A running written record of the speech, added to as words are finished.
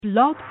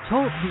Blog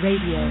Talk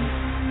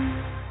Radio.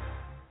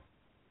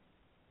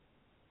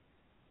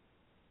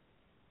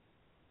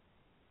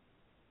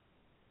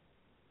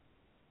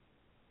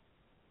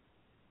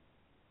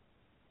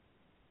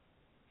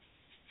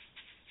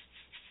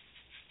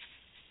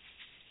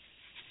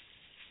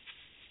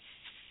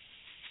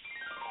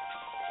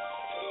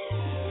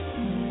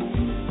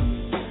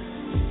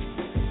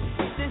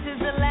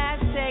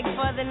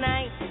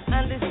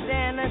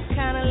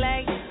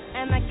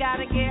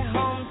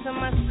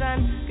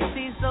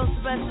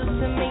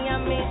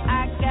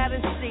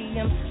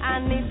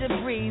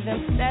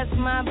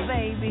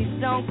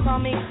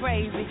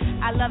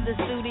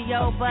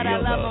 But I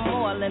love them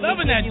more. Let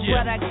me give you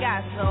what I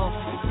got. So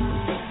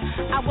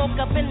I woke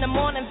up in the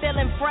morning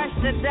feeling fresh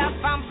to death.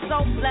 I'm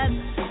so blessed.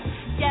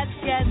 Yes,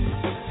 yes.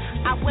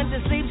 I went to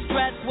sleep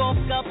stressed,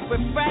 woke up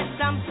refreshed.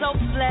 I'm so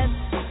blessed.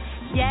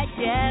 Yeah,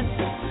 yes.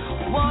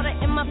 Water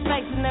in my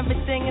face and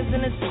everything is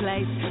in its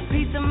place.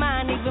 Peace of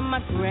mind, even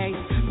my grace.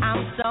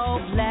 I'm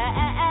so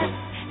blessed.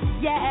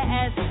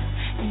 Yes,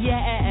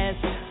 yes.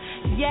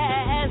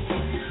 Yes,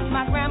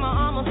 my grandma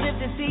almost lived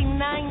to see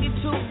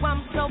 92.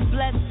 I'm so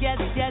blessed, yes,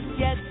 yes,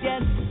 yes,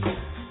 yes.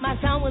 My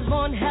son was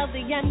born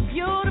healthy and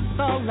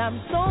beautiful. I'm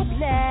so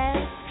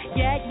blessed,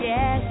 yeah,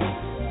 yes.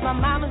 My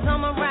mama's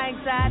on my right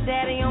side,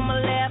 daddy on my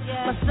left.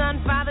 My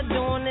son, father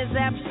doing is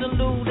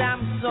absolute.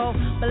 I'm so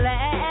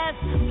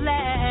blessed,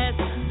 blessed,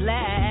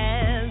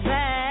 blessed,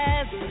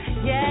 blessed.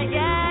 Yeah,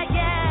 yeah,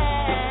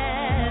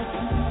 yes.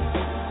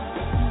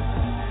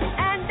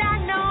 And I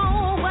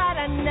know what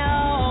I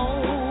know.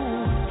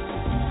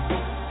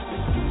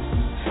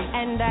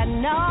 And I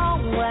know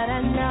what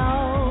I know.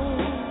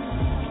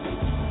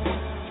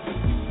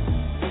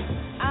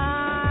 Oh,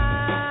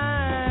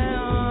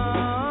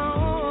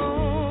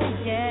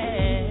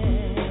 yeah.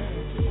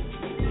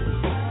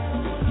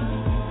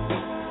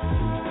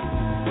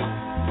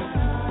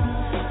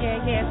 Yeah,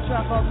 yeah,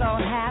 trouble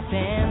gon'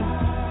 happen.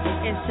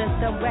 It's just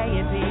the way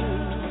it be.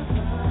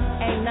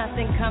 Ain't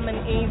nothing coming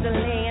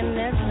easily in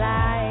this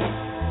life.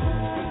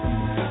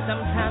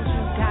 Sometimes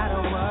you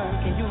gotta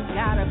work and you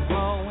gotta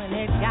grow and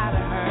it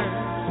gotta hurt.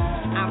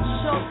 I'm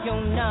sure you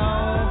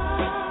know.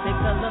 Take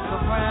a look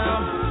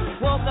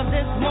around. Woke up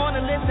this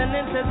morning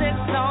listening to this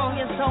song.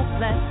 You're so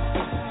blessed.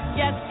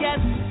 Yes,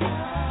 yes.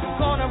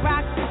 Gonna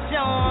rock the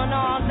joint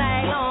all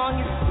night long.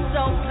 You're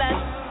so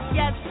blessed.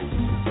 Yes.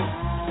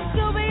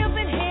 We'll be up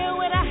in here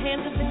with our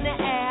hands up in the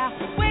air,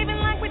 waving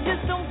like we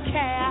just don't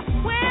care.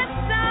 We're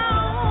so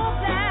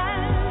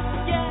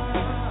blessed. Yeah.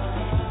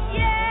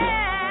 Yeah,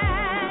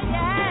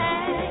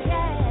 yeah,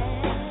 yeah.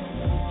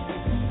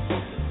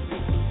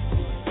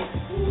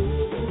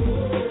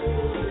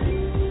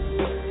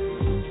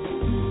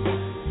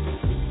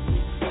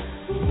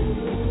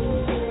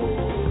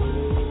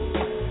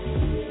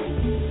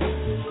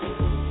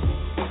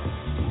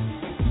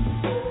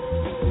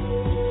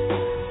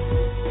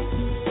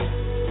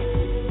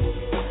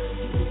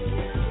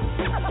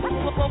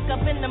 Woke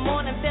up in the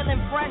morning feeling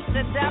fresh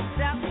to death.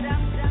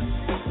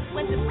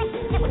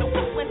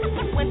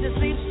 Went to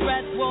sleep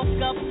stressed,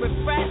 woke up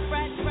refreshed.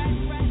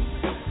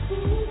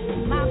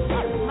 My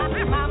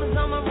mama's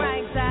on my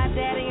right side,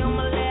 daddy on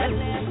my left.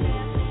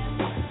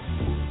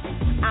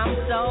 I'm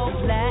so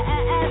blessed.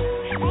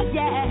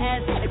 Yes,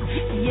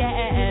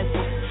 yes,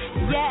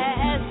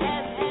 yes.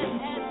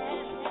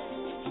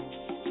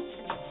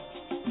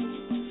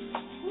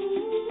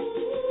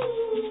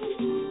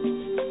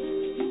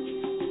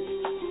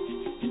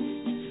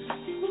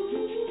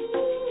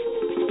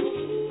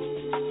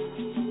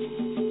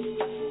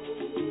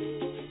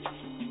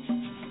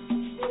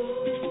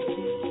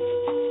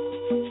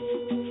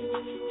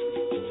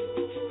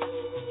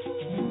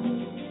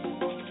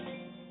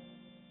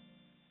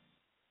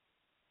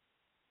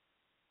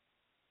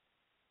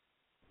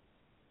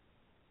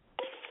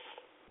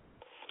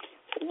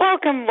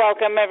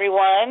 Welcome,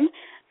 everyone,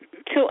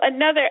 to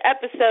another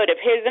episode of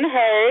His and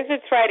Hers.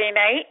 It's Friday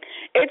night.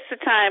 It's the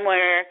time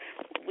where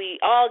we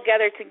all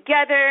gather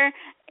together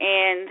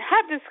and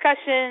have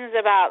discussions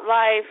about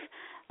life,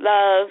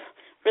 love,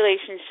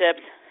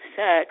 relationships,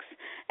 sex,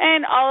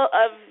 and all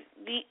of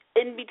the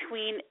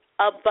in-between,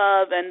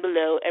 above and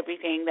below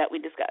everything that we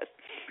discuss.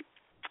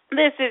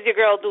 This is your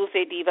girl,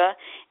 Dulce Diva,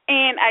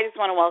 and I just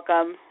want to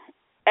welcome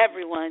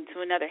everyone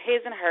to another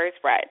His and Hers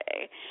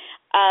Friday.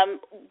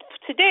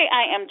 Today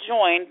I am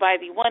joined by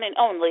the one and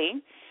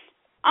only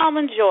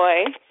Almond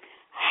Joy.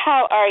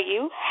 How are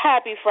you?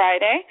 Happy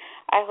Friday.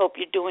 I hope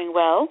you're doing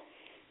well.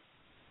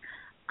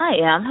 I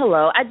am.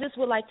 Hello. I just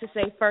would like to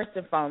say first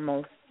and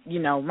foremost,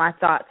 my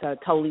thoughts are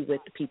totally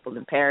with the people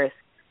in Paris.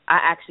 I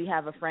actually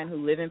have a friend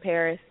who lives in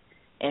Paris,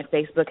 and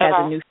Facebook has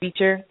a new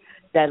feature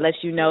that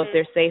lets you know if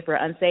they're safe or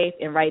unsafe,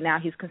 and right now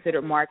he's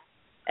considered marked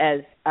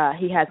as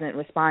he hasn't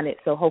responded,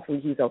 so hopefully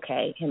he's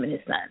okay, him and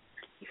his son.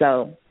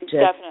 So just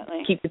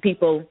definitely keep the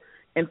people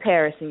in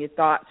Paris in your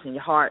thoughts and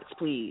your hearts,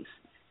 please,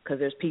 because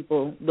there's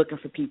people looking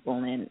for people,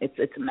 and it's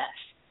a mess.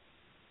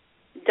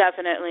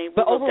 Definitely.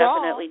 But we'll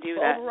overall, definitely do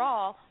that.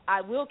 Overall,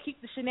 I will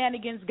keep the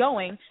shenanigans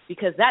going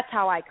because that's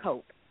how I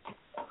cope.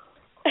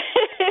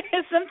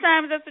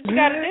 Sometimes that's what you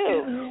got to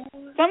do.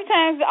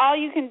 Sometimes all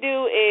you can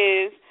do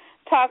is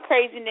talk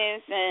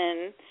craziness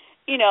and,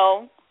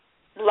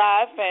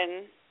 laugh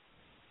and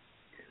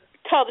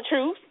tell the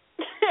truth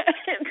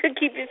to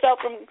keep yourself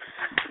from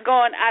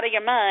going out of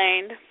your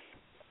mind.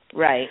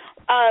 Right.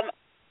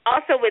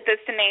 Also with us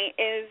tonight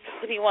is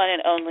the one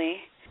and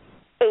only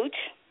Ooch.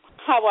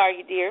 How are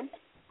you, dear?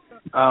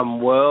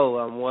 I'm well.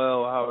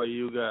 How are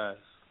you guys?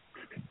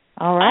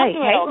 All right.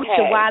 Hey,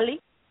 okay.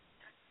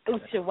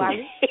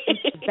 Uchawali.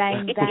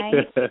 Bang,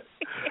 bang.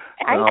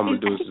 I'm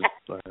Medusa.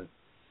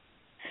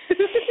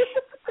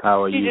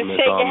 How are you, just Miss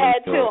shake your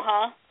head Almond? too,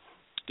 huh?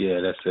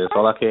 Yeah, that's it. That's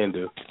all I can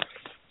do.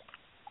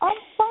 I'm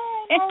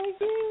fine. How are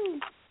you?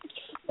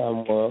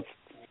 I'm well.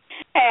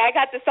 Hey, I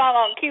got the song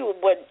on cue,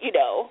 but,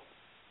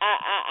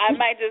 I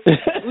might just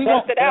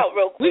bust it out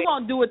real quick. We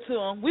won't do it to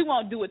him. We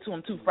won't do it to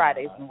him 2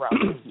 Fridays in a row.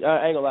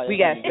 I ain't gonna lie. We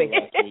got to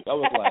last week. I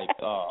was like,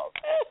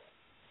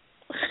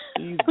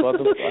 these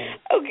motherfuckers.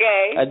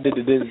 Okay. I did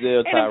the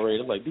Denzel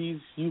tirade. I'm like,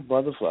 you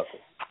motherfuckers.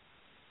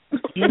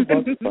 You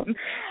motherfuckers.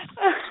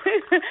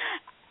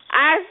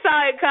 I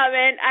saw it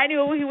coming. I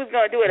knew he was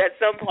going to do it at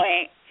some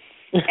point.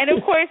 And,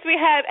 of course, we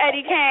have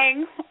Eddie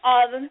Kang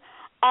on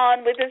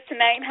with us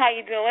tonight. How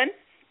you doing?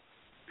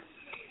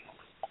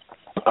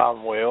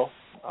 I'm well.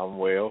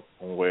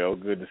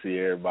 Good to see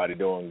everybody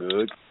doing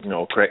good.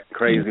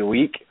 Crazy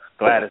week.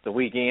 Glad it's the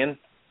weekend.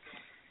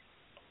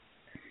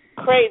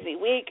 Crazy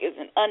week is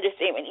an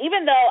understatement.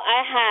 Even though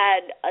I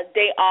had a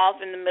day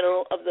off in the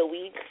middle of the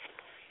week,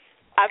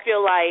 I feel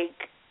like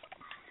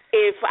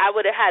if I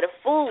would have had a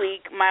full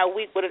week, my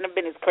week wouldn't have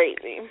been as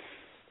crazy.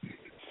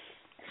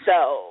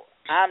 So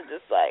I'm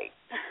just like,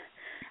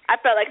 I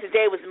felt like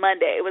today was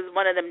Monday. It was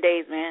one of them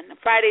days, man.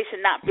 Friday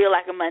should not feel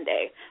like a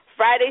Monday.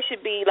 Friday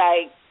should be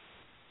like,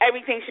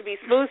 everything should be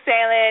smooth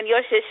sailing.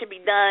 Your shit should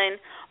be done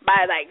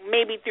by like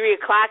maybe 3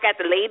 o'clock at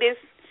the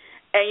latest,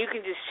 and you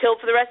can just chill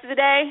for the rest of the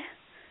day.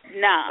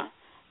 Nah,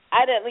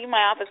 I didn't leave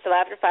my office till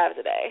after 5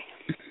 today.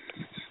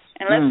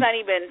 And let's not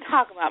even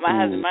talk about my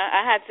husband.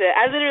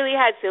 I literally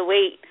had to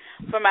wait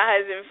for my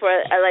husband for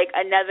like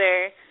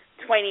another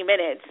 20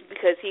 minutes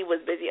because he was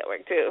busy at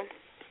work too.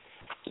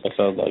 That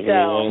sounds like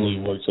I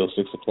only work till 6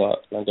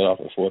 o'clock. I get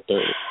off at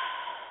 4:30.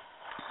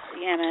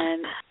 Yeah,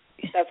 man.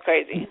 That's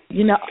crazy.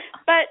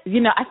 But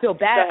I feel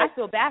bad. I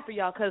feel bad for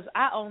y'all because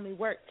I only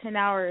work 10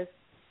 hours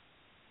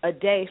a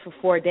day for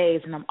 4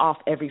 days, and I'm off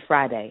every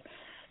Friday.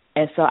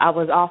 And so I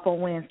was off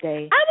on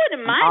Wednesday. I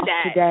wouldn't mind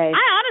that. Today.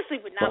 I honestly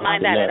would not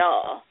mind that at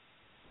all.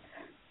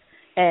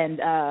 And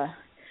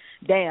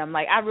damn,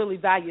 like I really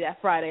value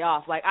that Friday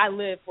off. Like I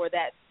live for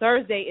that.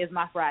 Thursday is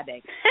my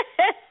Friday.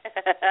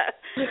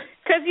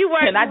 Because you're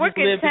working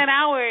 10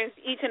 hours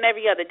each and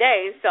every other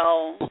day,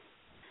 so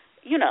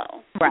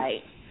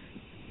Right.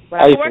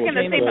 But I'm working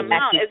the same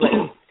amount as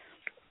you.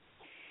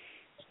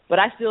 But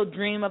I still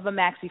dream of a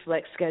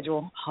MaxiFlex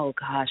schedule. Oh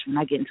gosh, when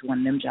I get into one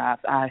of them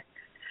jobs,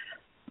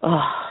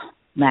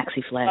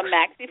 MaxiFlex. A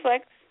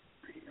MaxiFlex?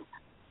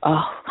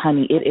 Oh,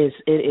 honey, it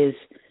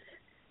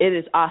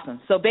is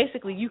awesome. So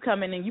basically, you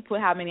come in and you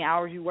put how many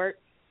hours you work.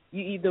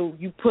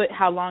 You put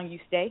how long you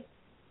stay.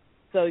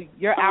 So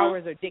your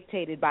hours are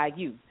dictated by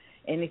you.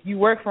 And if you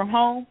work from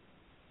home,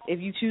 if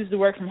you choose to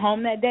work from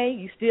home that day,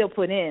 you still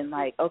put in,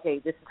 like, okay,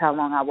 this is how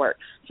long I work.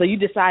 So you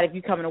decide if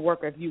you're coming to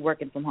work or if you're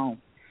working from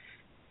home.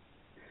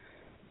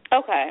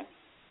 Okay.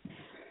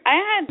 I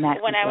had,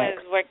 when I was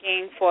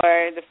working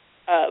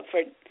I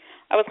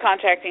was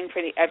contracting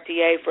for the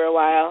FDA for a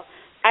while,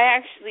 I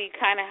actually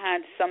kind of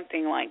had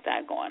something like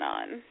that going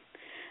on.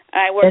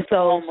 I worked from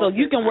home so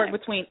you can work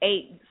between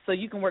 8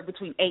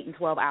 and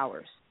 12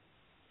 hours.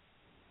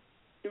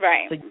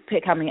 Right. So you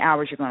pick how many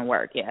hours you're going to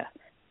work, yeah.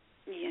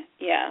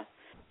 Yeah.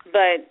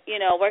 But,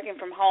 working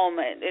from home,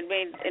 it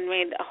made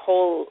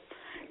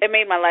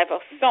my life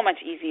so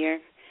much easier.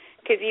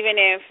 Because even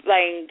if,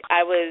 like,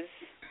 I was,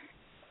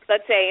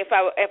 let's say, if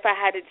I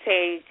had to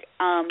take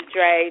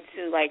Dre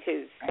to, like,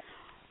 his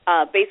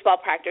baseball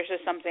practice or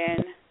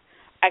something,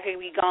 I could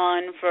be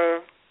gone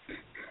for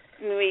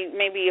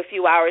maybe a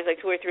few hours, like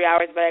 2 or 3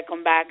 hours, but I'd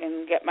come back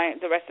and get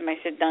the rest of my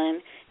shit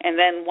done. And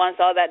then once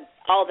all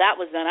that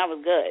was done, I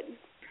was good.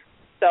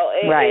 So,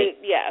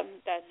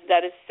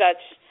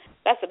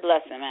 that's a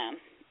blessing, man.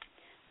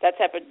 That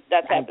type of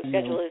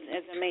schedule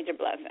is a major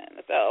blessing.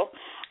 So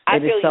I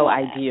feel so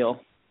ideal.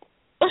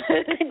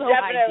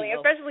 Definitely,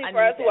 especially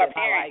for us who are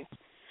parents.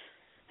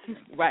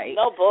 Right.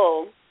 No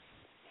bull.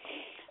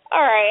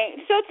 All right.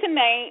 So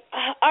tonight,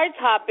 our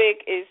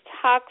topic is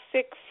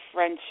toxic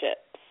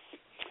friendships.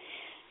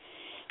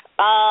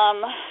 I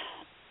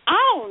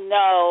don't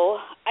know.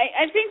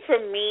 I think for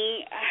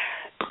me,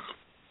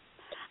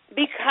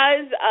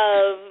 because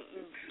of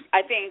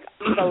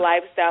the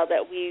lifestyle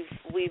that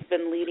we've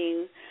been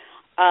leading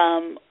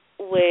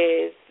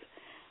with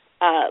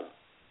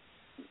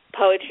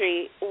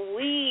poetry,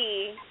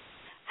 we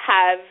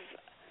have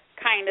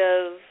kind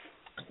of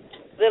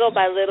little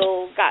by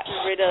little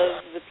gotten rid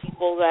of the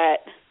people that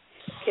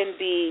can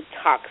be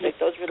toxic,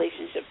 those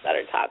relationships that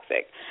are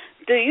toxic.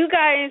 Do you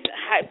guys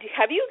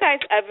have you guys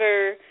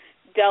ever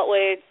dealt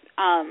with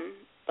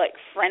like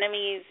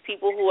frenemies,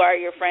 people who are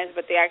your friends,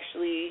 but they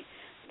actually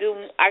do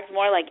act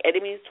more like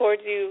enemies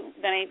towards you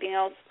than anything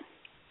else?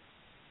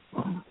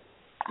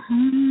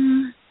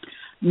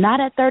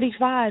 Not at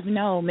 35,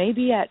 no.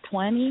 Maybe at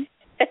 20,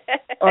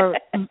 or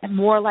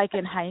more like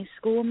in high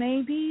school,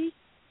 maybe.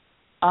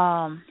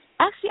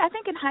 Actually, I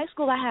think in high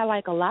school I had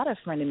like a lot of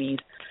frenemies,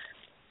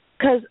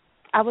 because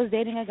I was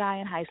dating a guy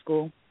in high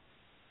school,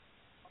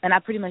 and I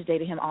pretty much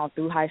dated him all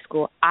through high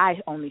school. I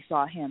only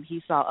saw him;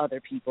 he saw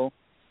other people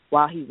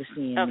while he was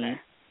seeing me,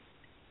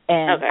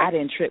 and I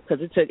didn't trip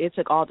because it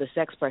took all the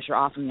sex pressure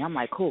off of me. I'm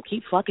like, cool,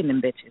 keep fucking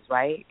them bitches,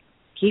 right?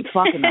 Keep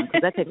fucking them,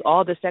 because that takes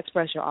all the sex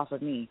pressure off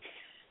of me.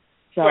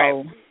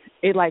 So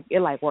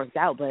it worked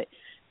out, but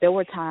there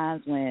were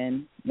times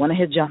when one of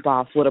his jump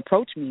offs would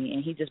approach me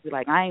and he'd just be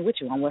like, I ain't with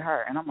you, I'm with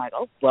her. And I'm like,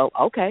 oh, well,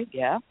 okay,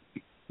 yeah,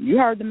 you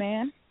heard the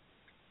man.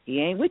 He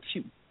ain't with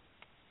you.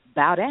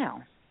 Bow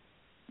down,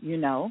 you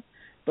know.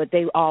 But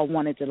they all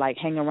wanted to, like,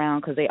 hang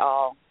around because they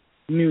all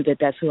knew that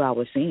that's who I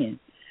was seeing.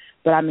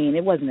 But, I mean,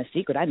 it wasn't a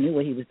secret. I knew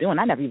what he was doing.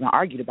 I never even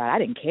argued about it. I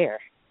didn't care,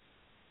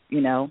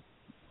 you know.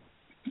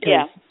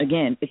 Yeah.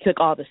 Again, it took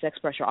all the sex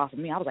pressure off of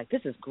me. I was like,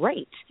 this is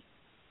great.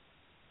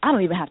 I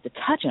don't even have to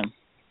touch him.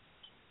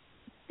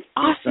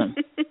 Awesome.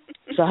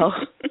 So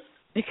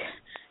it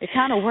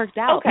kind of worked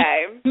out.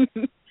 Okay.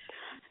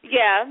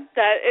 Yeah,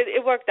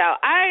 it worked out.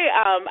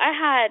 I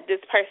had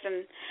this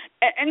person,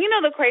 and you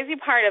know the crazy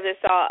part of this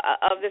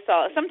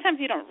all. Sometimes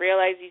you don't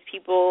realize these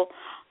people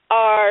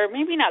are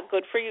maybe not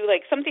good for you.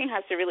 Like, something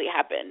has to really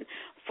happen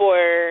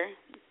for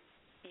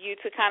you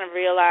to kind of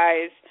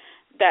realize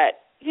that,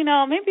 you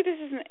know, maybe this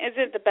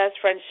isn't the best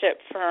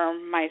friendship for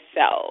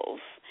myself.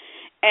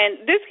 And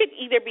this could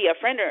either be a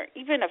friend or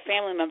even a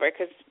family member,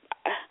 because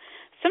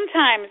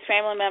sometimes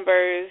family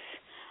members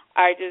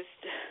are just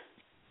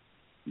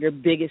your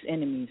biggest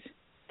enemies.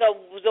 The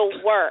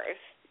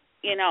worst.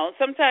 You know,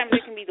 sometimes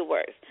it can be the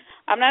worst.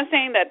 I'm not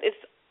saying that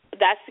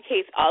that's the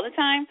case all the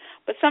time,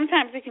 but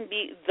sometimes it can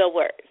be the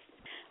worst.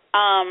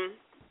 I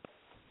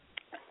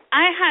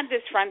had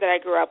this friend that I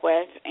grew up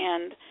with,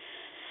 and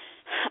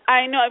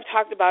I know I've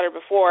talked about her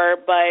before,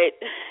 but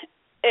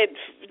it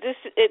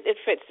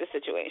fits the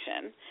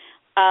situation.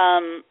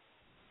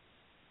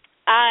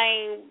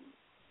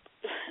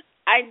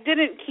 I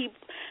didn't keep.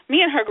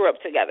 Me and her grew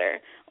up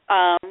together.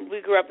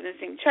 We grew up in the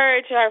same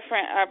church.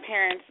 Our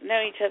parents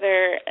know each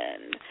other,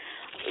 and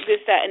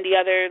this, that, and the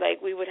other.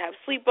 Like, we would have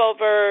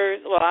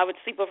sleepovers. Well, I would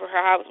sleep over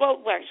her house.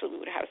 Well, actually, we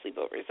would have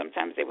sleepovers.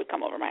 Sometimes they would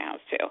come over my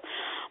house too.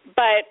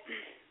 But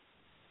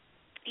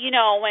you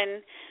know,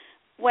 when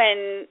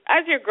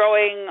as you're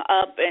growing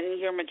up and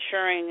you're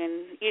maturing,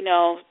 and you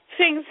know,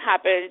 things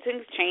happen,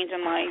 things change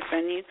in life,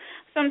 and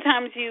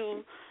sometimes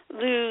you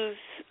lose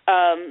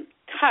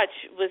touch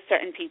with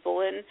certain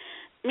people. And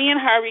me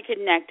and her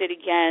reconnected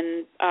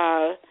again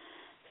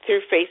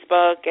through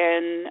Facebook,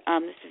 and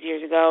this was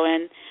years ago,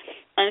 and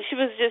she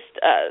was just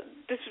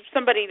this was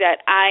somebody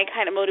that I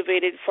kind of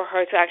motivated for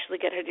her to actually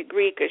get her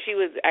degree, because she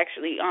was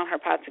actually on her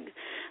path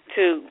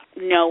to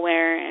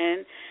nowhere.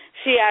 And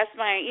she asked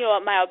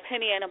my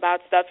opinion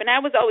about stuff, and I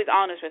was always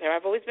honest with her.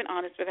 I've always been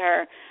honest with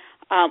her,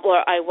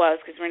 or I was,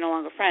 because we're no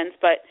longer friends,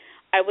 but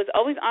I was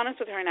always honest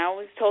with her, and I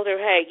always told her,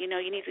 hey, you know,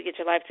 you need to get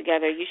your life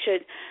together. You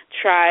should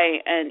try,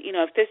 and you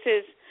know, if this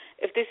is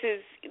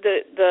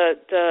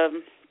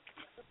the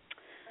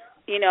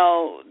you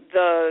know,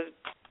 the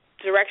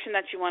direction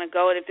that you want to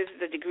go, and if this is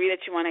the degree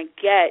that you want to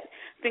get,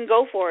 then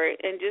go for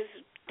it, and just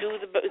do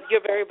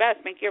your very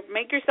best. Make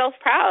yourself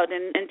proud,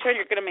 and in turn,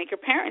 you're going to make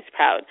your parents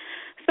proud.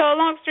 So,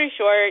 long story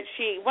short,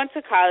 she went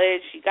to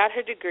college, she got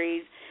her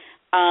degrees,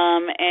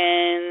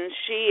 and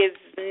she is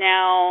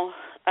now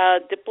a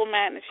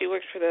diplomat, and she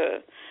works for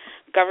the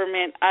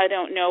government. I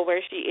don't know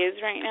where she is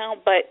right now,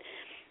 but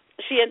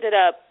she ended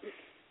up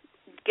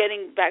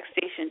getting back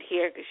stationed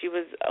here because she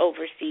was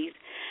overseas.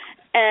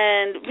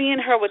 And me and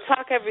her would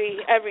talk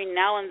every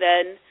now and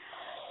then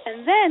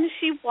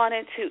she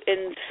wanted to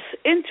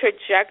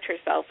interject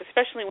herself,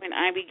 especially when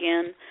I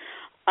began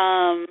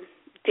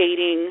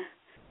dating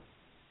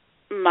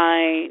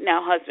my now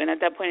husband.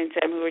 At that point in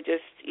time, we were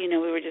just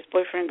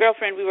boyfriend and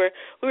girlfriend. We were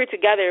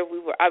together. We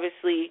were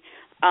obviously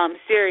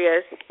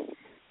serious,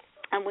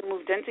 and we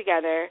moved in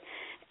together.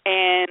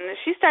 And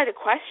she started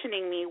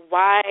questioning me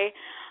why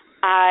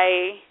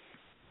I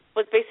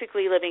was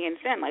basically living in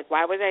sin. Like,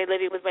 why was I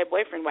living with my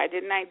boyfriend? Why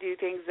didn't I do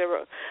things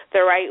the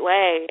right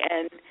way?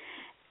 And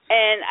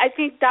I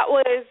think that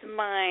was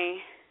my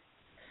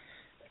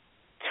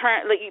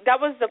turn. Like,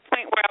 that was the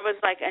point where I was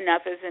like,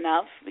 enough is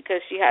enough,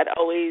 because she had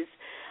always,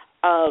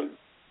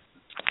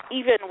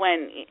 even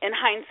when, in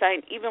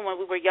hindsight, even when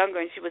we were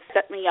younger, and she would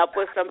set me up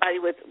with somebody,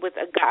 with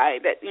a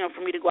guy that, you know, for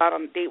me to go out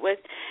on a date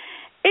with,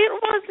 it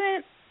was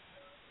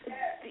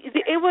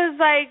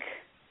like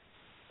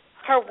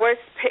her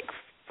worst pick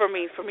for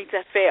me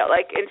to fail.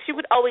 Like, and she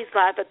would always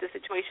laugh at the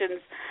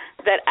situations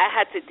that I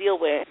had to deal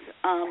with,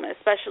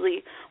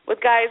 especially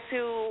with guys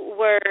who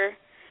were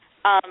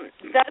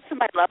not to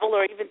my level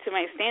or even to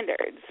my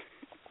standards.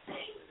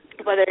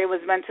 whether it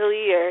was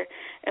mentally or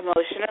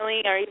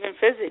emotionally or even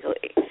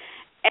physically.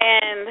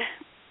 And,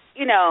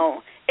 you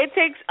know, it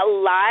takes a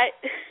lot.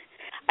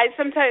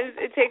 Sometimes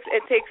it takes a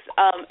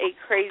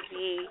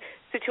crazy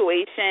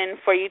situation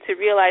for you to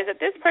realize that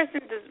this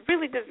person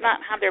really does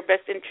not have their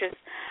best interest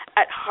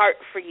at heart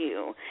for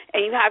you,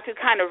 and you have to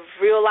kind of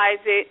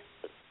realize it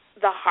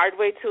the hard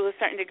way to a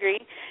certain degree.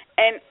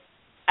 And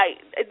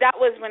that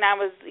was when I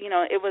was, you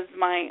know, it was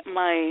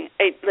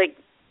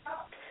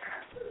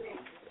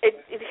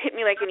it hit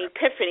me like an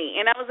epiphany,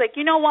 and I was like,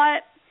 you know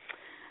what,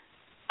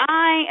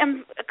 I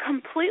am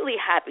completely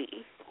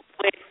happy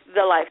with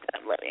the life that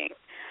I'm living.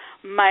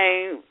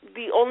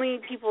 The only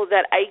people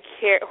that I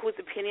care, whose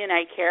opinion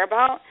I care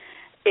about,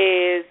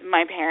 is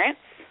my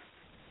parents,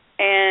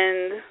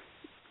 and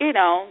you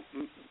know,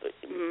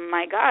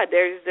 my God,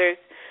 there's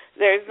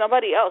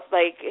nobody else.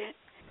 Like,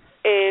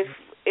 if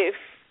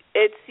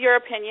it's your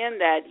opinion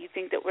that you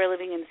think that we're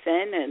living in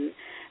sin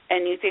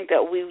and you think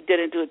that we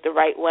didn't do it the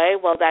right way,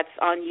 well, that's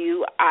on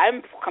you.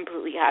 I'm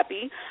completely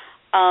happy.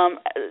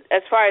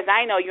 As far as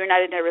I know, you're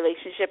not in a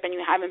relationship and you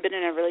haven't been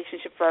in a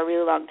relationship for a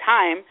really long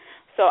time.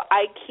 So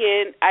I'd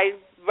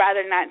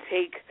rather not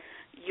take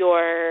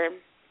your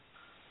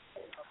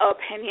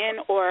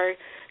opinion or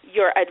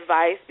your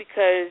advice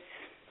because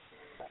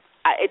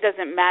it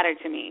doesn't matter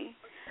to me.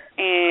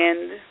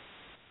 And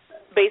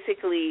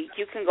basically,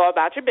 you can go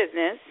about your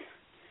business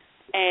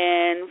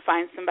and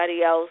find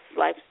somebody else's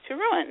life to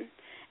ruin.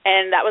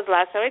 And that was the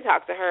last time I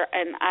talked to her,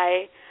 and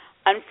I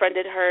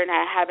unfriended her, and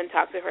I haven't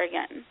talked to her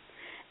again.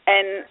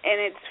 And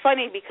it's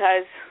funny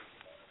because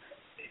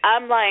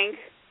I'm like,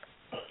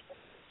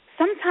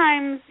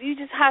 sometimes you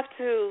just have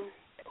to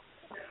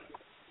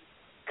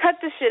cut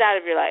the shit out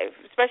of your life,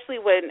 especially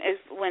when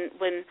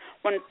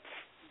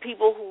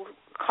people who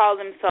call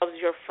themselves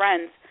your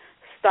friends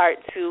start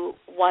to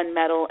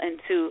meddle and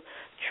to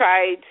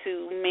try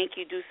to make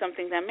you do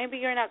something that maybe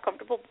you're not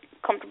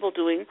comfortable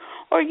doing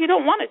or you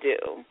don't want to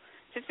do,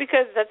 just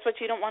because that's what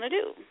you don't want to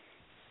do.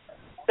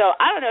 So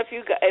I don't know if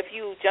you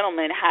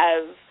gentlemen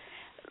have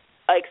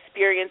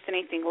experienced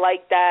anything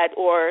like that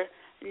or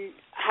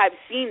have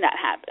seen that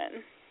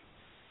happen.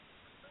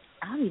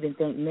 I don't even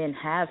think men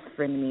have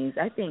frenemies.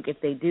 I think if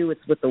they do,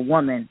 it's with a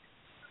woman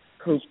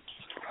who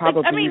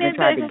probably even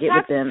tried to get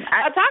with them.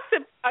 A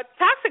toxic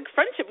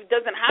friendship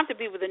doesn't have to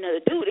be with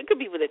another dude. It could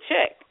be with a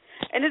chick,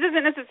 and it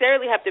doesn't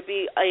necessarily have to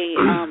be a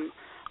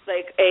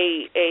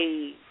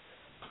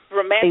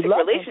romantic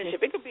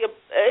relationship. It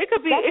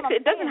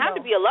doesn't have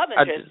to be a love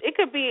interest. It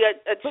could be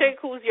a chick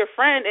who's your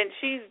friend and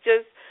she's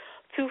just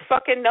too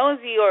fucking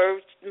nosy or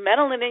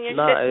meddling in your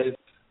shit.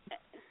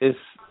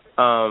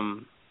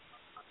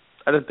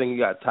 I just think you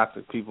got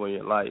toxic people in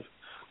your life.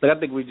 Like, I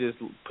think we just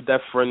put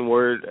that friend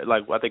word,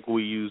 like, I think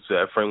we use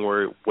that friend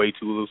word way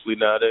too loosely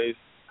nowadays.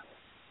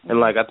 And,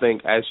 like, I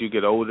think as you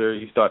get older,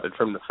 you start to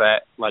trim the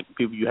fat. Like,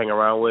 people you hang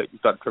around with, you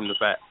start to trim the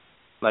fat.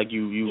 Like,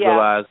 you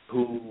realize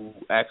who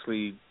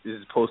actually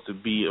is supposed to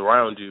be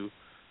around you.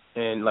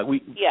 And, like,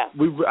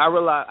 I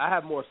realize I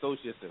have more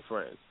associates than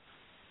friends.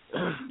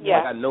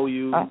 Like, I know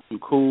you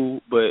cool,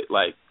 but,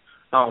 like,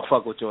 I don't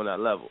fuck with you on that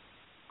level.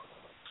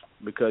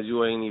 Because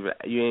what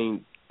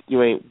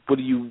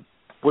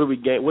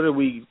are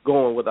we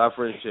going with our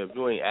friendship?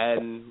 You ain't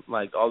adding.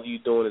 Like, all you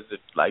doing is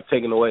like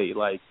taking away.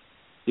 Like,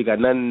 you got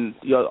nothing.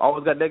 You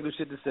always got negative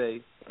shit to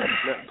say,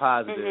 nothing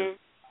positive. Mm-hmm.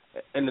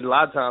 And a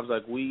lot of times,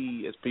 like,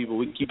 we as people,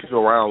 we keep people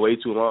around way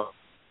too long.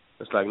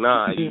 It's like,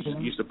 nah,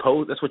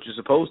 that's what you're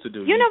supposed to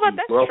do. You know what?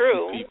 That's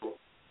true. People.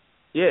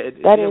 Yeah,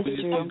 that is we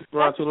just true. keep people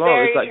around too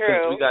long. It's like,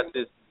 since we got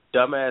this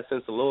dumbass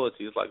sense of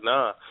loyalty, it's like,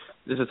 nah,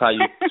 this is how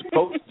you're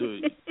supposed to do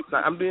it.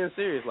 Nah, I'm being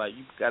serious. Like,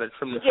 you got to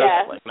trim the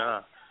fat. Like,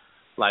 nah.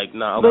 Like,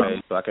 nah,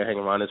 okay, so I can hang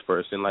around this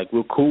person. Like,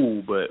 we're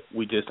cool, but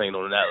we just ain't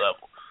on that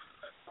level.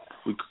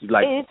 We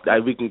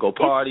can go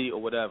party or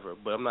whatever,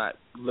 but I'm not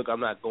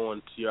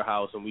going to your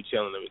house and we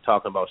chilling and we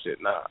talking about shit.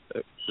 Nah,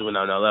 we're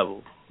not on that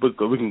level. But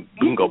we can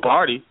go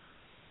party.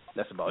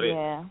 That's about it.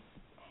 Yeah.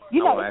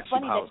 You know, it's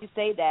funny that you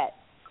say that,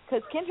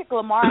 because Kendrick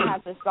Lamar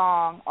has a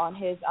song on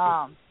his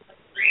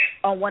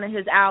on one of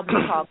his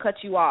albums called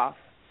 "Cut You Off."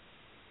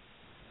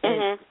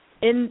 Mm-hmm.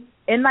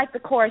 In like the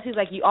chorus, he's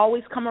like, "You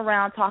always come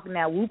around talking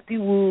that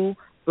whoop-de-woo,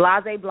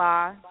 blase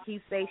blah, he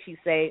say, she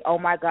say, oh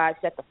my God,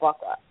 shut the fuck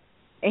up."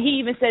 And he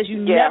even says you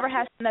never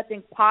have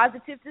nothing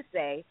positive to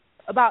say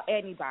about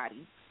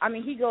anybody. I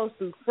mean, he goes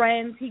through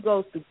friends, he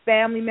goes through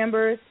family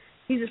members.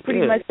 He just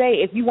pretty much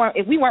say, if we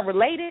weren't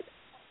related,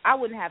 I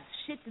wouldn't have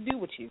shit to do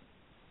with you.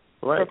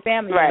 Right. For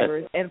family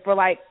members and for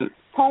like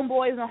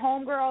homeboys and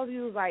homegirls, he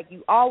was like,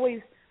 you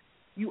always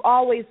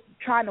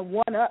trying to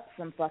one up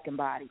some fucking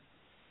body.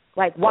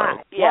 Like, why?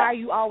 Right. Why are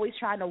you always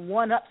trying to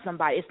one up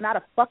somebody? It's not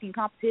a fucking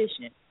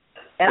competition.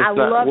 And I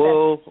love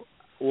that.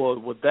 Well,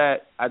 with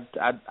that, I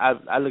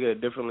look at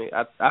it differently.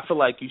 I feel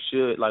like you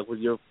should, like,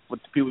 with the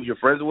people you're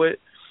friends with,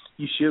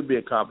 you should be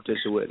in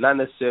competition with. Not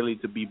necessarily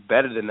to be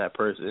better than that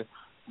person,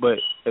 but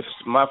if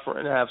my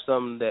friend have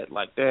something that,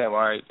 like, damn,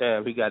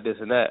 he got this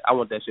and that, I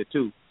want that shit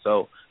too.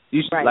 So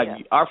you should,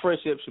 our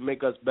friendship should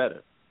make us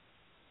better.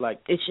 like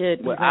it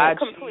should. what I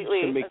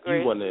completely to make agree.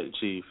 you want to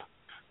achieve.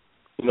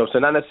 You know, so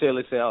not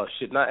necessarily say, oh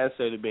shit, not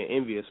necessarily being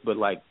envious, but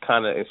like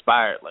kind of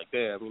inspired. Like,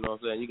 damn, you know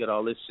what I'm saying? You got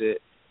all this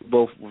shit. You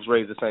both was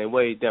raised the same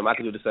way. Damn, I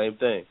can do the same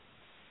thing.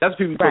 That's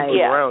people put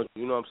around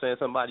you. You know what I'm saying?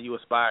 Somebody you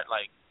aspired.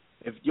 Like,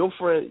 if you're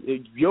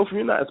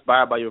not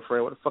inspired by your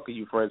friend, what the fuck are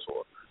you friends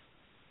for?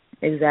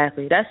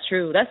 Exactly. That's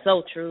true. That's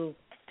so true.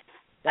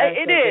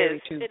 It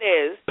is. True. It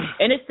is.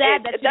 And it's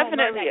sad that you don't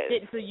learn definitely that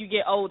shit until you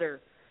get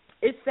older.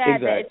 It's sad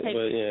that it takes.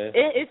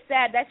 It's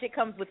sad that shit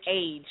comes with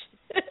age.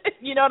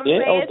 You know what I'm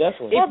saying? Oh,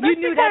 definitely. Well, that's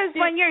because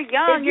when you're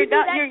young, you're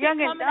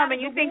young and dumb,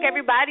 and you think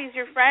everybody's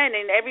your friend,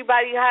 and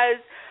everybody has,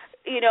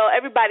 you know,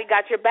 everybody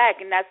got your back,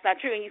 and that's not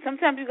true. And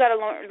sometimes you got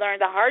to learn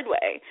the hard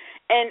way.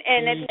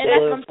 And that's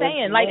what I'm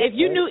saying. Like if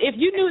you knew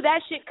that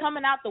shit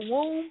coming out the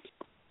womb.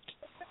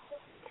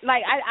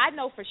 Like, I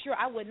know for sure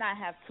I would not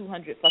have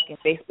 200 fucking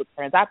Facebook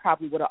friends. I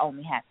probably would have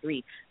only had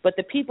 3. But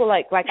the people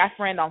like I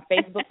friend on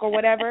Facebook or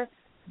whatever,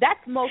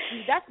 that's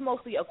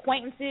mostly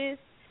acquaintances.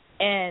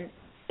 And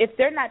if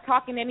they're not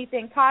talking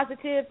anything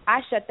positive, I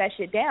shut that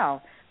shit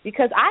down.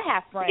 Because I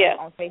have friends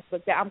on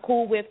Facebook that I'm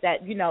cool with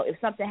that, you know, if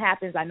something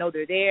happens, I know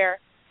they're there.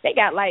 They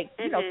got, like,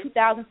 you know,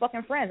 2,000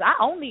 fucking friends. I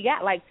only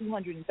got, like,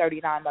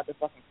 239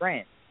 motherfucking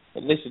friends.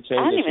 At least you change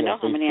I don't even know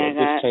how many I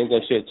got. Just change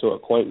that shit to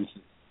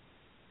acquaintances.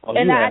 Oh,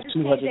 and I just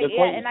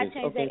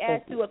changed their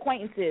ass to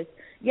acquaintances.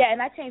 Yeah,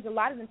 and I changed a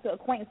lot of them to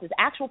acquaintances.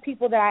 Actual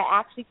people that I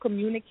actually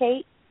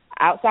communicate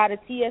outside of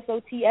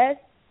TSOTS,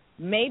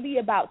 maybe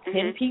about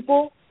 10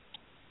 people.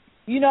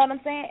 You know what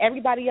I'm saying?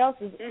 Everybody else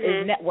is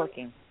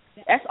networking.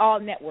 That's all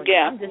networking.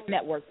 Yeah. I'm just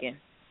networking.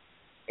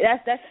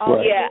 That's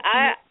all. Yeah,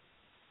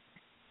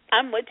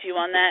 I'm with you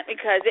on that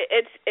because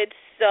it's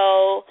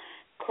so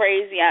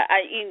crazy.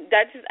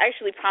 That just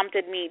actually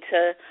prompted me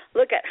to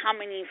look at how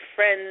many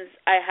friends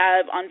I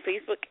have on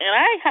Facebook, and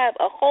I have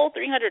a whole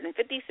 356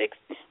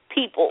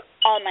 people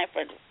on my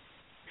friends.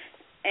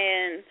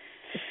 And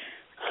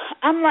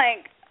I'm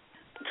like,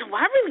 do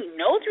I really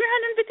know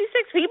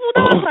 356 people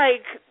though?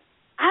 Like,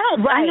 I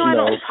don't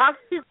talk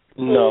to people.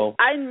 No.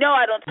 I know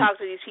I don't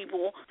talk to these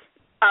people,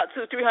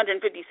 to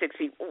 356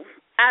 people.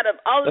 Out of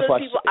all of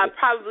those people, I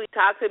probably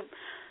talk to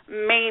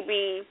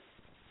maybe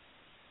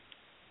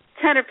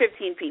 10 or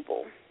 15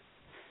 people.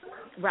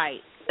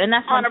 Right. And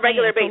that's on a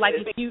regular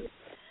basis.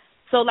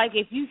 So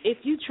if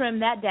you trim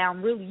that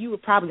down, really you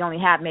would probably only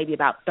have maybe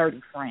about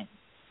 30 friends.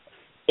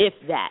 If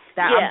that.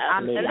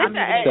 And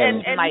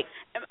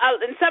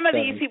some of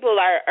these people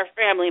are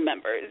family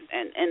members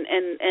and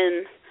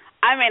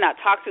I may not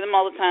talk to them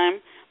all the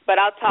time, but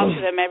I'll talk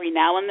to them every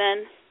now and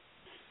then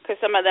because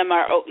some of them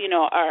are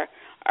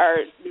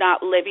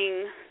not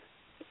living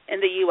in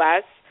the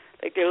US,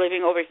 like they're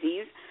living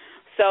overseas.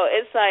 So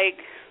it's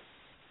like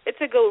it's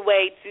a good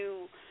way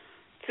to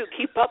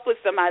keep up with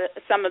some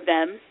of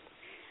them,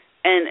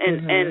 and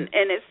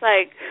it's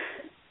like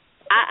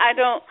I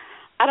don't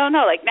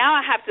know. Like now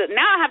I have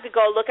to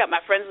go look at my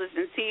friends list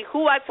and see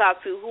who I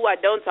talk to, who I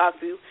don't talk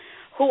to,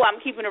 who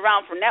I'm keeping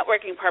around for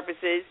networking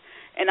purposes,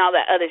 and all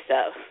that other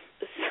stuff.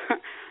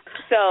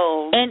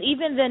 So and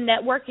even the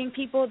networking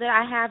people that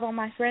I have on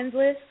my friends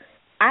list,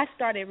 I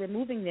started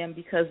removing them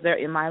because they're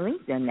in my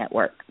LinkedIn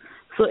network.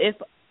 So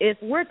if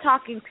we're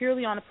talking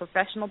purely on a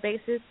professional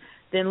basis,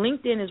 then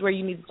LinkedIn is where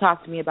you need to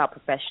talk to me about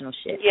professional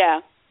shit. Yeah.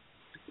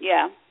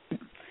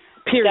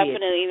 Period.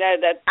 Definitely.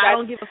 That's, I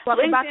don't give a fuck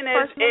about LinkedIn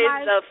personal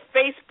life. is the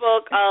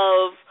Facebook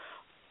of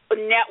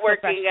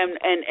networking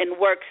and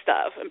work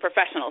stuff and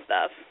professional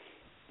stuff.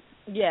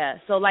 Yeah.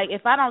 So like,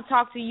 if I don't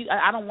talk to you,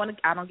 I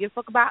don't give a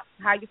fuck about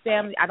how your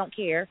family. I don't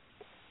care.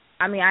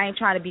 I mean, I ain't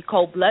trying to be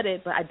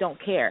cold-blooded, but I don't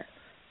care.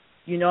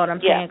 You know what I'm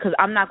saying? Because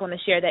I'm not going to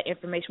share that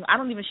information. I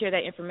don't even share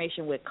that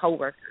information with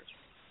coworkers.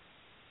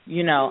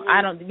 You know,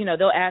 I don't. You know,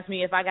 they'll ask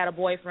me if I got a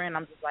boyfriend.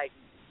 I'm just like,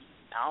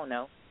 I don't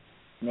know.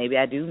 Maybe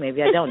I do.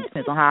 Maybe I don't. It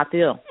depends on how I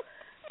feel.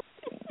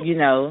 You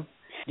know,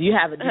 do you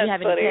have any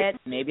pets?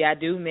 Maybe I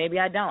do. Maybe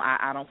I don't.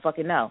 I don't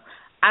fucking know.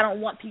 I don't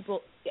want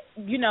people.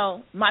 You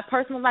know, my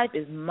personal life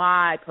is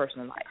my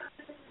personal life.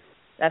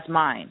 That's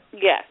mine.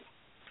 Yes.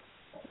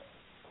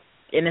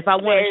 And if I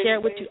want to share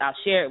it with you, I'll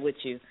share it with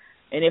you.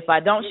 And if I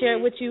don't share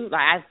it with you,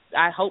 like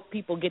I hope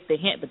people get the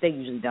hint, but they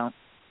usually don't.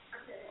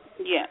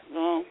 Yeah,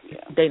 well,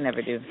 yeah. They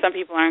never do. Some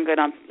people aren't good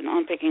on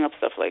picking up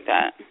stuff like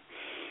that.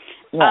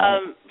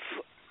 Well,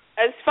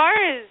 as far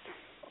as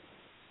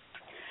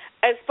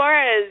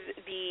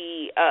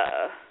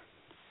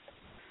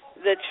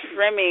the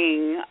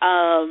trimming,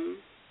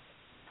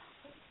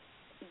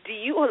 do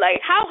you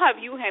how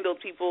have you handled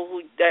people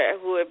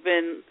who have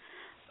been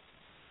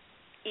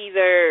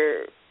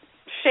either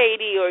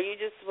shady or you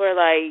just were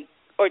like,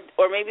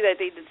 or maybe that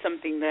they did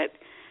something that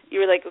you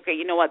were like, okay,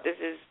 you know what, this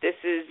is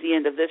the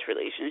end of this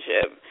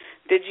relationship.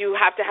 Did you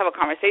have to have a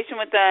conversation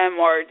with them,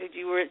 or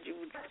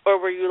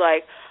were you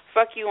like,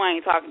 fuck you, I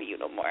ain't talking to you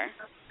no more?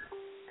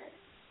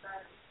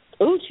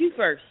 Ooh, you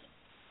first.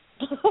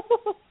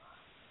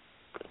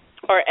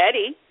 Or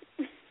Eddie.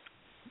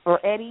 I'll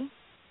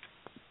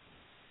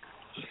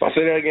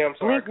say that again. I'm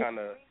sorry, I kind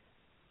of.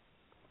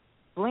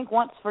 Blink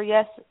once for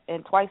yes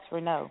and twice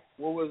for no.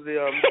 What was the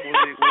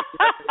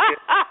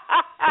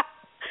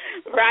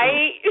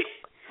right?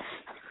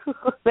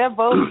 They're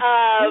both.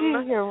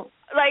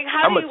 Like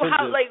how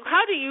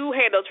do you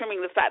handle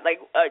trimming the fat? Like,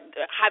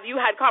 have you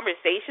had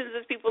conversations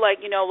with people like,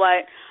 you know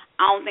what,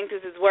 I don't think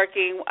this is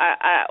working,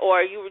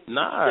 or you just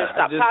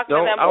stop talking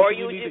to them, or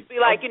you would just be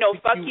like, you know,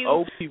 fuck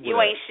you,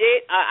 you ain't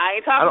shit. I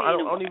ain't talking to you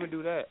anymore. I don't even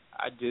do that.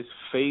 I just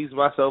phase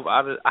myself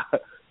out of.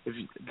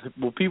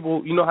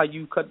 People, you know how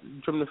you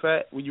trim the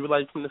fat when you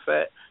realize you trim the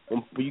fat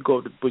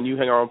when you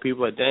hang around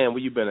people like, damn,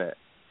 where you been at?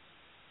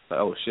 Like,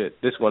 oh shit,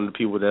 this one of the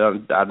people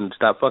that I didn't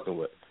stop fucking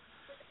with.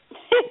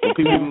 When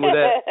people do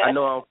that, I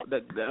know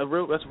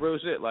that's real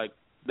shit. Like,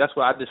 that's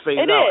why I just phase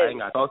out. I ain't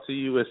gotta talk to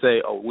you and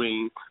say, oh, we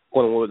ain't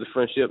going on with the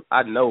friendship.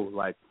 I know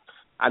I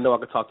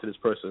can talk to this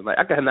person. Like,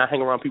 I can not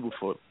hang around people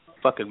for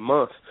fucking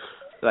months.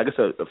 Like I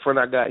said, a friend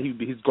I got,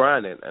 he's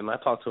grinding, and I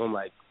talk to him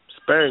like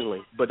sparingly,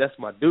 but that's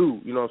my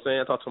dude. You know what I'm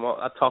saying? I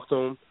talk to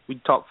him. We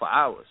talk for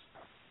hours.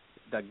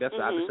 Like, that's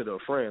what I consider a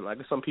friend. Like,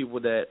 there's some people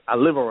that I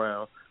live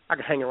around. I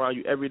can hang around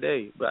you every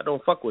day, but I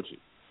don't fuck with you.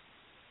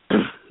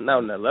 Not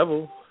on that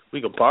level. We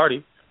can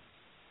party,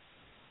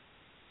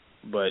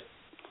 but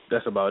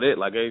that's about it.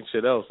 Like, ain't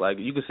shit else. Like,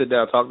 you can sit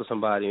down and talk to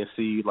somebody and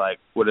see like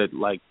what it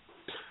like,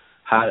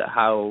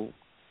 how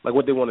like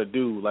what they want to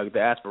do, like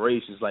the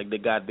aspirations. Like, they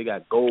got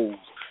goals.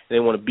 And they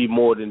want to be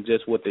more than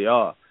just what they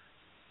are.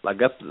 Like,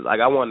 that's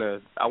like I want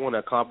to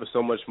accomplish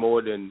so much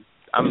more than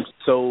I'm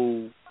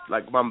so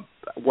like I'm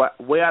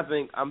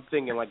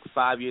thinking like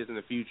 5 years in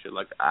the future.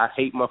 Like, I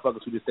hate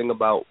motherfuckers who just think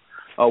about,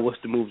 oh, what's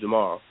the move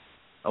tomorrow?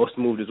 Oh, what's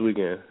the move this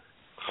weekend?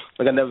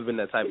 Like, I've never been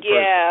that type of person.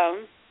 Yeah.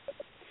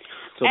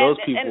 So those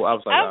people, I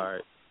was like, all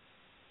right.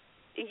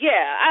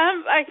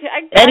 Yeah.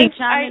 Eddie,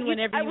 chime in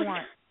whenever you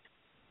want.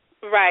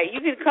 Right.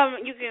 You can come.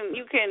 You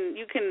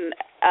can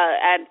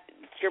add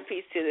your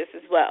piece to this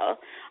as well.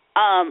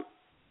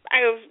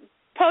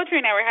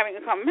 Poetry and I were having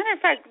a comment. Matter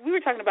of fact, we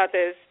were talking about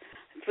this.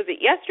 Was it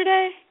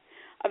yesterday?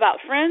 About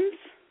friends?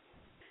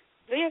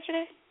 Was it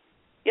yesterday?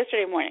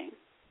 Yesterday morning.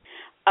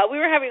 We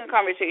were having a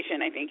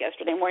conversation, I think,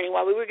 yesterday morning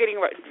while we were getting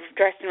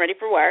dressed and ready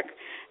for work.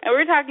 And we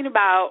were talking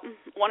about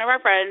one of our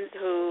friends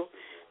who,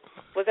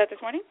 was that this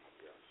morning?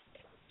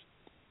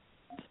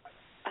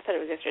 I thought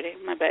it was yesterday.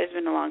 My bad. It's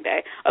been a long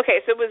day.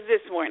 Okay, so it was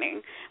this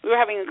morning. We were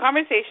having a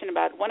conversation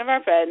about one of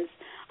our friends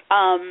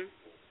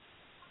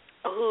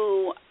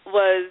who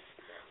was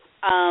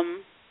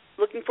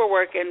looking for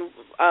work, and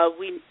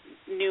we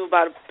knew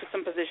about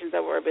some positions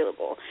that were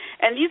available.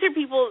 And these are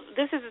people,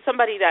 this is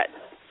somebody that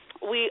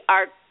we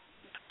are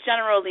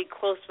generally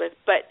close with,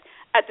 but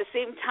at the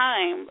same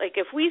time,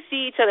 like, if we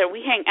see each other,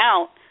 we hang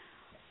out,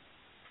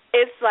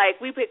 it's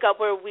like we pick up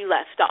where we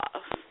left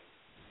off.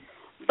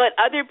 But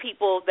other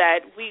people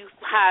that we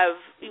have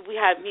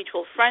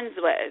mutual friends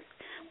with,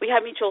 we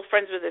have mutual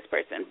friends with this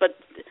person, but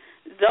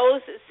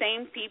those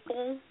same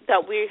people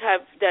that we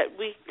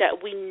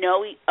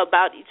know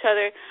about each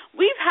other,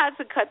 we've had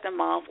to cut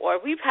them off,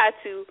 or we've had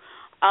to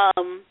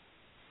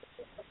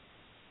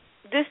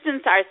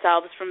distance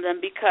ourselves from them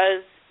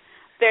because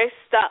they're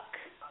stuck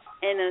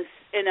in a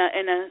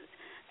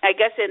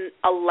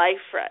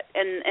life rut,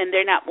 and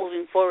they're not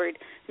moving forward.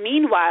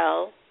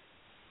 Meanwhile,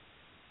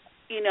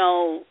 you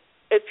know,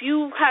 if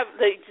you have,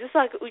 just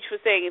like Uch was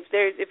saying,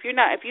 if you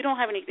don't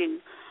have anything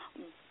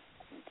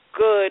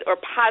good or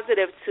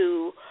positive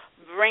to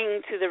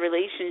bring to the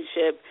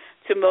relationship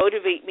to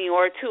motivate me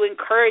or to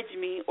encourage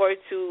me or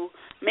to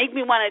make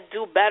me want to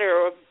do better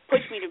or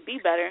push me to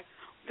be better,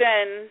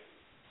 then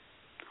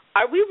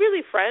are we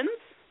really friends?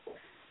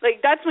 Like,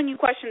 that's when you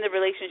question the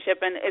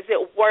relationship, and is it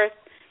worth,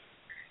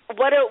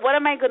 what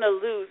am I going to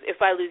lose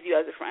if I lose you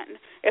as a friend?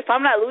 If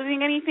I'm not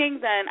losing anything,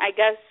 then I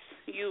guess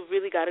you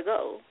really got to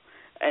go.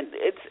 And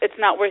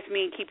it's not worth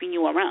me keeping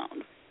you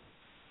around.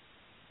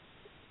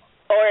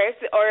 Or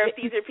if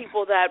these are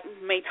people that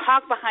may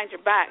talk behind your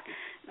back,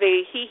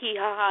 they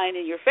hee-hee-ha-ha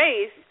in your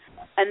face,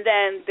 and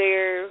then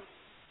they're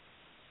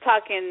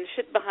talking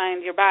shit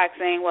behind your back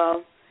saying,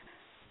 well,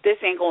 this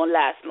ain't going to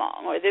last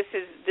long, or this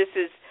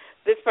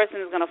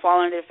person is going to fall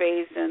on their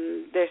face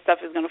and their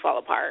stuff is going to fall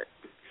apart.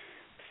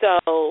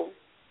 So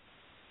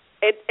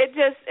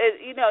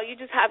you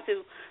just have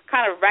to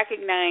kind of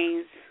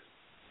recognize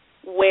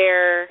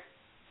where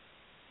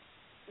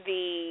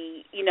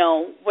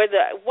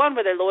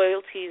where their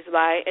loyalties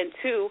lie, and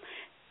two,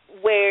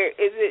 where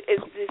is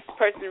this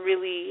person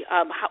really,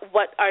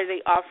 what are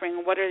they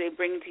offering, what are they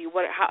bringing to you,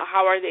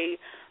 how are they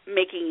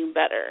making you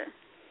better?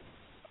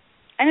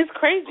 And it's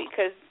crazy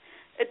because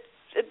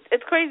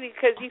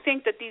you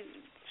think that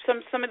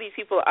some of these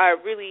people are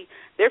really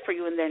there for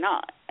you and they're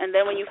not. And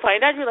then when you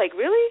find out, you're like,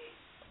 really?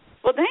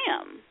 Well,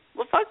 damn.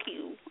 Well, fuck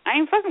you. I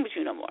ain't fucking with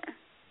you no more.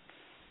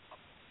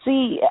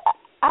 See,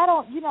 I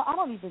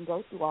don't even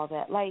go through all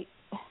that. Like,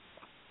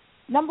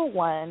 number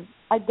one,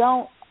 I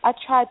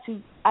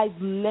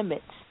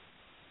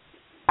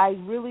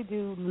really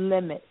do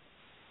limit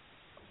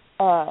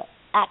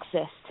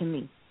access to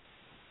me.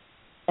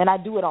 And I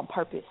do it on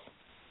purpose.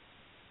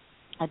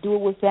 I do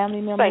it with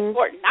family members. It's like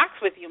Fort Knox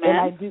with you, man. And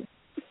I do.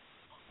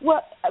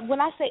 Well,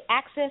 when I say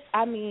access,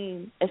 I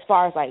mean as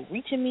far as like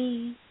reaching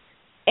me,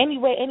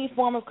 any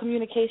form of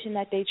communication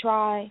that they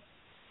try,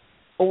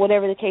 or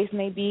whatever the case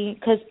may be.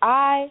 Because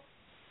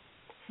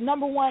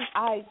number one,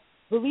 I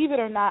believe it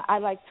or not, I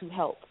like to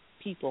help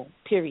people.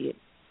 Period.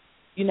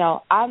 You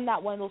know, I'm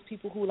not one of those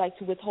people who like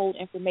to withhold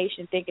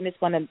information, thinking it's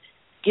going to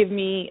give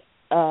me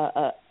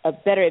a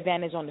better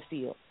advantage on the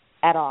field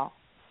at all.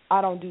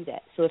 I don't do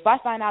that. So if I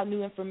find out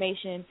new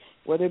information,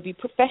 whether it be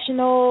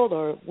professional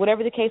or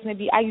whatever the case may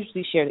be, I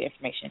usually share the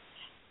information.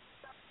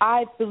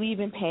 I believe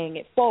in paying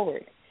it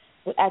forward.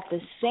 But at the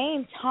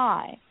same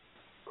time,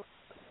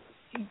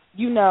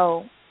 you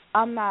know,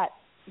 I'm not,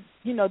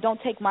 you know, don't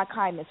take my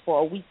kindness for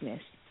a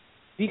weakness.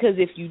 Because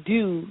if you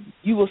do,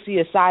 you will see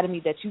a side of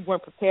me that you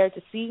weren't prepared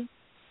to see.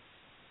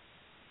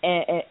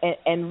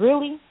 And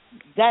really,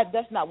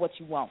 that's not what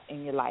you want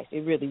in your life.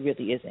 It really,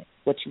 really isn't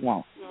what you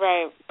want.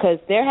 Right. Because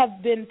there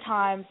have been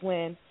times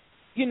when,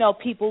 you know,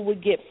 people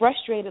would get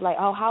frustrated, like,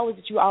 oh, how is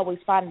it you always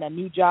finding a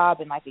new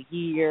job in like a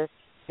year,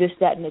 this,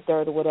 that, and the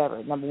third, or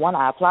whatever. Number one,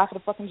 I apply for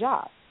the fucking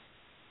job.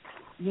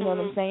 You know what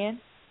I'm saying?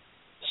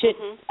 Shit,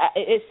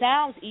 it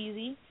sounds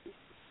easy.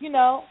 You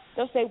know,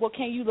 they'll say, well,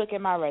 can you look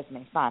at my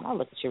resume? Fine, I'll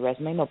look at your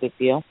resume, no big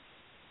deal.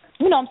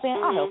 You know what I'm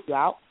saying? I'll help you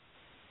out.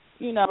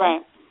 You know,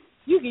 right.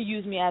 You can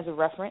use me as a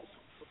reference.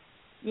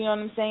 You know what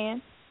I'm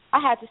saying? I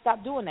had to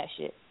stop doing that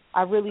shit.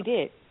 I really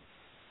did.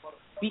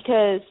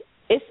 Because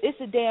it's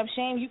a damn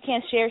shame you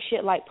can't share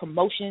shit like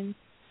promotions,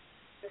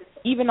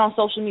 even on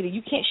social media.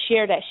 You can't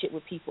share that shit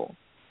with people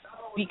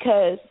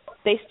because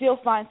they still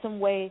find some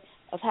way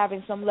of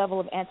having some level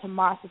of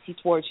animosity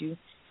towards you.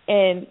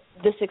 And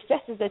the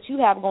successes that you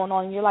have going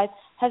on in your life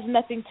has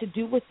nothing to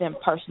do with them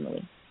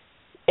personally.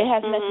 It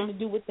has nothing to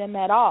do with them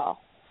at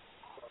all.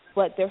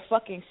 But they're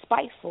fucking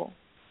spiteful.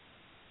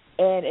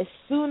 And as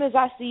soon as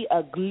I see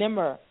a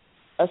glimmer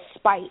of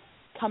spite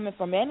coming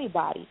from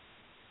anybody,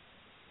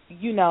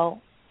 you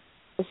know,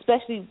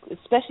 especially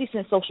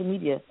since social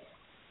media,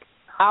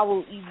 I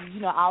will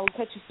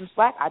cut you some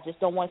slack. I just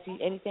don't want to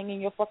see anything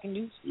in your fucking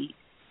news feed.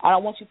 I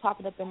don't want you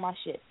popping up in my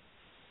shit.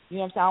 You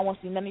know what I'm saying? I don't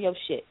want to see none of your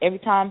shit. Every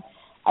time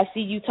I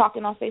see you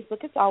talking on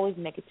Facebook, it's always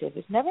negative.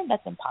 It's never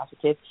nothing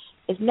positive.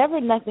 It's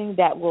never nothing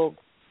that will,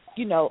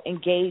 you know,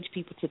 engage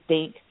people to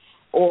think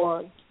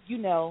or, you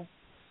know,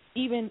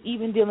 even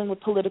dealing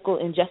with political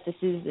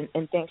injustices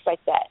and things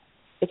like that.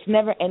 It's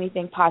never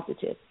anything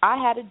positive. I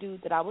had a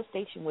dude that I was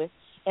stationed with,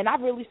 and I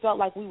really felt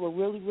like we were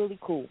really, really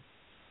cool.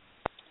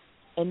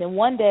 And then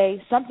one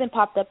day, something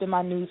popped up in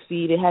my news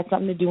feed. It had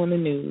something to do in the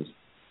news,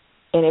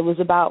 and it was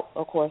about,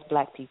 of course,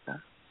 black people.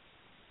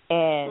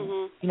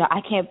 And, you know,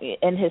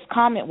 and his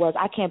comment was,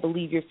 I can't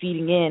believe you're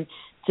feeding in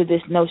to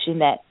this notion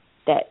that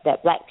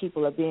black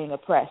people are being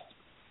oppressed.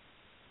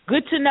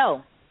 Good to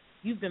know.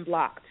 You've been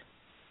blocked.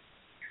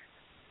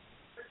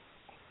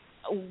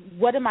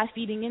 What am I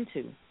feeding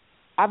into?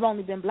 I've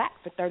only been black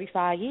for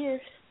 35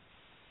 years.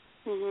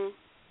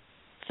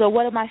 So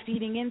what am I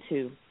feeding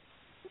into?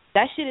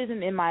 That's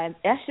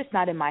just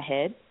not in my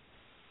head.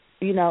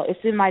 You know, it's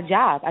in my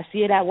job. I see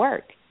it at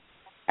work.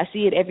 I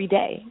see it every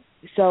day.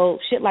 So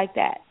shit like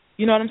that.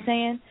 You know what I'm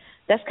saying?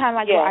 That's kind of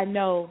like what I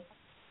know.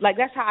 Like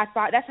that's how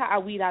I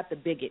weed out the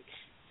bigots.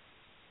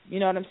 You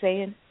know what I'm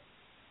saying?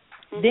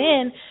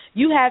 Then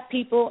you have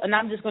people, and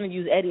I'm just going to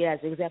use Eddie as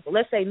an example.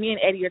 Let's say me and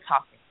Eddie are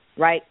talking,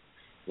 right?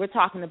 We're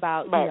talking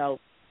about, you know,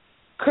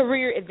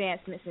 career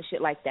advancements and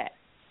shit like that.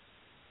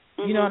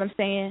 You know what I'm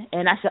saying?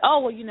 And I said,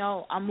 oh, well, you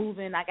know, I'm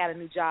moving. I got a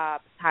new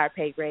job, higher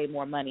pay grade,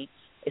 more money,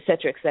 et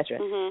cetera, et cetera.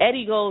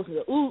 Eddie goes to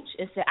the ooch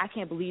and said, I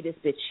can't believe this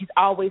bitch. She's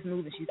always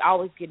moving. She's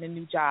always getting a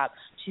new job.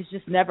 She's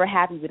just never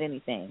happy with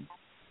anything.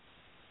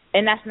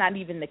 And that's not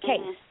even the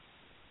case.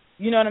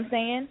 You know what I'm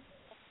saying?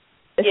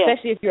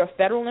 Especially if you're a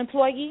federal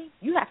employee,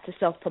 you have to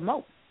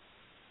self-promote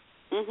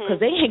because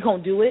they ain't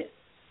going to do it.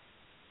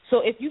 So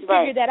if you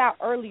figure that out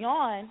early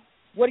on,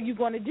 what are you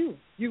going to do?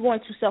 You're going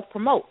to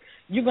self-promote.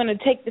 You're going to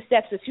take the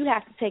steps that you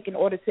have to take in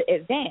order to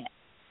advance.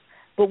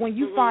 But when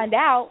you find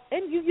out,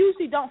 and you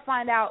usually don't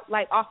find out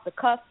like off the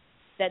cuff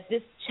that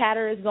this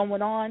chatter is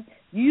going on,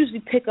 you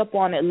usually pick up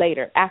on it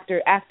later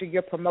after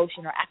your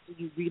promotion or after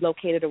you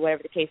relocated or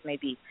whatever the case may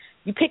be.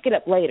 You pick it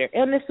up later.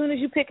 And as soon as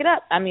you pick it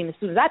up, as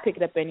soon as I pick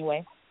it up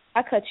anyway,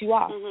 I cut you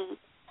off.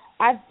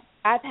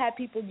 I've had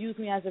people use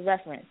me as a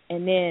reference,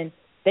 and then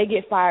they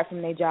get fired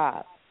from their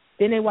job.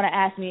 Then they want to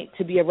ask me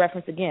to be a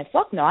reference again.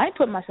 Fuck no, I ain't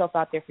putting myself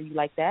out there for you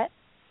like that.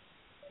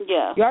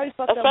 Yeah. You already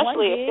fucked up one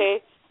Especially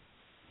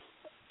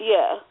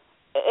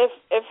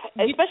if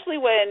especially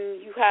when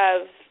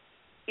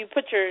you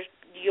put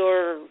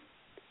your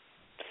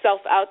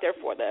self out there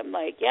for them.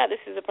 Like, yeah, this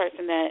is a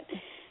person that,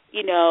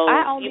 you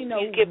know,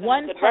 you give them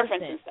a good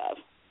reference and stuff.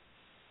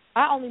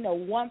 I only know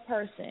one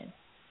person.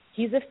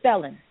 He's a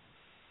felon.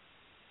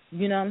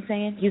 You know what I'm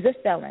saying? He's a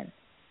felon.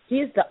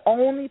 He's the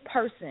only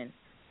person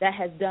that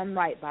has done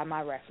right by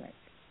my reference.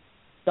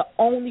 The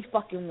only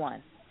fucking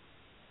one.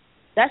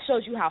 That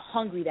shows you how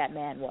hungry that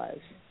man was.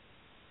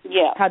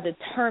 Yeah. How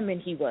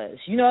determined he was.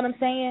 You know what I'm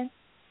saying?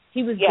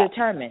 He was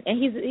determined.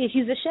 And he's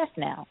a chef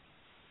now.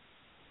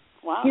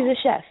 Wow. He's a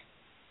chef.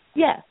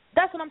 Yeah,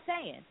 that's what I'm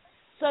saying.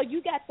 So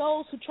you got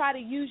those who try to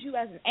use you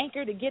as an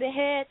anchor to get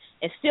ahead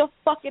and still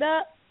fuck it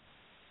up,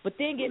 but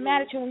then get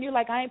mad at you when you're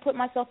like, I ain't put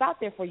myself out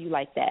there for you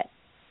like that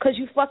because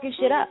you fucking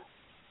shit up.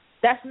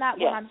 That's not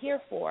what I'm here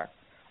for.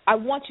 I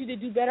want you to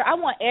do better. I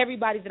want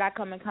everybody that I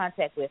come in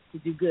contact with to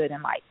do good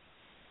in life.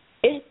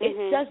 It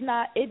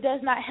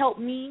does not help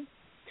me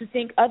to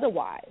think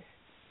otherwise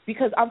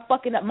because I'm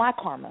fucking up my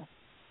karma.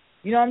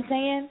 You know what I'm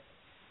saying?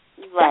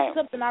 Right. That's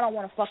something I don't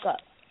want to fuck up.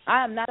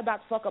 I am not about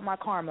to fuck up my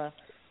karma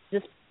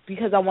just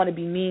because I want to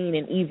be mean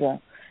and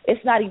evil.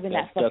 It's not even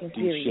that fucking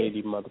serious.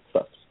 Shady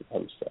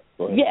motherfuckers.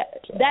 Yeah,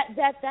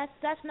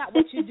 that's not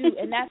what you do,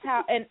 and that's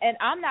how. And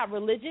I'm not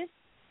religious.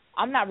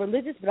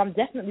 But I'm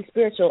definitely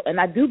spiritual, and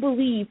I do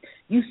believe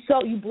you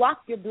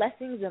block your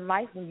blessings in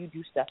life when you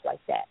do stuff like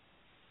that.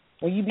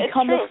 When you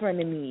become a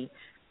frenemy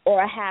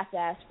or a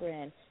half-ass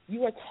friend,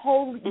 you are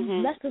totally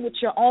messing with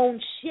your own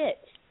shit.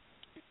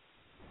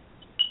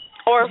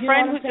 Or a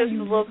friend who just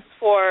looks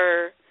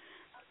for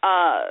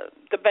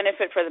the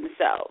benefit for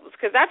themselves,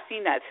 because I've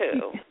seen that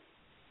too.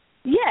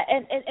 Yeah,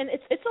 and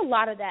it's a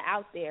lot of that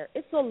out there.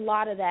 And so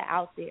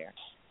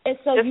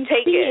just you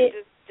take see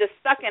it. Just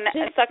suck in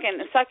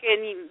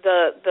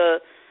the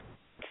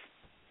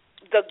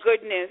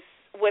goodness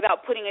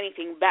without putting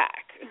anything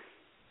back.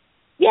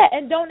 Yeah,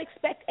 and don't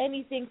expect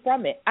anything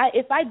from it.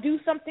 If I do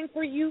something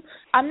for you,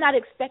 I'm not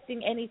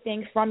expecting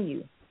anything from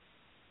you.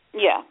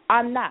 Yeah.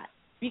 I'm not.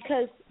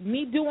 Because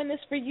me doing this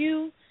for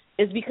you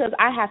is because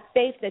I have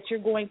faith that you're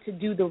going to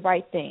do the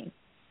right thing.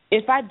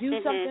 If I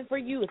do something for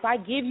you, if I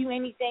give you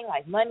anything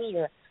like money,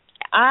 or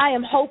I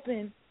am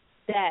hoping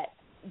that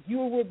you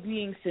were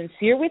being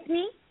sincere with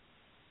me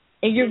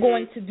and you're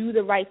going to do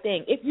the right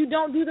thing. If you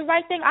don't do the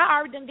right thing, I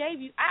already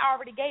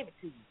gave it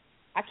to you.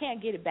 I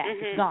can't get it back.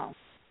 It's gone.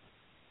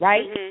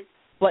 Right?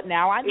 But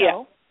now I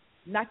know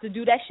not to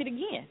do that shit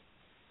again.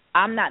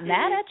 I'm not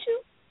mad at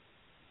you.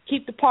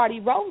 Keep the party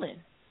rolling.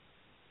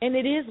 And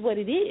it is what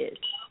it is.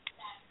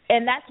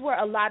 And that's where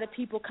a lot of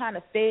people kind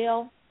of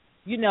fail.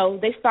 You know,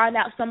 they find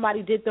out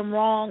somebody did them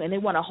wrong and they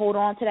want to hold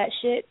on to that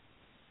shit.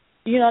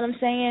 You know what I'm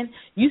saying?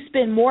 You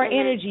spend more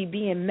energy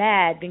being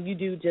mad than you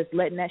do just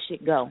letting that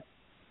shit go.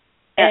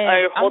 Or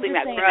you're holding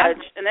that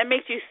grudge. And that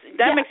makes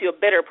you a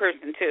bitter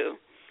person too.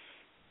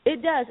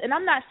 It does. And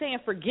I'm not saying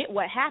forget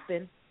what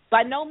happened.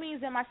 By no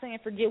means am I saying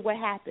forget what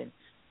happened.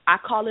 I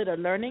call it a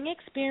learning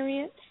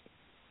experience.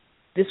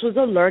 This was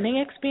a learning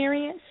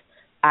experience.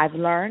 I've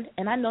learned,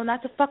 and I know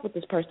not to fuck with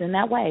this person in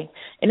that way.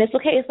 And it's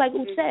okay. It's like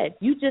Oop said.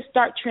 You just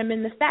start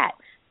trimming the fat.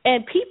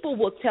 And people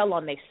will tell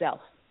on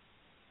themselves.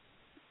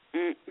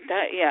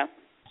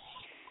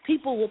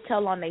 People will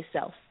tell on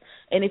themselves.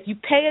 And if you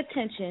pay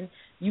attention,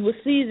 you will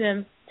see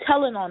them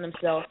telling on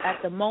themselves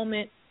at that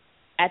moment,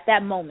 at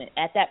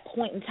that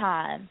point in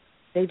time.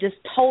 They just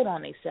told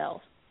on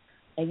themselves.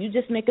 And you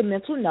just make a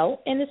mental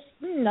note, and it's,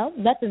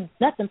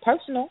 nothing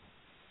personal,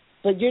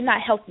 but you're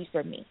not healthy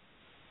for me.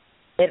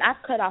 And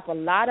I've cut off a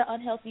lot of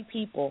unhealthy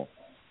people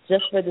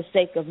just for the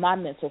sake of my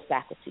mental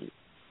faculty.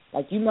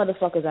 Like, you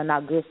motherfuckers are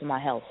not good for my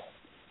health.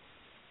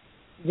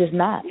 Just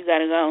not. You got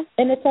to go.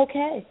 And it's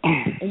okay.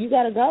 And you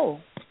got to go.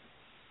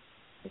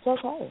 It's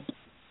okay.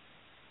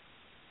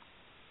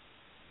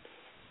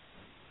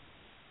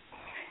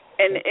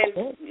 And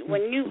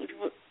when you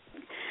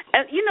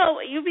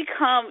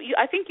become,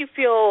 I think you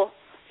feel,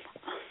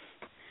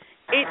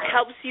 it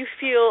helps you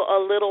feel a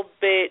little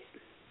bit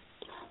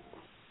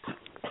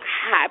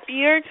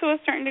happier to a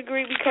certain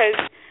degree,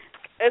 because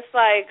it's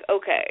like,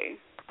 okay,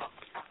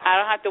 I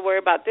don't have to worry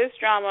about this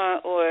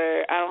drama,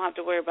 or I don't have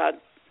to worry about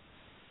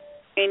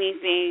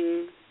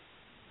anything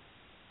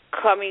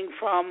coming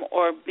from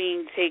or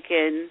being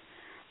taken,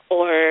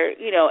 or,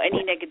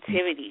 any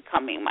negativity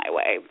coming my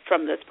way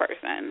from this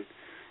person.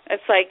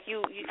 It's like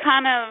you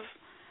kind of,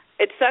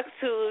 it sucks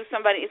to lose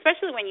somebody,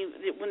 especially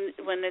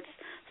when it's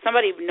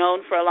somebody you've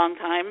known for a long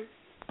time.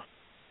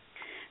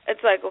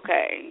 It's like,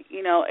 okay,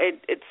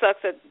 it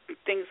sucks that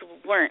things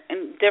weren't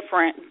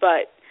different,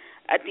 but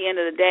at the end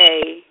of the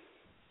day,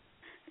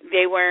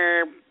 they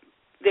were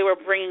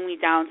bringing me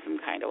down some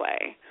kind of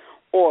way,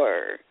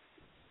 or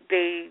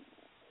they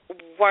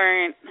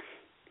weren't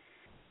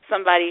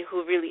somebody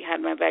who really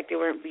had my back. They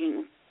weren't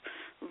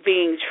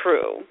being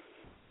true.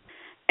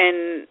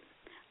 And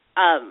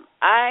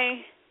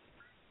I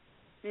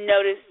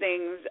noticed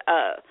things,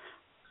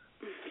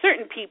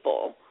 certain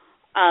people,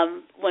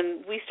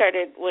 when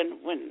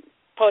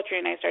Poetry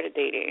and I started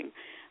dating,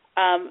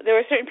 there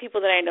were certain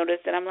people that I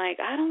noticed that I'm like,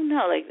 I don't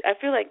know, like, I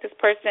feel like this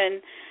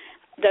person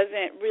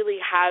doesn't really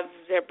have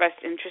their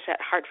best interest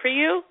at heart for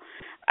you.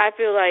 I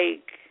feel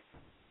like,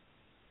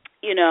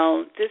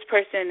 this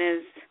person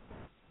is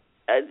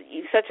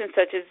such and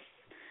such is,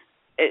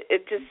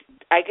 it just,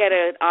 I get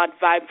an odd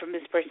vibe from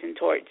this person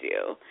towards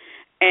you.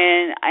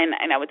 And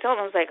I would tell them,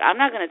 I was like, I'm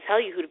not going to tell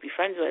you who to be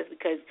friends with,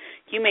 because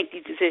you make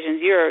these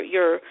decisions. You're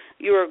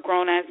a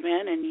grown ass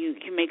man, and you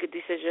make a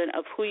decision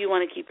of who you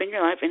want to keep in your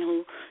life and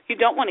who you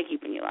don't want to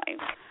keep in your life.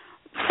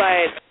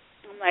 But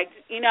I'm like,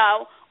 when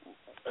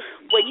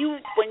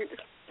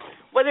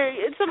whether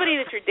it's somebody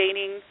that you're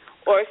dating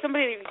or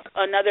somebody,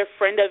 another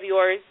friend of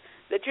yours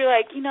that you're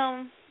like,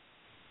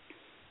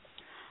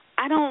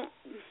 I don't,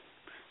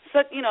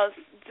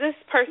 this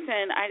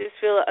person, I just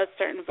feel a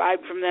certain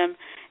vibe from them,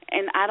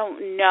 and I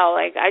don't know.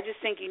 Like, I just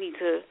think you need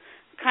to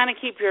kind of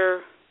keep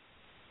your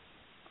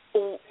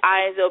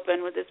eyes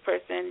open with this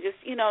person. Just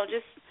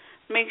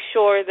make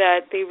sure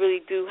that they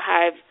really do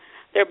have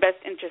their best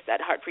interest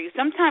at heart for you.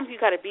 Sometimes you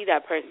got to be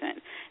that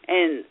person.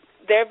 And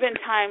there have been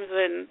times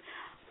when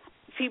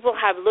people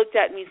have looked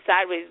at me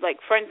sideways, like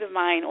friends of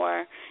mine,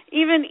 or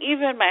even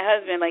my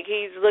husband, like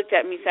he's looked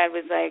at me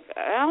sideways, like,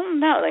 I don't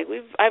know, like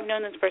I've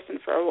known this person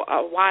for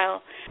a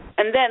while,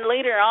 and then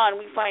later on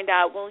we find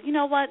out, well, you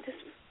know what,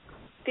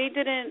 they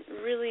didn't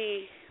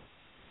really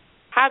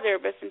have their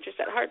best interest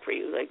at heart for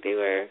you. Like, they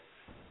were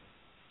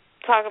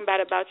talking bad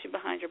about you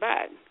behind your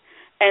back,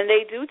 and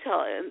they do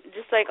tell it,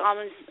 just like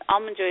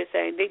Almond Joy is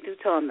saying, they do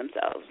tell them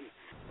themselves.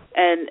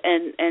 And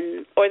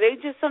or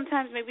they just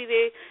sometimes maybe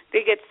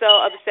they get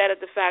so upset at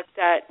the fact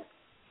that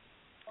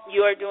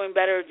you are doing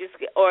better,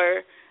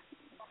 or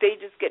they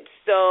just get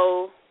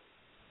so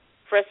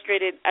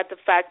frustrated at the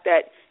fact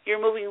that you're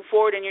moving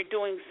forward and you're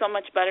doing so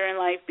much better in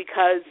life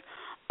because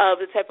of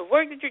the type of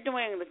work that you're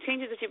doing, the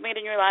changes that you've made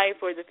in your life,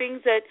 or the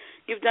things that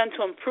you've done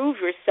to improve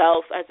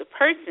yourself as a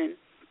person.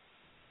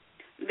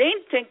 They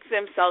take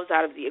themselves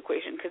out of the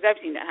equation, because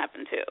I've seen that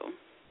happen too.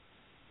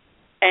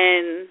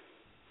 And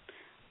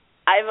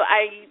I've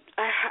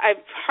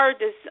heard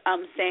this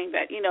saying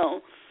that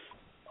you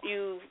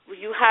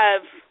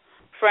have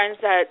friends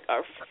that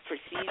are for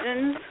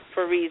seasons,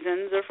 for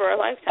reasons, or for a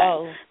lifetime.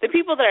 Oh. The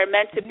people that are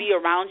meant to be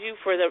around you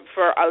for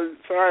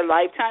our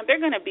lifetime,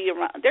 they're gonna be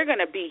around. They're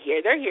gonna be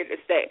here. They're here to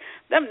stay.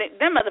 Them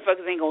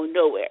motherfuckers ain't going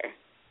nowhere.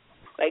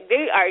 Like,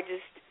 they are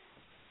just.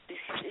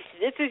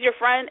 This is your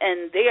friend,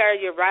 and they are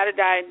your ride or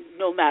die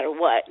no matter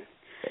what.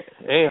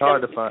 It ain't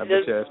hard to find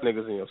bitch ass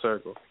niggas in your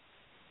circle.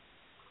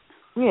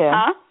 Yeah.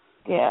 Huh?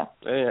 Yeah.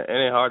 It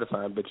ain't hard to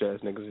find bitch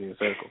ass niggas in your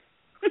circle.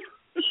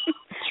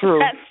 True.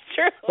 That's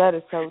true. That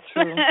is so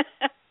true.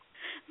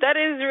 That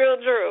is real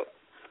true.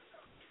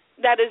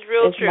 That is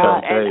real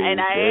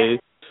true.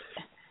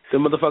 The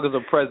motherfuckers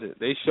are present.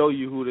 They show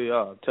you who they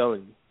are. I'm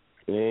telling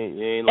you. You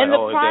ain't like,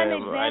 oh damn,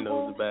 example, I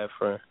know who's a bad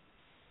friend.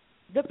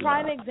 The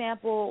prime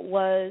example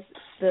was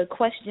the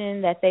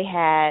question that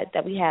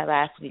we had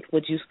last week.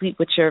 Would you sleep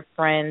with your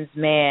friend's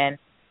man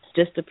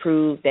just to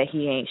prove that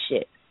he ain't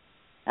shit?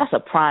 That's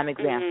a prime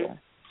example.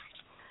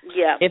 Mm-hmm.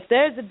 Yeah. If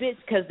there's a bitch,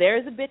 because there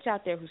is a bitch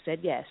out there who said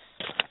yes.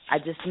 I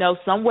just know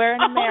somewhere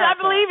in America. I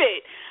believe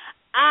it.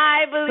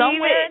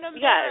 Somewhere in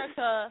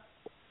America,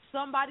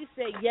 somebody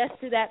said yes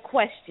to that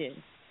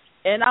question.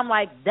 And I'm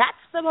like,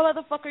 that's the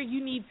motherfucker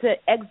you need to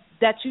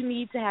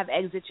have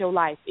exit your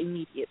life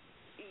immediately.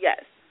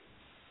 Yes.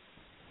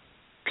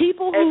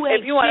 People who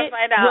ain't shit. If you want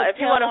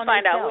to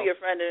find out who your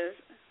friend is.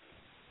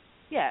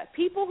 Yeah,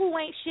 people who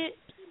ain't shit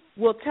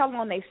will tell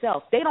on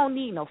themselves. They don't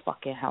need no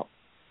fucking help.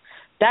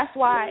 That's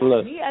why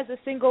me as a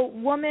single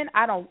woman,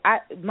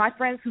 my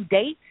friends who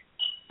date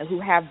and who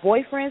have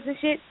boyfriends and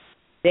shit,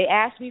 they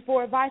ask me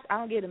for advice. I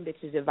don't give them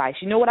bitches advice.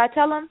 You know what I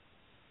tell them?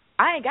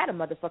 I ain't got a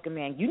motherfucking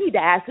man. You need to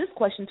ask this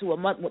question to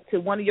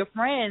one of your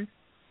friends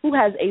who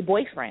has a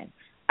boyfriend.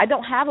 I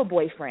don't have a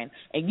boyfriend,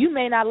 and you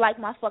may not like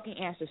my fucking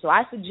answer, so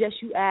I suggest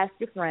you ask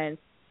your friends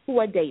who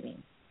are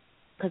dating,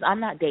 because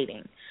I'm not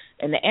dating.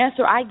 And the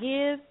answer I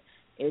give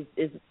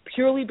is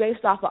purely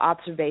based off of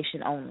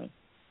observation only.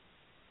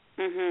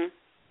 Mhm.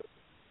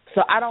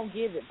 So I don't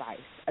give advice.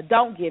 I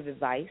don't give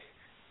advice.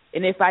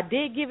 And if I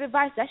did give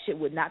advice, that shit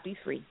would not be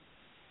free.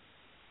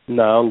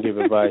 No, I don't give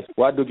advice.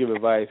 Well, I do give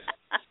advice,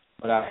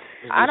 but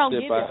I don't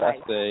give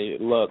advice. I say,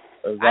 look,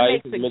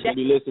 advice is meant to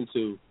be listened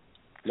to,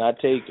 not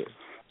taken.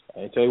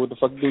 I ain't tell you what the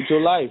fuck to do with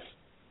your life.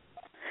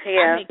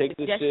 Yeah. Take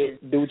this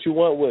shit, do what you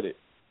want with it.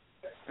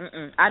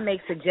 I make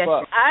suggestions.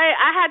 Fuck.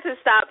 I had to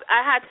stop. I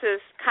had to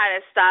kind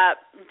of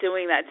stop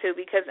doing that too,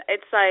 because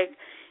it's like,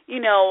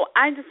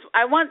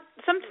 I want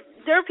some.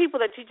 There are people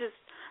that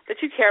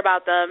you care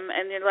about them,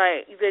 and you're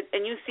like,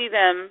 and you see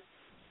them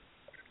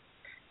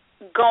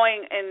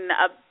going in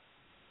a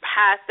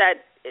path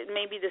that it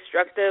may be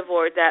destructive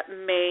or that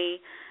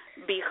may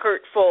be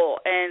hurtful,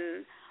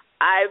 and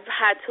I've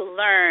had to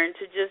learn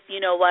to just,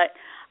 you know what,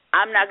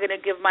 I'm not going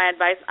to give my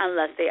advice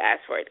unless they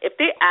ask for it. If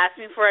they ask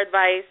me for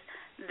advice,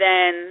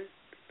 then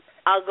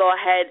I'll go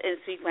ahead and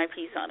speak my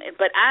piece on it.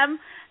 But I'm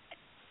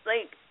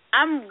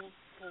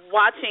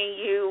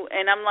watching you,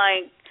 and I'm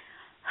like,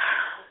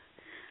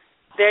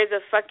 there's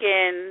a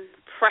fucking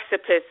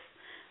precipice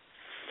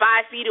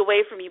 5 feet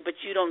away from you, but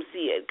you don't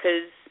see it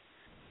because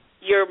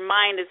your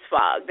mind is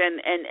fogged, and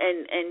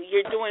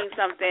you're doing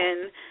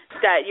something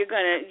that you're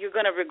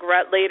gonna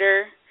regret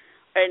later.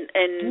 And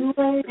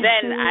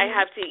then I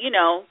have to,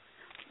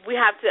 we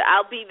have to.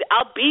 I'll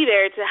be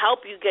there to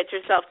help you get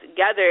yourself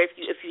together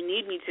if you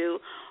need me to.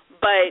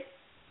 But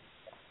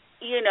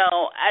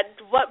at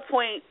what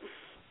point?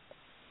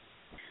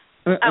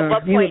 At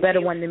what point? You're a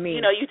better one than me.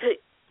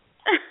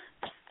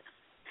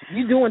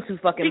 You're doing too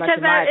fucking much,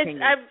 in my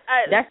opinion.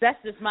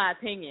 That's just my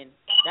opinion.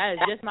 That is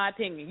just my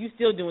opinion. You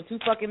still doing too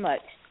fucking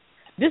much.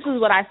 This is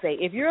what I say.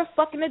 If you're a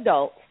fucking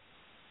adult,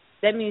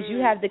 that means you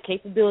have the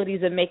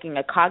capabilities of making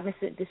a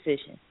cognizant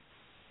decision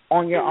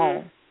on your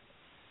own,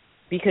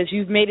 because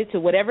you've made it to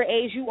whatever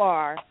age you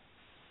are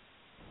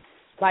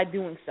by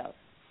doing so.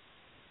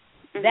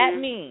 That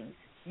means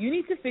you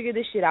need to figure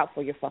this shit out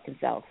for your fucking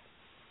self.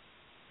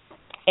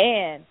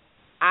 And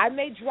I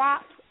may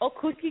drop a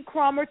cookie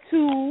crumb or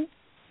two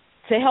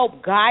to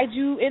help guide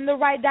you in the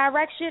right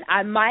direction.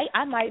 I might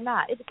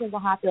not. It depends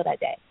on how I feel that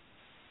day.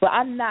 But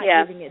I'm not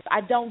giving it.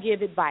 I don't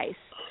give advice,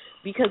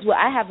 because what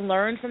I have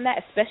learned from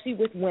that, especially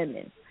with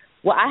women,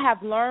 what I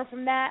have learned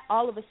from that,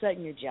 all of a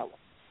sudden you're jealous.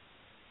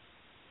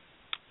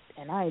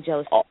 And I ain't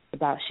jealous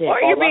about shit.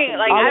 Or you're being,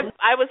 like,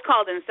 I was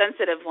called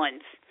insensitive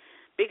once.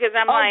 Because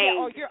I'm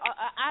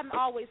I'm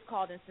always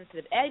called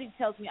insensitive. Eddie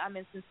tells me I'm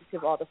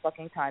insensitive all the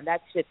fucking time.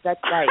 That's like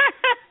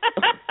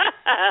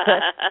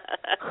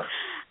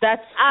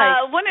that's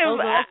like one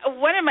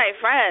of my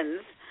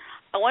friends,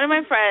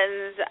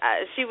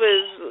 she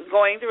was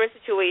going through a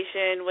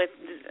situation with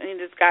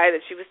this guy that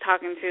she was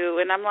talking to,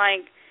 and I'm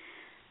like,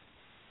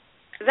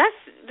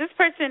 this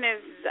person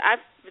is.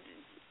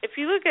 If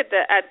you look at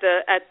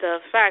the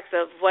facts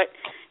of what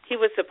he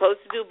was supposed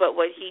to do, but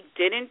what he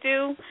didn't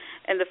do,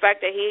 and the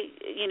fact that he,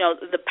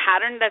 the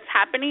pattern that's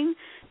happening,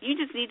 you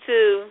just need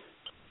to,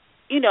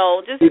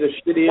 just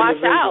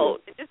watch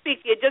out. Just be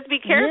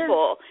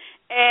careful.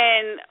 Yeah.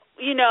 And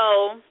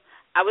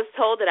I was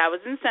told that I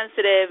was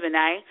insensitive, and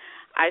I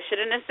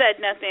shouldn't have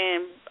said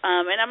nothing.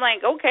 And I'm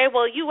like, okay,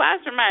 well, you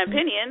asked for my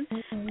opinion,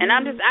 and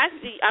I'm just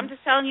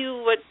telling you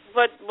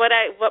what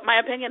my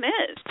opinion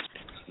is.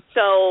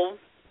 So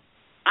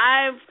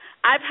I've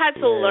had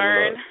to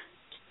learn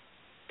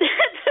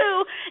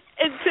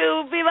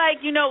to be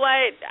like, you know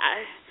what?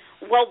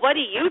 What do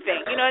you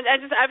think?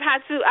 I've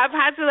had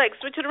to like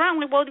switch it around.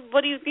 Like, well,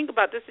 what do you think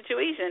about this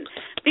situation?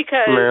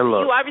 Because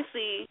you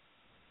obviously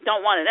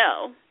don't want to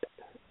know.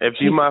 If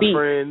you're my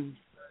friend,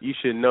 you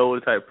should know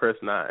the type of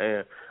person I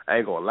am. I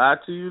ain't gonna lie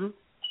to you.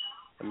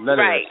 None of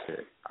that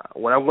shit.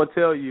 What I'm gonna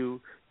tell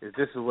you is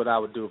this is what I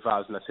would do if I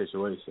was in that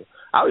situation.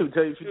 I would even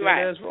tell you if you did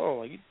ass wrong.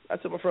 Like, I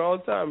tell my friend all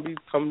the time, he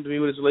come to me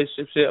with his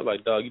relationship shit, I'm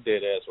like, dog, you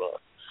dead ass wrong.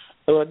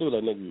 That's what I do.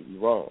 Like, nigga, you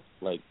wrong.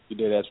 Like, you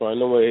dead ass wrong.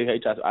 No way.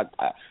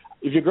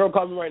 If your girl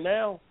calls me right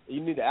now and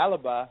you need an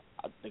alibi,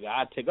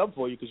 I'd take up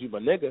for you because you my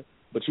nigga,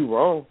 but you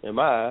wrong in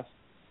my eyes.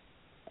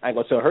 I ain't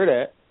gonna tell her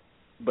that,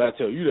 but I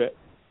tell you that.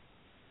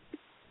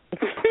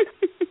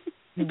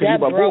 That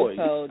bro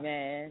code,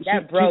 man.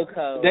 That bro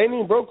code. They ain't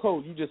even bro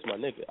code. You just my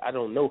nigga. I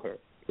don't know her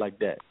like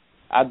that.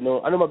 I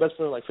know my best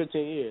friend like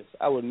 15 years.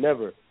 I would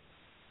never.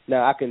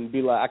 Now I can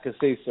be like, I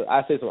say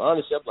some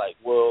honest shit. I'm like,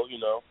 well,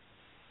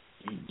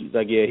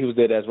 like, yeah, he was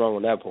dead ass wrong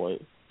on that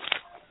point.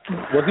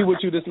 Was he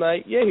with you this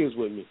night? Yeah, he was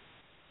with me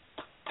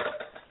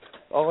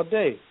all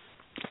day.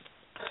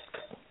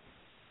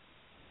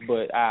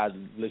 But I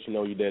let you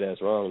know you dead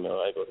ass wrong. though.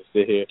 I ain't gonna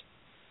sit here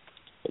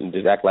and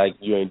just act like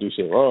you ain't do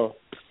shit wrong.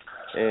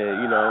 And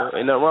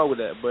ain't nothing wrong with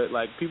that. But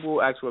like,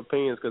 people ask for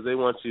opinions because they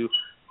want you.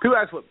 When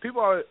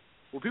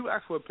people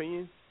ask for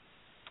opinions,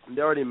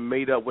 they already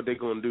made up what they're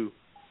gonna do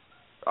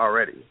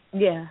already.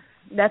 Yeah,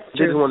 that's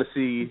true. They just want to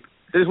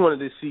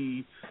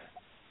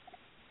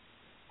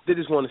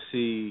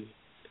see.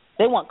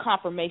 They want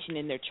confirmation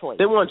in their choice.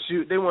 They want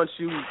you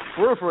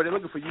for real. They're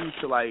looking for you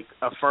to like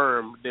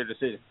affirm their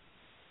decision.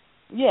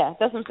 Yeah,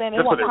 that's what I'm saying. They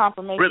want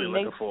confirmation. Really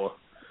looking for.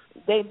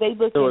 They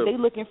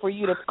looking for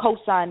you to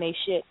co-sign their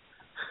shit.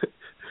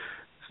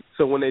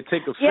 So when they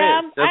take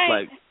offense,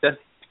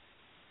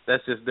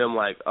 that's just them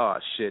like, oh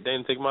shit, they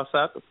didn't take my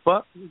side. The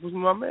fuck, this was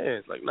my man.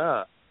 It's like,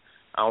 nah,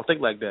 I don't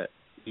think like that.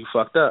 You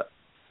fucked up,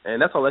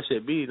 and that's all that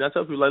shit be. And I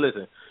tell people like,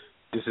 listen,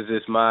 this is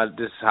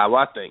how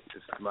I think.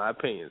 This is my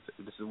opinion.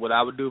 This is what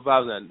I would do if I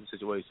was in that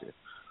situation.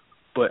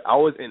 But I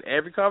was in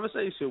every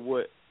conversation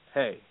with,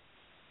 hey,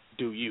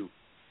 do you,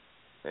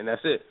 and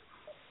that's it.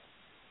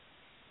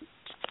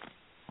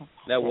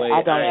 That way,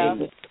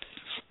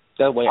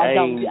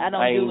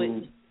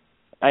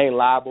 I ain't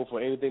liable for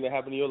anything that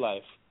happened in your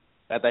life.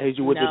 After I hit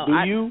you with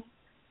you?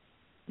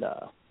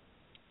 Nah.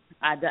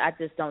 I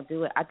just don't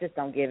do it. I just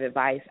don't give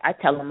advice. I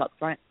tell them up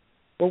front.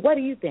 Well, what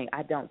do you think?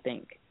 I don't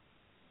think.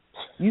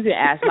 You can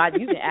ask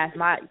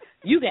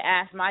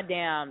my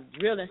damn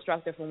drill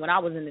instructor from when I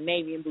was in the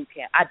Navy in boot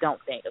camp. I don't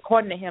think.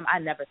 According to him, I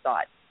never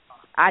thought.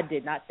 I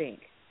did not think.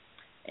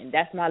 And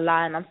that's my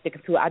line. I'm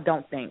sticking to it. I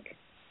don't think.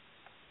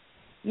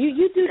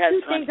 You do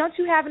two things. Don't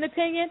you have an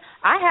opinion?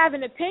 I have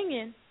an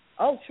opinion.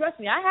 Oh, trust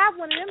me, I have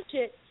one of them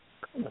shit,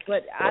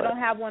 but I don't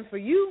have one for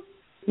you.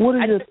 What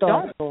are your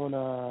thoughts on?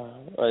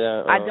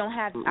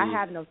 I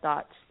have no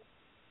thoughts.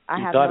 I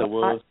have no thoughts.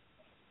 Was.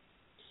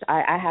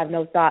 I have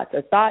no thoughts.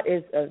 A thought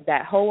is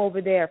that hole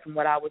over there, from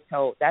what I was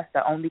told. That's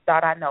the only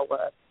thought I know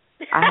of.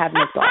 I have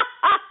no thoughts.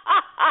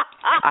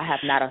 I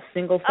have not a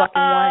single fucking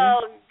one.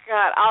 Oh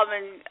God,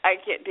 Alvin, I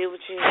can't deal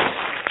with you.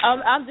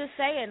 I'm just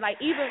saying, like,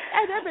 even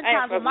there have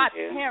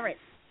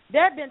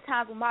been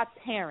times when my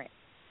parents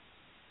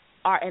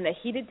are in a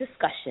heated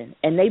discussion,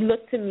 and they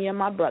look to me and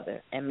my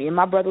brother, and me and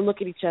my brother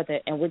look at each other,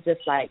 and we're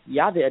just like,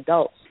 y'all the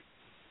adults.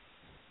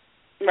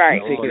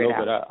 Right. Figure it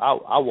out.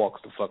 I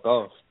walk the fuck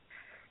off.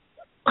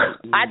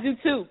 I do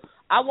too.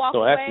 I walk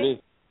Don't away. ask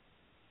me.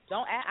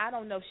 I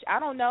don't know. I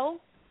don't know.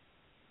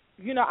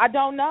 You know, I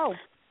don't know.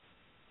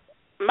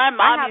 My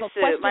mom used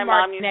to. My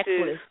mom used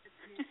necklace.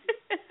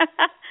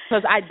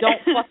 Because I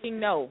don't fucking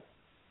know.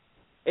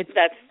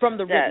 That's from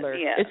the Riddler.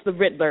 Yeah. It's the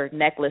Riddler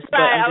necklace.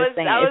 Right, But I'm just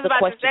saying, I was it's a about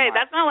question to say, mark.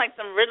 that sounds like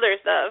some Riddler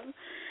stuff.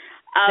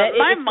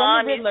 My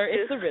mom from the Riddler.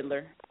 It's the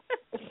Riddler.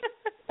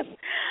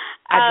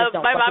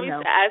 My mom used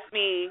to ask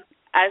me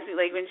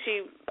like when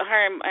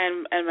her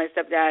and my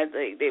stepdad,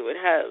 like they would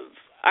have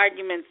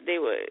arguments. They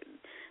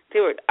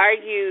would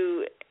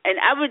argue, and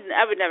I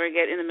would never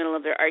get in the middle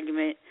of their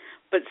argument.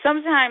 But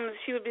sometimes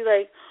she would be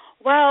like,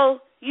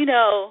 "Well, you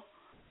know,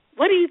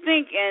 what do you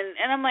think?"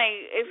 And I'm like,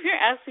 if you're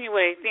asking me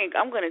what I think,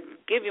 I'm gonna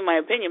give you my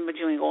opinion, but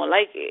you ain't gonna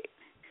like it.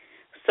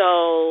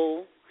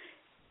 So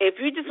if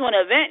you just want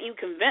to vent, you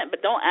can vent,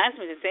 but don't ask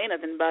me to say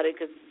nothing about it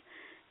because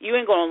you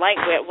ain't gonna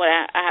like what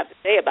I have to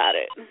say about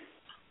it.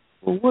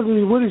 Well, what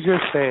is your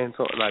stance?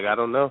 Like, I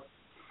don't know.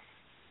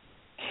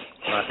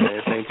 My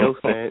stance ain't your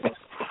stance.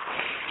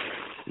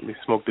 Let me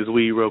smoke this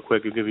weed real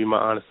quick and give you my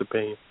honest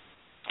opinion.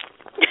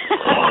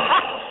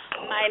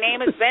 My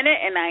name is Bennett,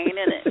 and I ain't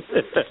in it.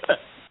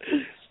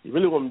 You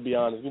really want me to be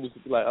honest? You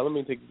just be like, let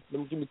me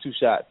give me 2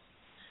 shots.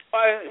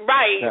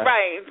 Right.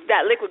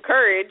 That liquid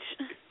courage.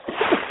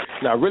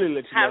 Now, really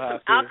let you know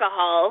have some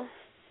alcohol.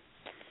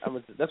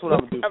 That's what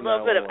I'm gonna do. A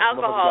little bit of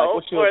alcohol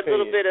or a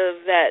little bit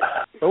of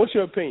that. So what's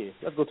your opinion?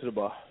 Let's go to the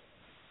bar.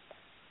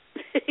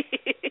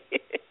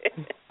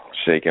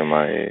 Shaking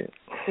my head.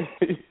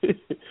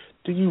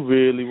 Do you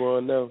really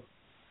want to know?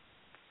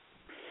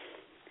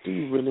 Do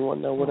you really want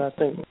to know what I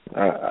think?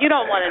 You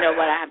don't want to know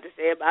what I have to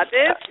say about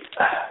this.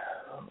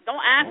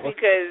 Don't ask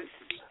because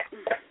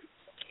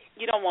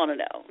you don't want to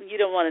know. You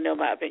don't want to know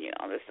my opinion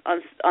on this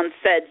on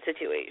said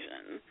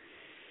situation.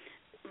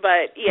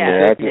 But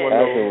as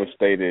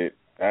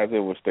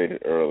it was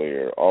stated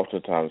earlier,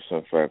 oftentimes,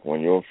 in fact,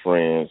 when your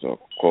friends are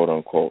quote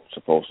unquote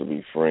supposed to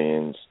be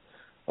friends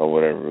or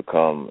whatever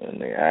come and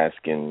they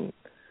asking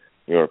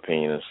your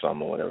opinion of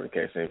something or whatever the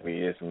case may be,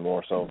 it's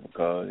more so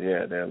because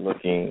they're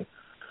looking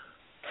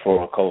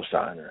for a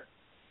co-signer.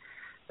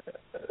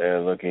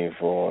 They're looking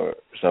for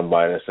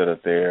somebody to sit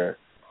up there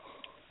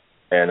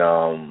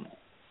and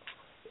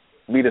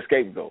be the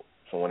scapegoat.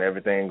 So when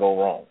everything go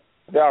wrong,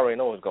 they already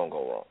know it's gonna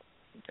go wrong.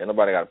 And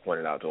nobody got to point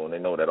it out to them. They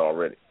know that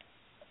already.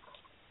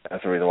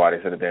 That's the reason why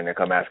they sit there and they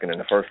come asking in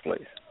the first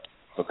place.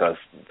 Because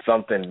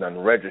something done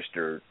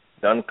registered,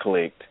 done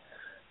clicked,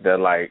 they're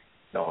like,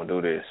 don't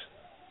do this.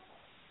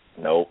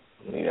 Nope,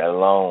 leave that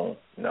alone.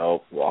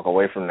 Nope, walk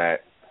away from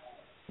that.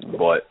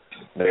 But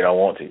they don't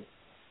want to.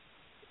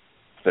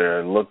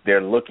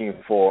 They're looking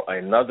for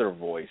another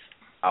voice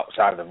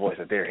outside of the voice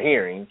that they're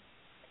hearing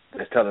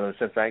that's telling them,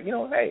 in fact,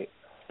 hey,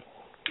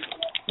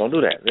 don't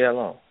do that. Leave that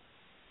alone.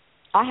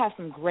 I have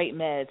some great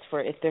meds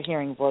for if they're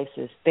hearing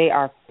voices. They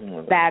are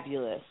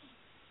fabulous.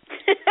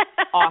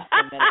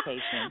 Awesome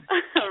medication.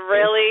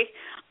 Really?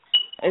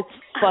 It's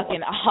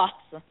fucking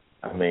awesome.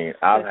 I mean,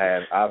 I've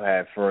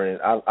had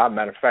friends.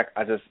 Matter of fact,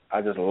 I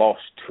just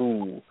lost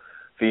 2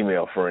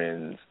 female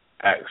friends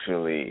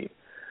actually.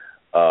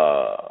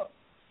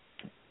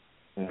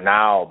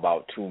 Now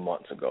about 2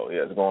 months ago.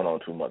 Yeah, it's going on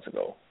 2 months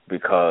ago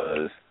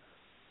because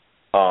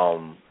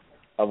of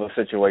a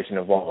situation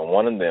involving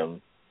one of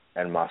them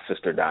and my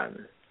sister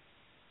Diamond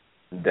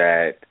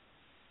that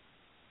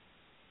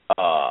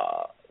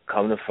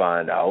come to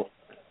find out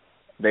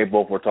they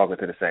both were talking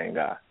to the same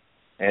guy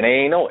and they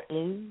ain't know it.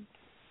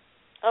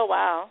 Oh,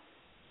 wow.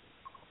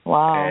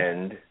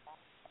 And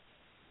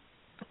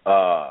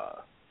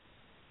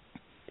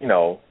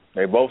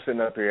they both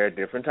sitting up here at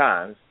different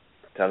times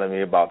telling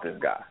me about this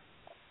guy.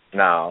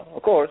 Now,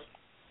 of course,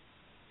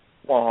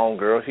 one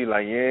homegirl, she's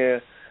like,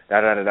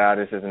 da-da-da-da,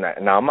 this, and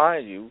that. Now,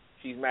 mind you,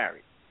 she's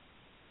married.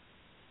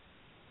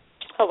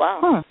 Oh,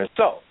 wow. And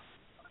so,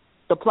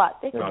 the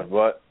plot thickens.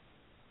 But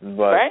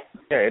right?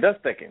 Yeah, it does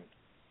thicken.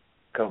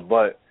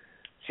 But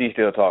she's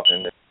still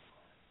talking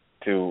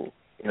to,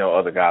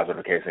 other guys,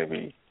 whatever the case may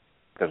be.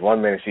 Because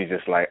one minute she's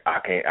just like, I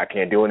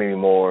can't do it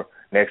anymore.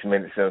 Next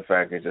minute, in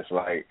fact, it's just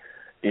like,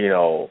 if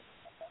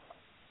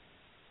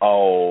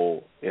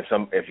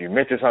you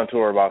mention something to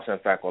her about some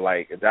fact, well,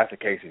 like if that's the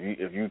case,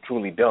 if you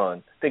truly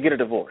done, then get a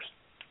divorce.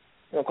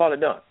 Call it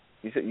done.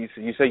 You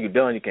say you're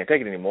done, you can't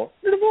take it anymore.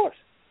 Get a divorce.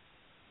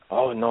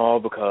 Oh no,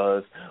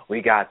 because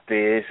we got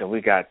this and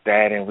we got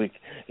that and we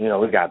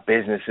got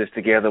businesses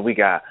together, we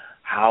got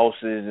houses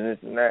and this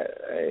and that.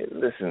 Hey,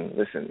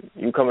 listen.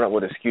 You coming up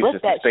with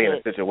excuses to stay in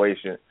a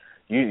situation.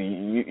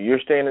 You're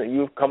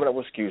coming up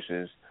with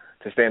excuses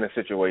to stay in a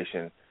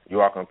situation you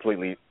are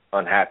completely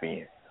unhappy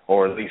in,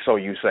 or at least so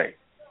you say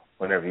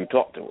whenever you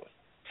talk to her.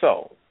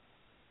 So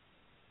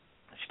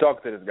she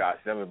talked to this guy.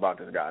 She told me about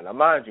this guy. Now,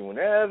 mind you,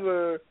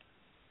 whenever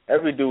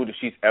every dude that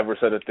she's ever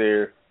sat up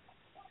there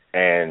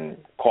and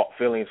caught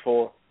feelings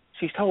for,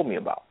 she's told me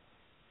about.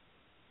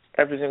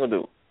 Every single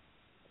dude.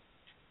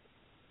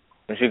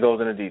 And she goes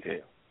into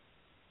detail.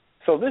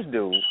 So this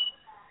dude,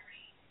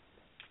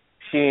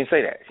 she didn't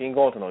say that. She didn't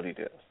go into no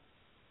details.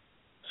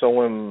 So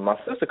when my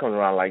sister comes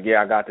around, like,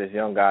 yeah, I got this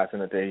young guy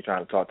sitting there, he's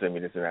trying to talk to me,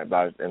 this and that,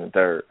 about it, and the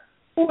third.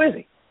 Who is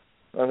he?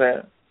 You know what I'm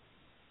saying?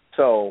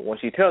 So when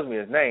she tells me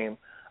his name,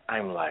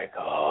 I'm like,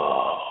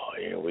 oh,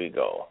 here we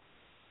go.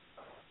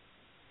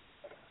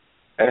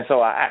 And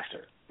so I asked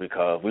her,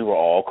 because we were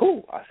all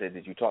cool. I said,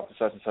 did you talk to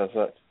such and such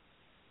and such?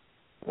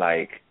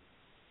 Like,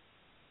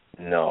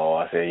 no.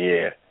 I said,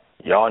 yeah,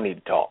 y'all need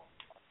to talk.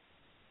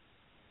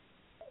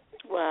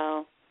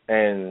 Wow.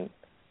 And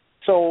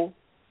so,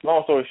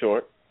 long story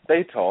short,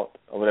 they talked,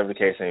 or whatever the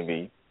case may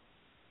be.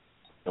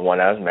 The one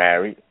that was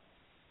married,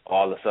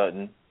 all of a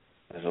sudden,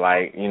 it's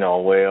like,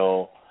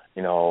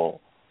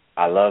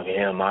 I love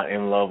him, I'm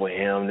in love with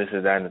him, this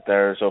is that and the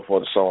third, so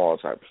forth, so all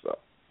type of stuff.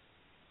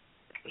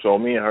 So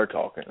me and her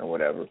talking or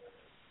whatever,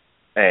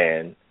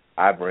 and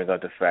I bring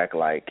up the fact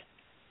like,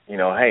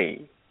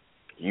 hey,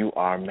 you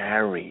are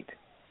married.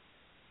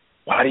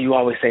 Why do you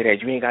always say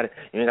that? You ain't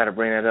gotta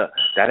bring that up.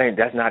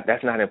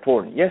 That's not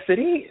important. Yes, it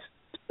is.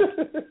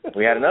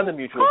 We had another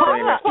mutual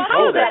friend that she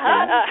told that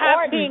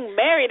to. Being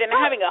married and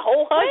having a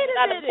whole husband is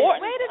not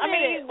important.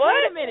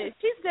 Wait a minute.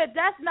 She said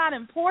that's not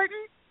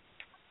important?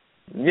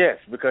 Yes,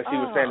 because she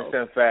was saying the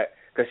same fact.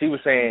 Because she was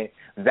saying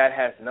that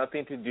has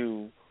nothing to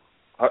do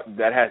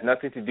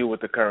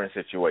with the current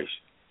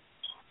situation.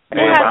 It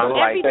has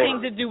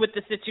everything to do with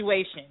the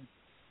situation.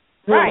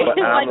 Right. It's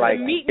like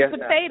the meat and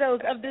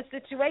potatoes of this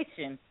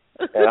situation.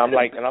 And I'm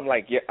like,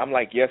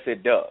 yes,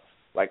 it does.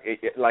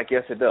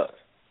 Yes, it does.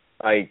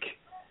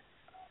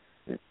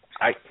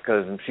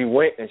 Because she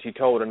went and she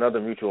told another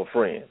mutual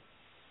friend.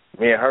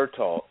 Me and her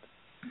talked,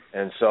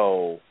 and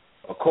so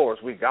of course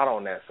we got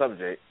on that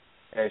subject.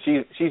 And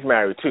she's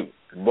married too,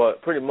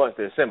 but pretty much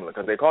they're similar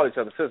because they call each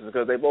other sisters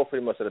because they both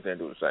pretty much sit up there and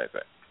do the same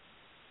thing.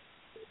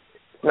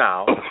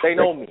 Now they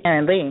know me.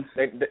 And they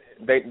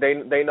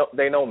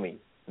know me.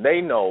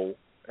 They know,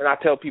 and I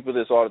tell people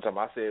this all the time.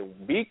 I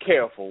said, be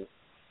careful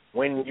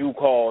when you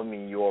call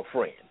me your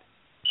friend.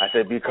 I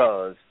said,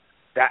 because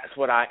that's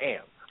what I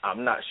am.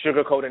 I'm not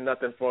sugarcoating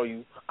nothing for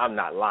you. I'm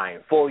not lying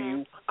for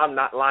you. I'm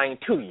not lying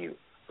to you.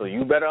 So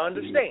you better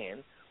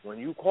understand when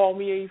you call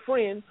me a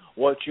friend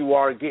what you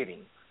are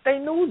getting. They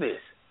knew this.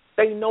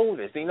 They know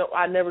this. They know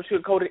I never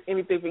sugarcoated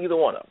anything for either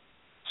one of them.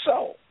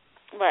 So,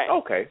 right.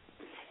 Okay.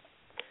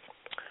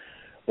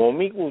 When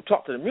we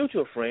talk to the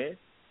mutual friend,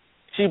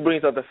 she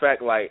brings up the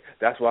fact like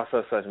that's why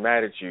such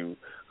mad at you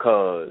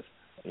because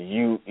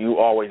you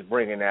always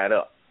bringing that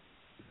up,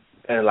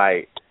 and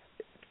like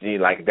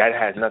that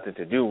has nothing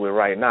to do with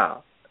right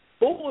now.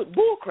 Bull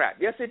crap.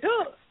 Yes, it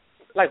does.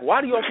 Like,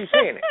 why do y'all keep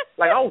saying it?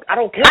 Like, I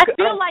don't care. I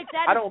feel like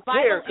that I don't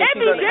care. It'd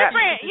be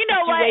different. You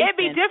know what? It'd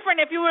be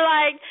different if you were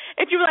like,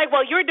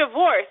 well, you're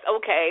divorced.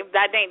 Okay,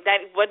 that.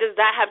 What does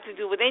that have to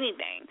do with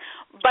anything?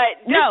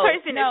 But this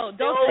person is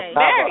still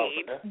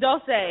married.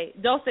 Don't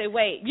say.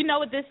 Wait. You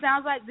know what this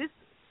sounds like? This,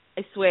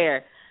 I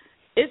swear,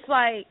 it's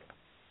like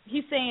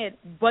he's saying,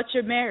 but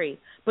you're married.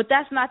 But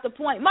that's not the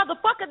point,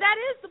 motherfucker. That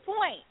is the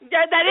point.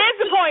 That is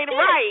the point,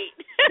 right?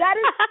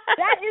 that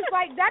is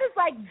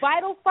like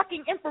vital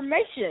fucking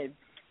information.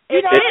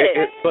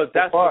 But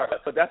that's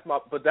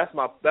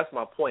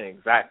my point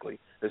exactly.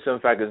 The simple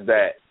fact is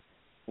that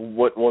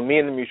when me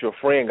and the mutual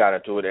friend got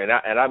into it,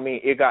 and I mean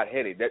it got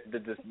heady.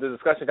 The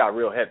discussion got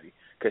real heavy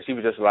because she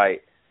was just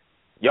like,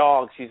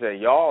 y'all. She said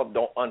y'all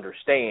don't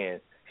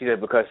understand. She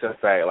said because of the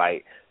fact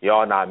like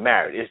y'all not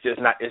married.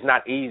 It's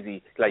not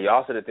easy. Like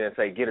y'all sit there and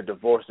say get a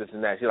divorce, this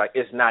and that. She's like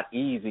it's not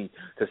easy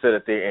to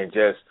sit there and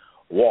just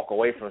walk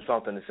away from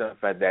something. The simple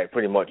fact that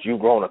pretty much you've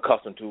grown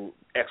accustomed to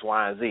X,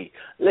 Y, and Z.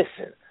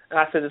 Listen. And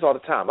I say this all the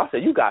time. I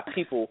said, you got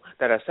people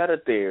that have sat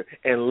up there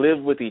and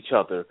lived with each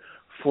other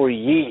for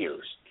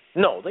years.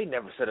 No, they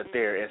never sat up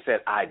there and said,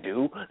 I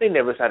do. They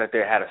never sat up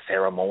there and had a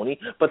ceremony.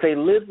 But they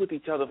lived with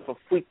each other for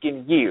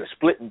freaking years,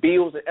 split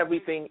bills and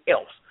everything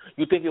else.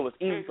 You think it was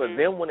easy for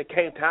them when it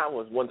came time,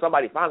 was when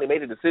somebody finally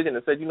made a decision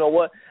and said, you know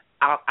what,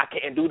 I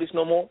can't do this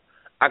no more.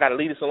 I got to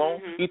leave this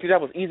alone. You think that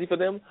was easy for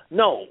them?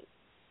 No.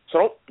 So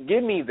don't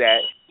give me that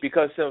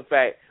because, in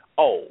fact,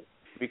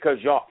 because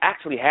y'all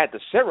actually had the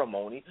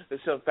ceremony, the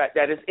simple fact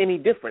that it's any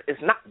different.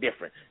 It's not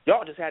different.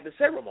 Y'all just had the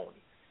ceremony.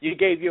 You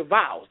gave your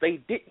vows. They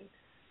didn't.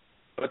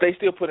 But they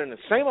still put in the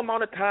same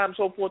amount of time,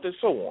 so forth and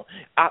so on.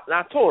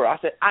 I told her, I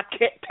said, I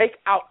can't take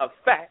out a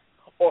fact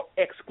or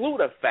exclude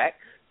a fact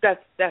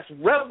that's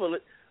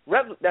relevant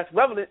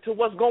to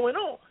what's going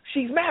on.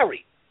 She's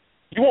married.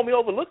 You want me to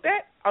overlook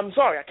that? I'm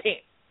sorry, I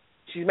can't.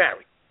 She's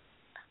married.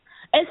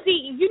 And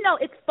see,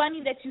 it's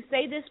funny that you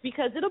say this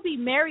because it'll be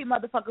married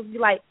motherfuckers be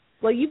like,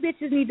 well, you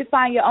bitches need to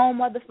find your own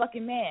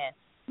motherfucking man.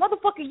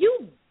 Motherfucker,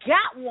 you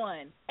got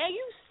one, and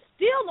you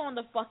still on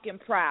the fucking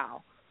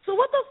prowl. So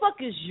what the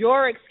fuck is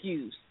your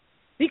excuse?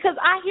 Because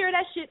I hear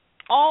that shit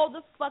all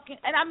the fucking...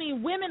 And, I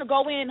mean, women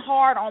go in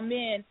hard on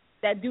men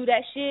that do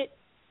that shit.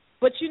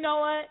 But you know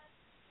what?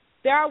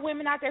 There are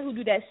women out there who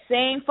do that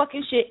same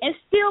fucking shit and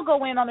still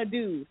go in on a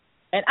dude.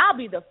 And I'll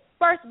be the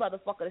first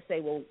motherfucker to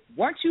say, well,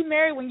 weren't you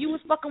married when you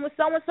was fucking with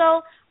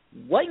so-and-so?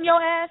 Wasn't your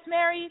ass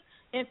married?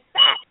 In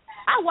fact,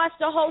 I watched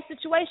the whole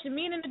situation.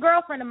 Me and a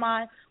girlfriend of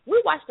mine,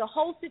 we watched the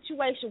whole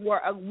situation where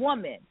a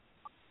woman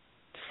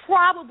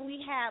probably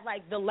had,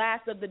 like, the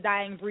last of the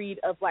dying breed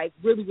of, like,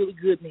 really, really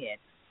good men.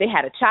 They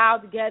had a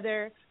child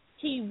together.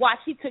 He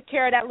took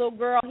care of that little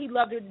girl. He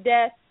loved her to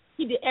death.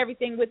 He did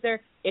everything with her.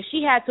 If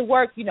she had to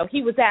work, you know,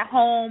 he was at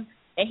home,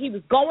 and he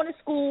was going to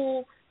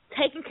school,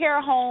 taking care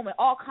of home, and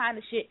all kind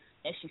of shit,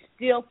 and she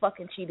still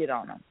fucking cheated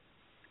on him.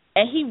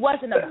 And he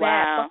wasn't a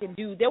bad fucking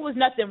dude. There was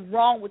nothing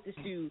wrong with this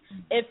dude.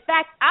 In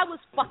fact, I was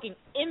fucking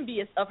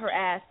envious of her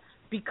ass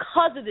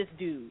because of this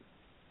dude.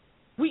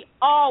 We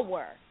all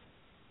were.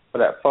 For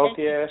that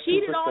funky ass.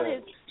 She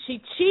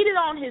cheated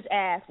on his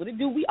ass with a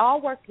dude we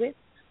all worked with.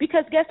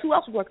 Because guess who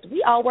else worked with?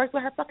 We all worked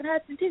with her fucking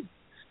husband too.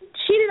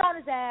 Cheated on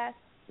his ass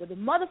with the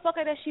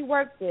motherfucker that she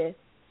worked with,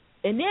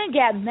 and then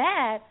got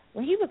mad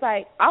when he was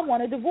like, I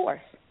want a divorce.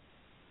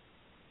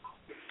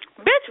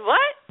 Bitch,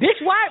 what?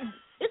 Bitch, why?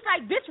 It's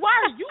like, bitch, why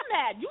are you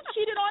mad? You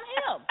cheated on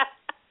him.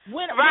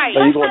 Right.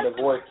 So you want to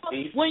divorce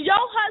Steve? When your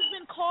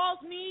husband calls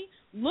me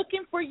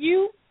looking for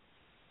you,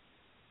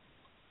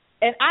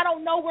 and I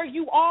don't know where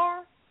you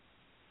are,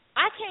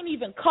 I can't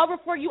even cover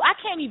for you. I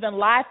can't even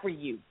lie for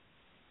you.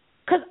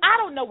 Because I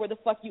don't know where the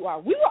fuck you are.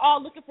 We were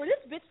all looking for this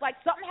bitch like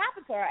something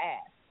happened to her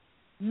ass.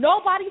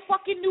 Nobody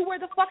fucking knew where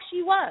the fuck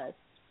she was.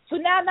 So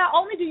now not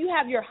only do you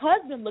have your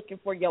husband looking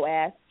for your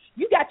ass,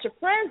 you got your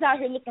friends out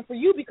here looking for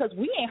you because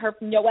we ain't heard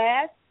from your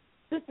ass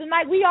since the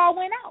night we all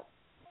went out.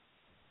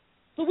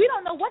 So we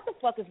don't know what the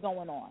fuck is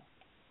going on.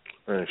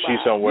 And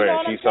she's somewhere. You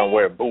know she's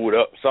somewhere booed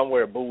up. Exactly.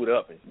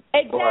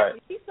 Right.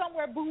 She's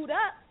somewhere booed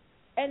up.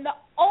 And the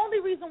only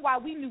reason why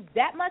we knew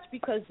that much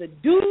because the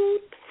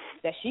dude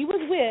that she was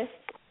with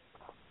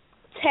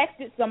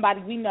texted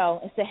somebody we know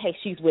and said, "Hey,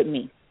 she's with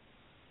me."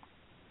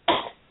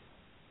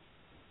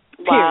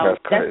 Wow,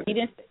 that's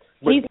crazy.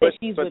 He said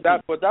she's with me.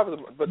 But that was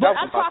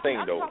my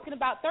thing, though. I'm talking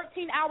about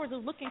 13 hours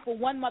of looking for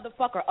one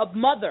motherfucker, a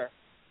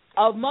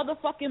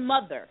motherfucking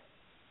mother,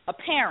 a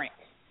parent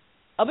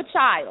of a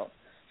child.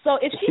 So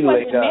if she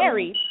wasn't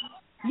married,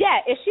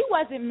 if she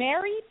wasn't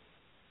married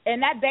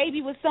and that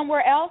baby was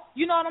somewhere else,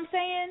 you know what I'm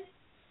saying?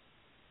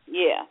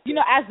 Yeah. You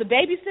know, as the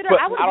babysitter,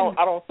 I would have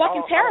been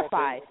fucking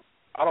terrified.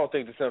 I don't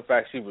think the simple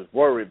fact she was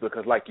worried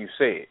because, like you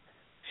said,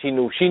 she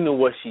knew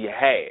what she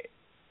had.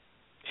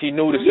 She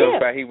knew the simple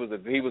fact he was a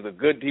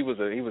good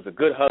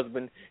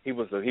husband. He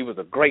was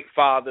a great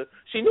father.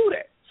 She knew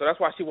that, so that's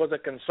why she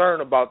wasn't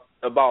concerned about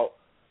her child.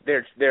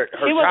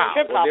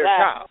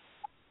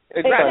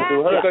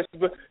 Exactly. Because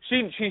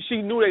she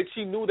knew her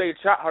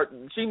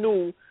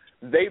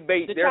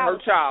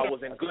child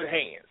was in good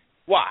hands.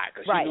 Why?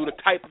 Because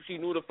she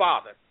knew the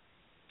father,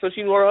 so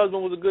she knew her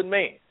husband was a good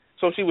man.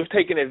 So she was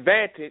taking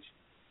advantage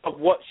of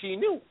what she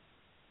knew.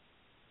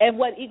 And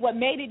what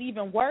made it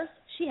even worse,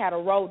 she had a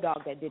road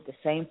dog that did the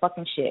same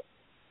fucking shit.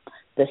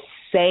 The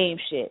same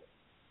shit.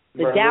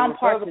 The down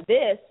parts of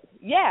this,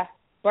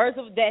 birds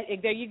of that.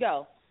 There you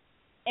go.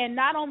 And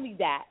not only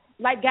that,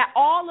 like got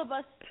all of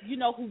us, you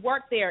know, who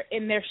worked there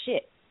in their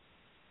shit.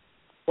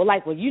 Well,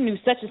 you knew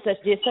such and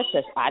such did such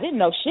and such. I didn't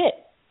know shit.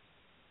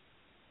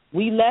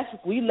 We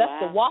left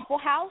the Waffle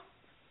House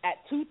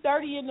at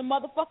 2:30 in the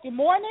motherfucking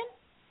morning.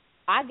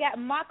 I got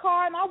in my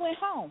car and I went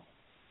home.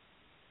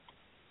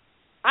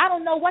 I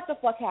don't know what the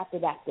fuck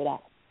happened after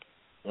that.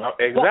 No,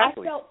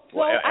 exactly.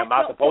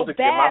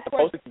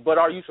 But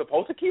are you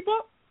supposed to keep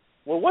up?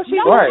 Well, what's she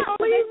doing?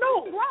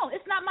 No,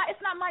 it's not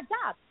my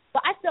job.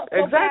 But I felt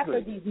so bad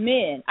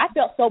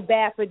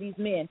for these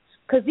men.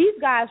 Because these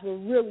guys were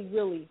really,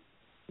 really,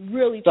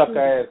 really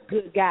truly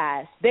good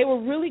guys. They were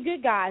really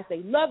good guys.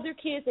 They loved their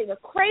kids. They were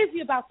crazy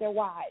about their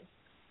wives.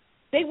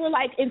 They were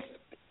like in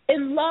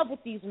love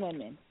with these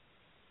women.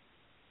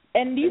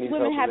 And these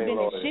women have been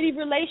in shitty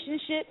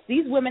relationships.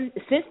 These women,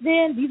 since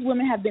then,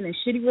 have been in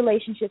shitty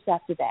relationships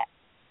after that.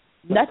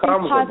 Nothing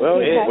positive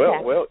has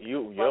happened. What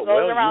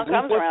goes around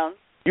comes around.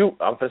 I'm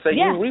going to say,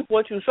 you reap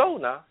what you sow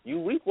now.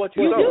 You reap what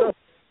you sow. Do.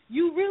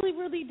 You really,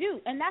 really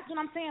do. And that's what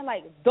I'm saying.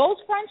 Like, those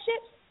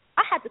friendships,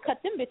 I had to cut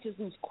them bitches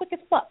loose quick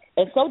as fuck.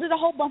 And so did a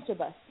whole bunch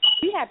of us.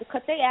 We had to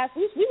cut their ass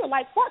loose. We were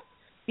like, fuck,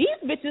 these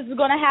bitches are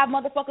going to have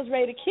motherfuckers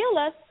ready to kill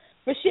us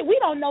for shit we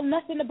don't know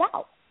nothing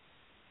about.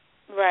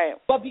 Right.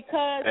 But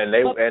because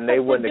they wouldn't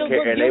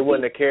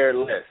have cared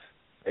less.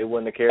 They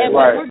wouldn't have cared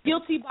less. We're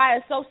guilty by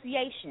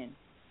association.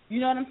 You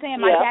know what I'm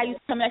saying? My dad used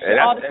to tell me that shit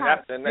all the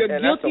time.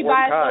 You're guilty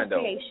by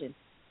association.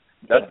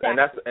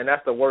 And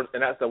that's the worst.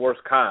 And that's the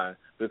worst kind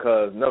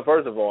because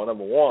first of all,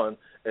 number one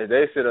is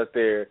they sit up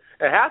there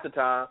and half the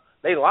time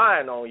they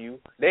lying on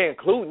you. They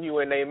including you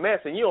in their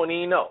mess and you don't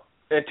even know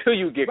until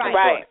you get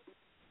confronted.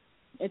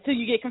 Until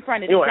you get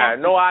confronted. You don't have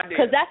no idea.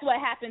 Because that's what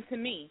happened to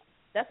me.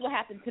 That's what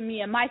happened to me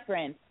and my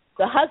friend.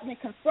 The husband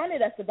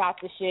confronted us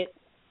about this shit,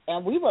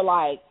 and we were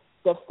like,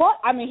 the fuck?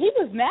 I mean, he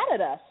was mad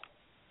at us.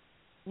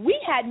 We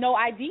had no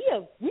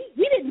idea. We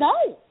didn't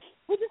know.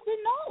 We just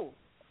didn't know.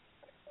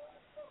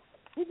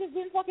 We just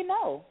didn't fucking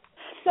know.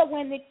 So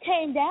when it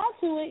came down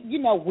to it, you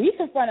know, we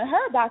confronted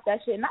her about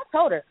that shit, and I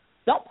told her,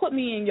 don't put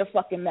me in your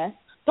fucking mess.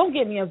 Don't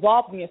get me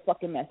involved in your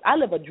fucking mess. I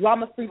live a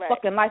drama-free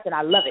fucking life, and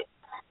I love it.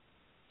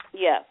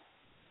 Yeah.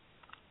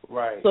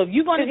 Right. So if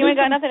you're going to do ain't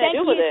got nothing to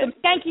do with it. some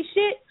skanky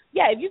shit,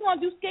 if you're going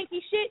to do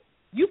skanky shit,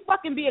 you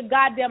fucking be a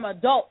goddamn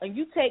adult and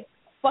you take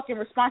fucking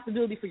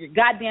responsibility for your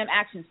goddamn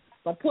actions.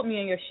 Don't put me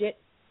in your shit.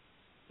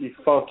 You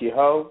funky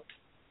hoe.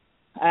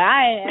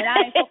 I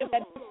ain't fucking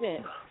that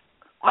shit.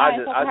 I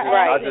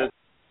just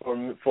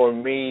for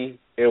me,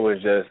 it was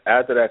just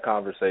after that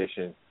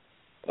conversation,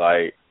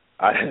 like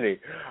I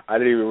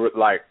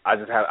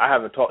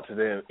haven't talked to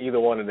them, either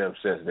one of them,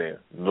 since then.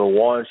 The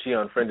one, she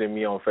unfriended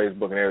me on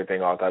Facebook and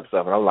everything, all type of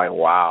stuff, and I'm like,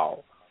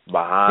 wow,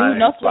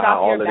 behind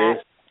all of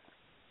this,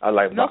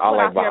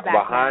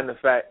 behind the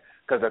fact,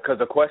 because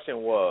the question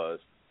was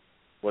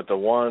with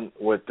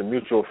the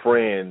mutual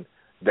friend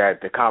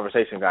that the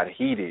conversation got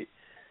heated.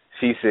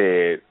 She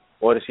said,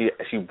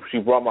 she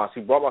brought my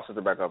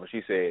sister back up, and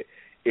she said,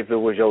 if it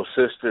was your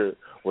sister,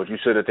 would you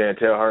sit there and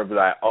tell her and be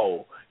like,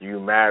 oh, you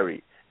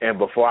married? And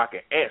before I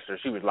could answer,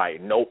 she was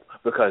like, nope,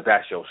 because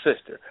that's your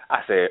sister.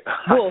 I said,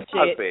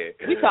 bullshit.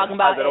 We talking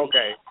about I said,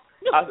 okay.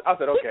 I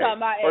said, okay.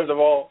 First of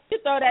all, you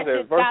throw that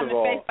shit down in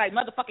the face like,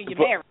 motherfucker, you're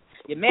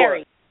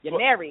married. You're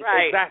married.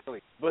 Right.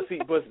 Exactly. But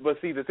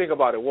see, the thing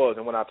about it was,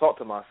 and when I talked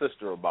to my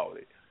sister about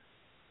it,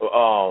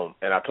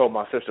 and I told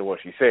my sister what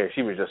she said,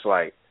 she was just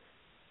like,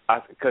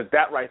 because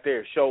that right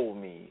there showed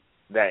me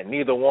that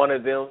neither one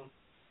of them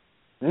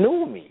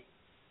knew me.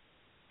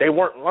 They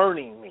weren't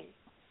learning me.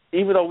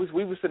 Even though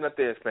we were sitting up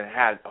there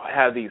and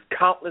have these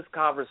countless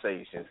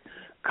conversations,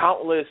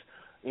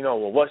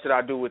 well, what should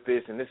I do with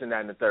this and this and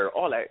that and the third,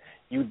 all that,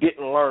 you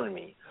didn't learn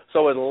me.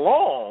 So as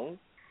long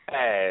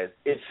as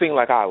it seemed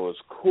like I was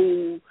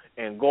cool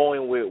and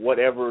going with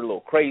whatever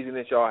little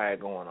craziness y'all had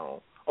going on,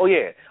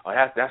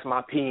 that's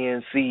my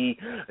PNC,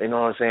 you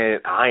know what I'm saying?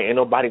 Ain't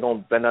nobody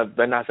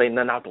better not say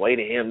nothing out the way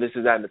to him, this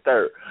is that and the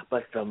third.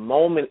 But the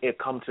moment it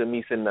comes to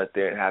me sitting up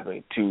there and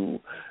having to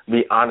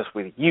be honest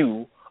with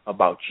you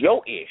about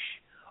your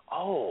ish,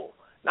 now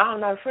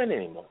I'm not a friend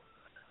anymore.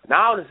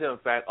 Now it's in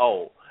fact,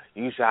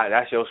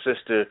 that's your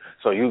sister,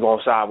 so you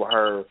gonna side with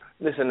her,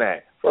 this and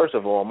that. First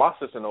of all, my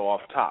sister know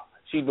off top,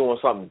 she doing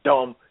something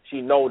dumb,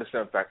 she know this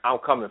in fact, I'm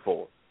coming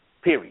for her,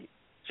 period.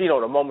 She know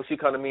the moment she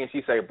come to me and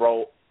she say,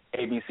 bro,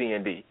 A, B, C,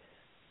 and D.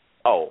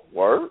 Oh,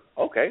 word?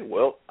 Okay,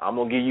 well, I'm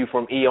going to give you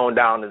from E on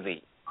down to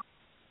Z.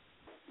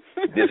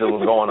 This is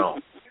what's going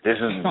on. This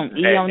is from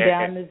E on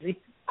down to Z.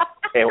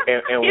 and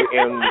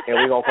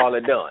we're going to call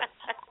it done.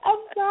 I'm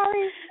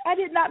sorry. I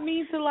did not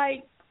mean to,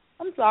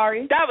 I'm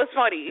sorry. That was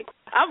funny.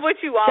 I'm with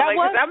you all. That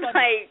was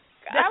funny.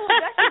 That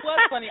shit was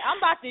funny. I'm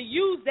about to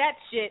use that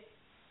shit,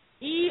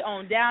 E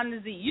on down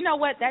to Z. You know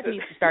what? That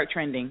needs to start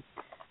trending.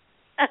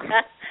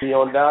 E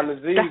on down to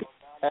Z.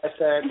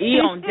 E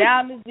on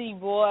down to Z,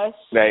 boy.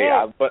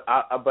 But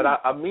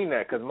I mean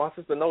that because my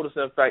sister noticed.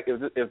 In fact,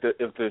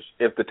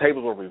 if the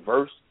tables were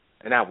reversed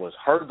and that was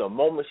her, the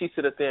moment she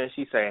sit up there and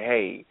she say,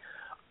 "Hey,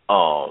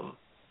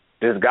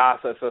 this guy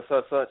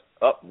such.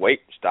 Up, wait,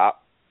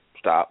 stop,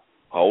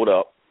 hold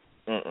up,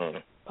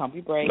 pump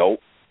your brakes. Nope,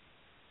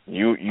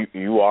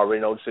 you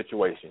already know the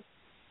situation."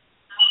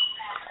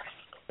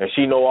 And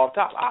she know off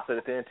top. I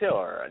sit there and tell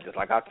her, just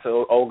like I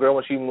told old girl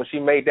when she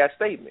made that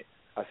statement.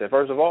 I said,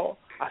 first of all,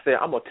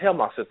 I'm gonna tell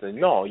my sister,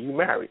 no, you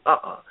married.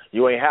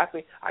 You ain't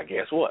happy? I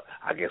guess what?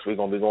 I guess you're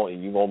gonna be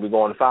going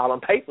to file them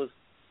papers.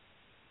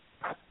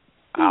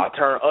 I'll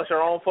turn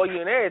Usher on for you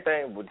and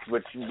everything,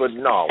 but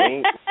no, we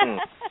ain't,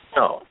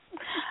 no.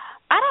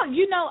 I don't.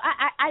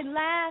 I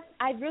laugh.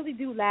 I really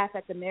do laugh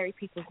at the married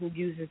people who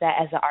uses that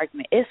as an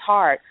argument. It's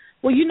hard.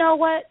 Well, you know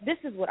what? This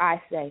is what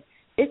I say.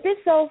 If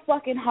it's so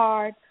fucking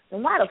hard,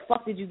 then why the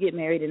fuck did you get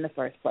married in the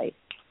first place?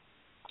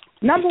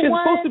 Number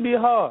one, it's supposed to be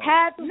hard.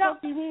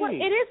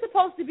 It is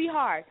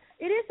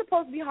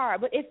supposed to be hard.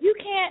 But if you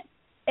can't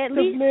at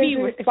least be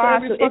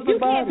responsible, if you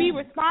can't be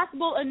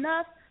responsible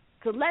enough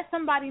to let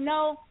somebody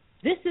know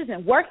this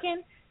isn't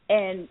working,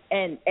 and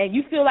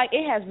you feel like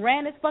it has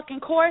ran its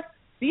fucking course,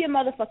 be a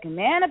motherfucking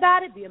man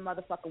about it, be a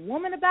motherfucking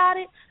woman about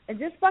it, and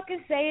just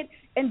fucking say it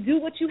and do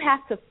what you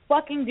have to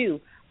fucking do.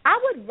 I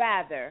would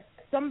rather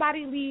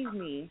somebody leave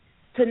me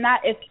to not,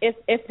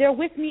 if they're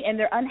with me and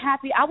they're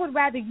unhappy, I would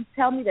rather you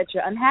tell me that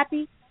you're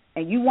unhappy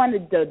and you want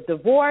to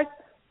divorce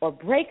or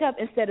break up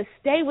instead of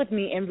stay with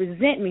me and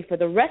resent me for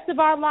the rest of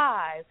our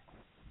lives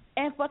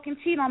and fucking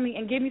cheat on me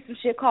and give me some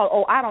shit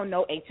called,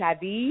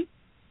 HIV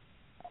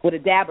with a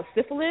dab of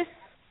syphilis,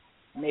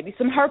 maybe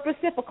some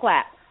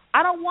herpesifoclap.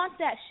 I don't want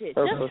that shit.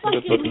 Just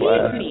fucking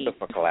leave me.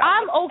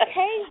 I'm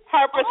okay.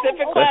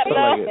 Herpesifoclap.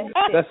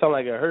 That sounds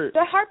like it hurt.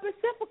 The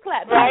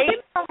herpesifoclap. Right?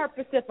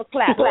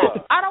 Herpesifoclap.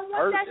 I don't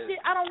want that shit.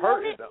 I don't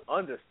want it. Hurt is an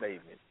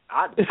understatement.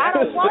 I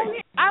don't want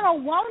it. I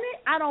don't want it.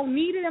 I don't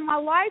need it in my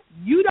life.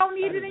 You don't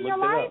need it in your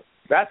life.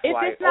 That's if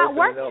like it's not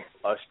opening up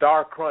a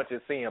Star Crunch and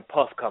seeing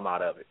pus come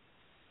out of it.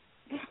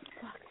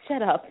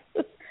 Shut up.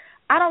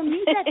 I don't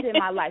need that shit in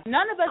my life.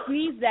 None of us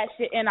needs that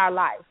shit in our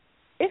life.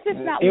 If it's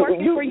not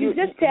working for you,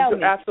 just tell me.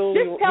 Just tell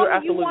me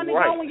you want to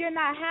go when you're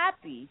not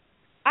happy.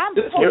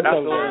 You're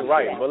absolutely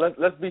right.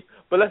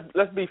 But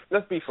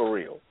let's be for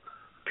real.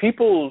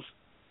 People's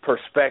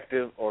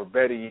perspective, or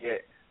better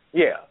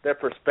yet, their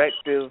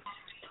perspective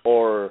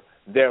or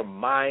their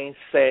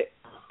mindset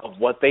of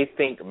what they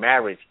think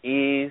marriage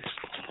is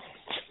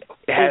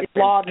has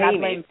flawed.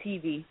 Been tainted.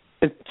 TV.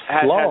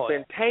 Has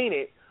been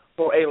tainted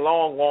for a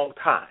long, long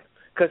time.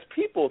 Because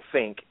people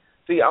think,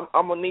 see,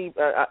 I'm going to need,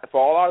 for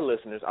all our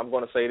listeners, I'm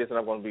going to say this and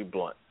I'm going to be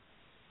blunt.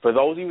 For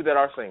those of you that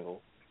are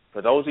single,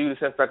 for those of you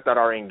that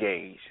are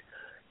engaged,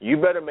 you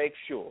better make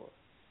sure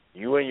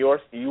you and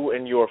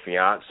your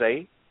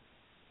fiance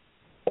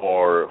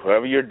or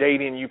whoever you're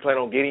dating, you plan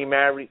on getting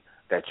married,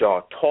 that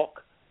y'all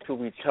talk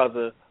to each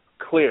other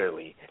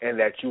clearly and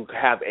that you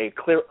have a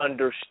clear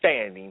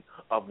understanding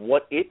of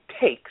what it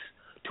takes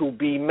to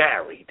be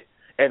married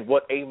and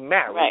what a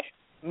marriage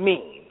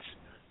means.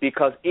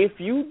 Because if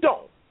you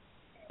don't,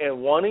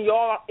 and one of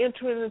y'all are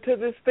entering into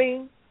this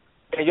thing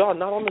and y'all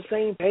not on the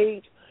same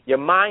page, your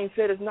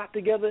mindset is not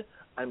together,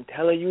 I'm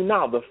telling you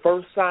now, the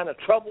first sign of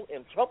trouble,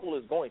 and trouble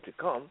is going to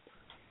come,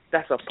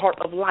 that's a part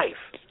of life,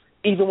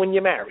 even when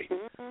you're married.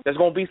 There's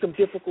going to be some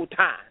difficult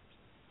times.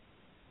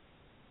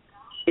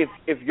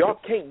 If y'all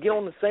can't get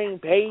on the same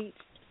page,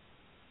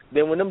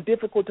 then when them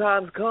difficult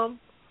times come,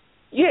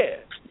 yeah,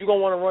 you're going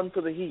to want to run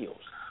for the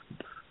hills.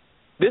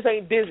 This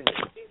ain't Disney.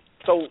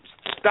 So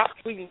stop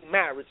treating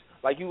marriage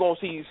like you're going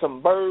to see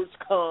some birds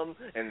come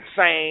and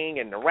sing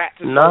and the rats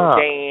is going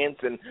to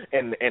dance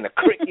and the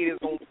cricket is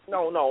going to...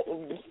 No.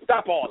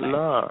 Stop all that.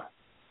 Nah.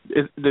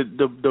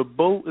 The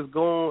boat is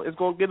going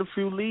to get a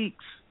few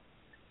leaks.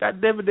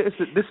 God damn it, this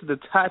is the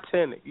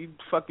Titanic. You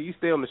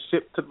stay on the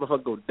ship till the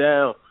motherfucker go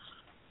down.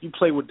 You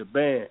play with the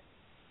band.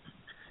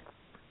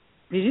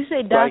 Did you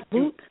say Das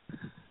Boot?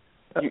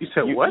 You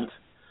said what?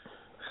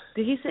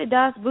 Did he say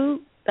Das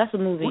Boot? That's a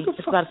movie. What the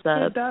it's about a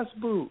sub. Das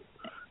Boot?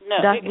 No,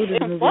 Das Boot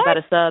is a movie about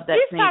a sub.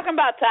 He's talking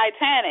about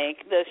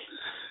Titanic,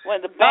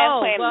 when the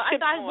band playing the ship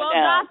down.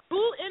 Das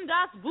Boot and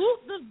Das Boot,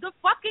 the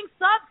fucking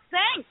sub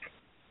sank.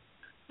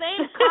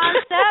 Same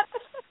concept.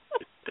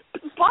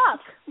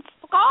 Fuck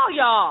all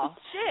y'all.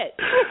 Shit.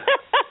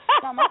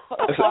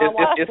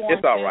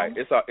 It's all right.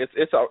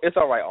 It's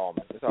all right,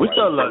 Almond. We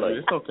still love you.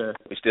 It's okay.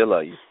 We still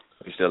love you.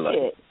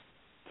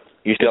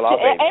 You still our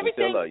baby.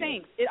 Everything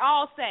sinks. It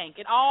all sank.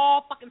 It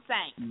all fucking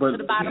sank. But to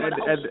the bottom of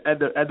the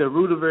ocean. At the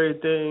root of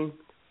everything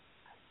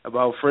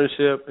about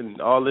friendship and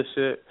all this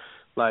shit,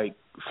 like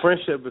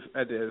friendship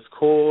at its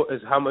core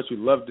is how much you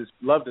love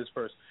this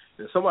person.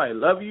 If somebody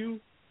love you,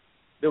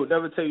 they would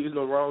never tell you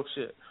no wrong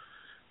shit,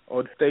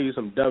 or tell you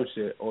some dumb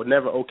shit, or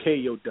never okay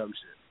your dumb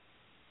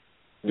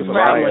shit.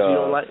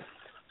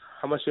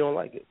 How much you don't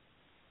like it.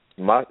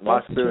 My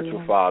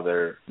spiritual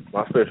father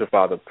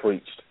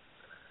preached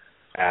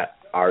at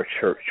our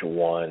church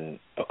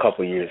a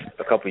couple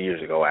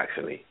years ago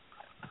actually,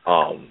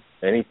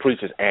 and he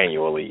preaches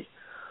annually,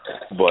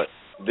 but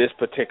this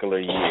particular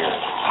year,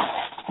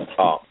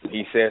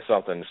 he said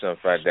something to some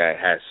fact that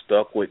has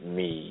stuck with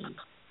me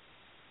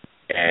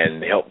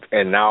and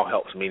now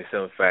helps me to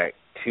some fact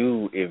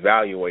to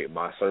evaluate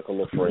my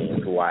circle of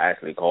friends, who I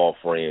actually call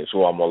friends,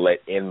 who I'm gonna let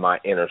in my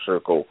inner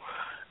circle,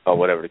 or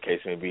whatever the case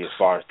may be, as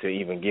far as to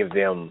even give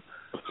them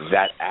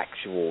that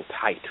actual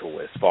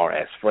title as far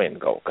as friend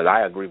go. Because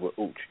I agree with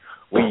Ooch.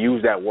 We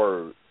use that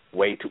word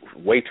way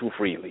too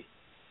freely.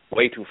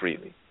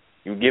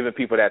 You giving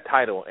people that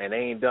title and they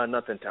ain't done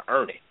nothing to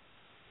earn it.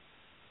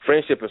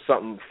 Friendship is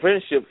something.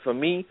 Friendship for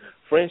me,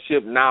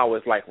 friendship now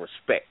is like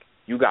respect.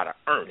 You gotta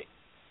earn it.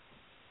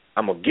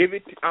 I'm gonna give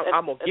it.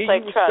 I'm gonna give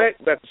you respect,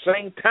 but at the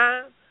same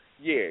time,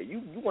 yeah,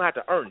 you gonna have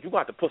to earn it. You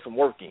gonna have to put some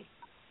work in.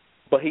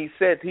 But he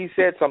said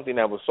something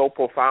that was so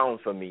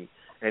profound for me,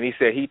 and he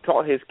said he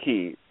taught his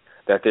kids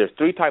that there's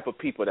 3 types of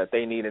people that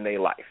they need in their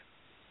life.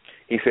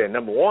 He said,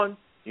 number 1,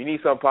 you need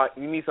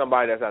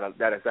somebody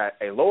that is at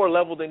a lower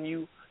level than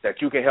you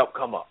that you can help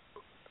come up.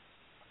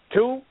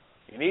 2,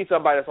 you need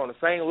somebody that's on the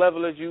same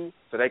level as you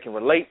so they can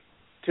relate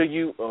to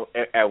you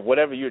at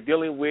whatever you're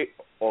dealing with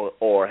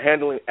or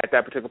handling at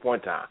that particular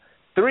point in time.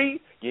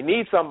 3, you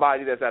need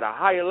somebody that's at a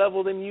higher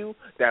level than you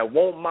that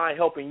won't mind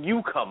helping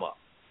you come up.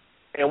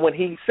 And when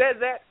he said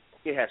that,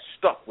 it has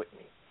stuck with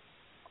me.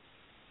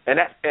 And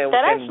that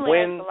actually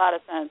makes a lot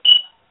of sense.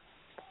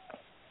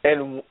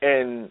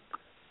 And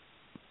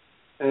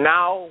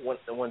now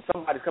when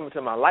somebody's coming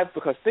to my life,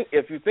 because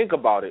if you think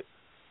about it,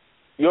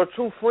 your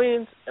true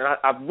friends, and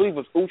I believe it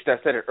was Ooch that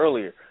said it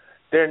earlier,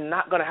 they're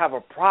not going to have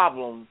a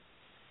problem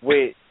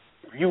with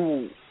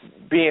you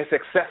being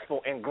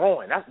successful and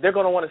growing. They're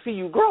going to want to see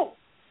you grow,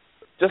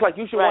 just like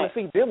you should want to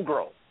see them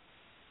grow.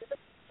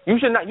 You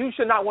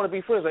should not want to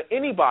be friends with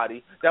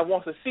anybody that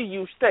wants to see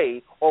you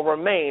stay or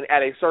remain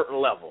at a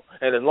certain level.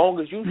 And as long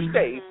as you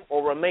stay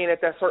or remain at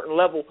that certain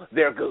level,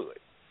 they're good.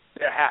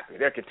 They're happy.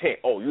 They're content.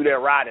 Oh, you there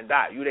ride and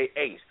die. You they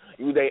ace.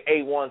 You they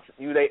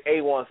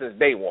A1 since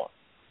day one.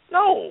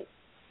 No,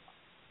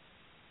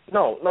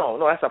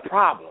 that's a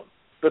problem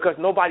because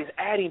nobody's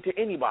adding to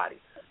anybody.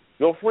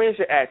 Your friends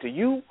should add to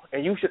you,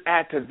 and you should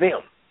add to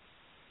them.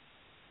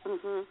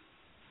 Mhm.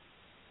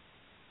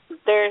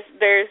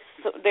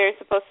 There's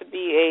supposed to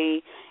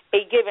be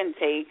a give and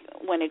take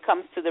when it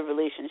comes to the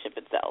relationship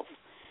itself.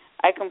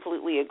 I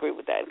completely agree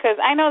with that because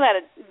I know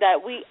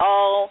that we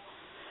all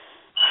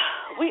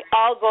we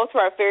all go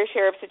through our fair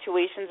share of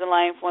situations in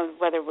life,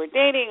 whether we're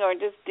dating or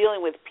just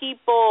dealing with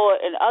people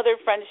and other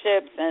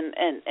friendships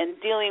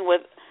and dealing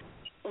with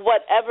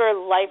whatever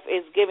life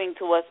is giving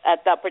to us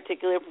at that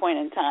particular point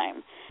in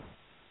time.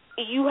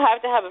 You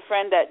have to have a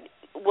friend that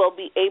will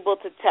be able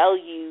to tell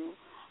you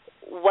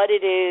what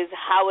it is,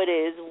 how it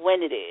is,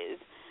 when it is.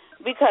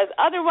 Because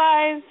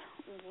otherwise,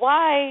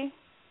 why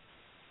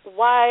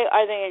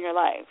are they in your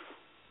life?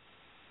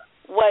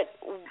 What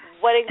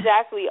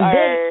exactly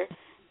are...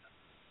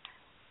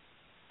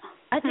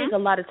 I think a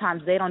lot of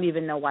times they don't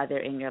even know why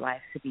they're in your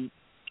life, to be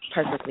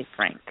perfectly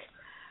frank.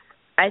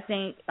 I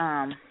think...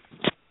 I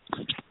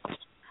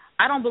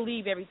don't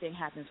believe everything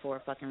happens for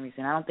a fucking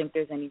reason. I don't think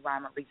there's any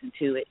rhyme or reason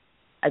to it.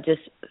 I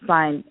just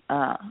find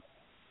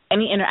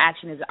any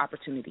interaction is an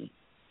opportunity.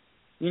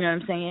 You know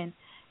what I'm saying?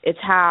 It's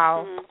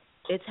how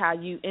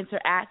you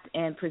interact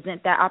and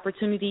present that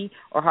opportunity,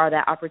 or how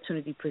that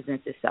opportunity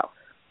presents itself.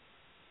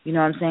 You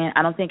know what I'm saying?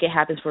 I don't think it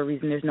happens for a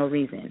reason. There's no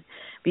reason.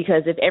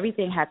 Because if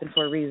everything happened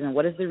for a reason,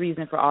 what is the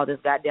reason for all this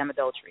goddamn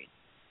adultery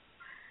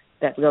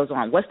that goes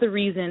on? What is the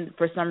reason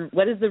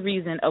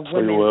of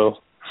women...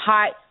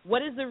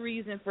 What is the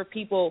reason for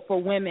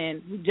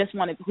women who just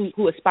want to,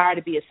 who aspire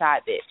to be a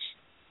side bitch?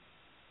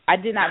 I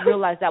did not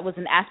realize that was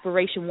an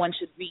aspiration one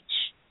should reach,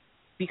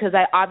 because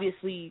I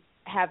obviously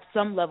have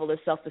some level of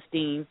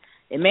self-esteem.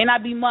 It may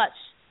not be much,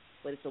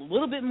 but it's a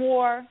little bit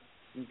more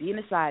than being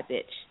a side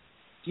bitch.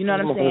 You know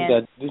what I'm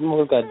saying? This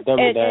mother got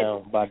dumbed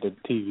down by the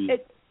TV.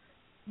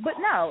 But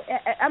no,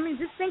 I mean,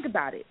 just think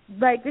about it.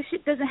 Like, this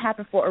shit doesn't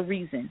happen for a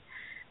reason.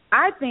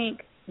 I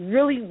think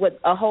really what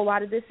a whole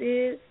lot of this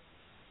is,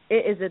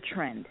 it is a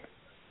trend.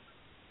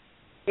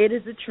 It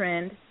is a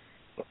trend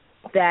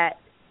that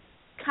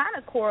kind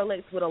of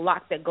correlates with a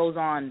lot that goes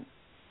on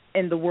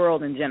in the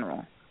world in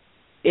general.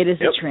 It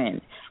is a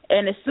trend.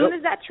 And as soon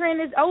as that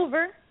trend is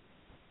over,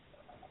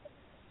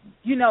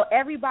 you know,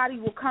 everybody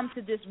will come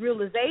to this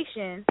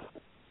realization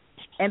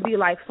and be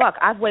like, fuck,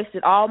 I've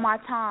wasted all my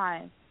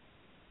time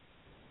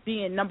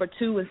being number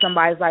two in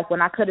somebody's life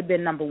when I could have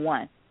been number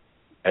one.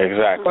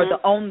 Exactly. Or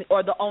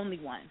the only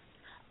one.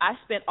 I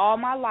spent all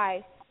my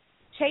life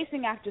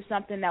chasing after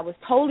something that was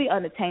totally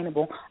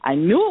unattainable. I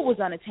knew it was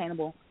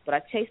unattainable, but I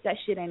chased that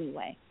shit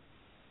anyway.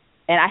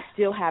 And I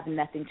still have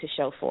nothing to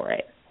show for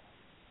it.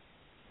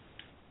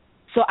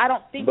 So I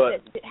don't think that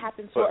it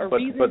happens for a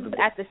reason.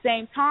 At the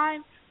same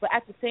time,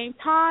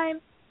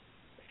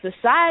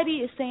 society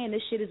is saying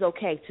this shit is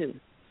okay too.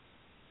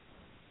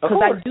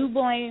 Because I do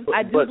blame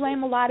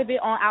a lot of it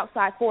on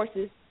outside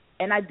forces,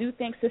 and I do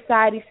think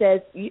society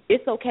says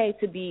it's okay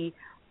to be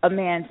a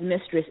man's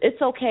mistress. It's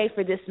okay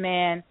for this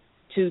man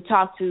to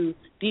talk to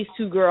these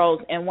two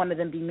girls and one of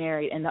them be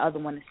married and the other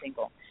one is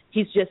single.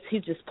 He's just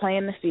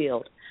playing the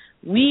field.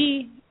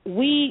 We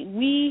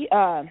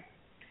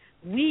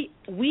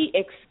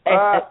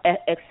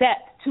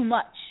accept too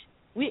much.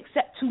 We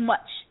accept too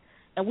much,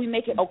 and we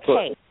make it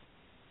okay.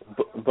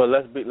 But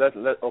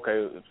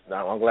okay.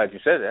 Now I'm glad you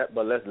said that.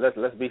 But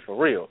let's be for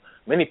real.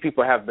 Many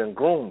people have been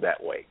groomed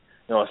that way.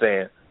 You know what I'm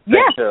saying?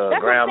 Yeah,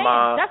 that's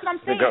grandma. That's what I'm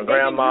saying.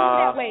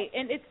 Grandma. That way,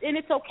 and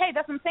it's okay.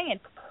 That's what I'm saying.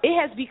 It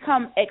has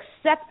become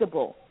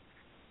acceptable.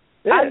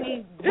 Yeah. I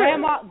mean,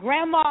 grandma,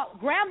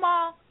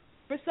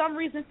 for some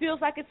reason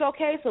feels like it's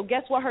okay. So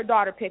guess what? Her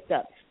daughter picked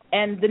up,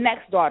 and the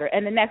next daughter,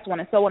 and the next one,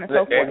 and so on and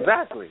so forth.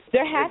 Exactly.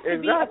 There has to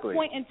be a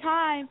point in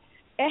time.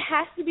 It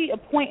has to be a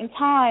point in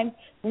time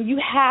when you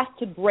have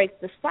to break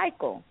the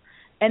cycle,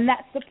 and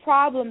that's the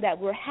problem that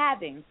we're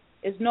having.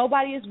 Is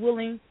nobody is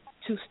willing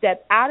to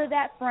step out of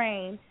that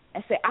frame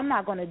and say, I'm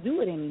not going to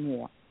do it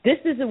anymore. This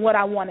isn't what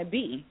I want to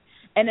be.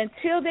 And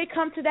until they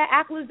come to that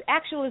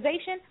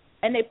actualization,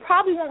 and they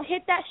probably won't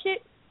hit that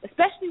shit,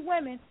 especially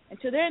women,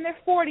 until they're in their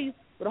 40s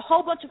with a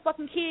whole bunch of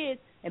fucking kids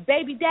and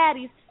baby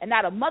daddies and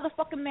not a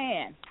motherfucking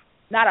man,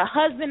 not a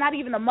husband, not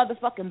even a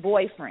motherfucking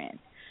boyfriend.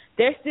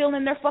 They're still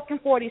in their fucking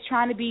 40s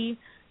trying to be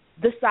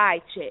the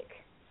side chick.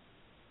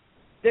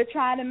 They're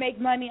trying to make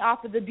money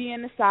off of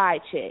being the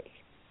side chick.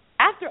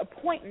 After a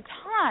point in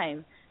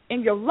time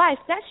in your life,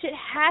 that shit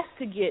has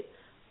to get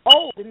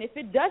old. And if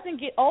it doesn't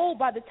get old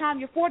by the time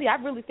you're 40, I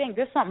really think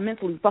there's something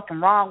mentally fucking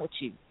wrong with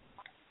you.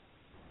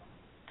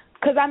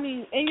 Because, I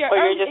mean, in your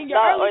early 20s,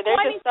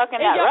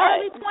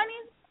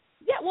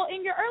 yeah, well,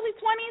 in your early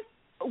 20s,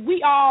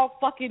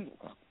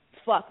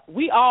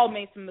 we all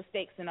made some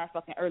mistakes in our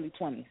fucking early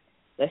 20s.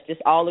 Let's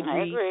just all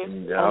agree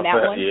on that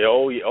one.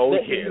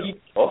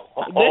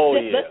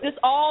 Let's just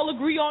all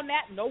agree on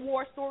that. No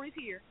war stories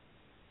here.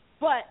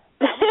 But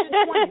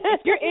that was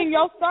your 20s. If you're in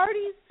your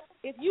 30s,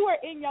 if you are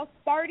in your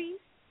 30s,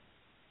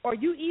 or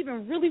you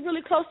even really,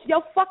 really close to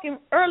your fucking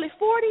early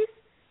 40s,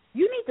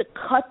 you need to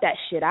cut that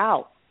shit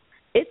out.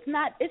 It's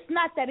not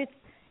that it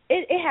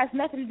has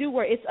nothing to do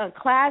where it's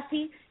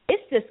unclassy.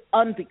 It's just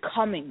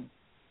unbecoming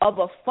of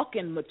a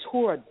fucking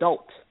mature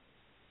adult.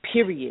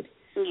 Period.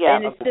 Yeah.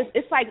 And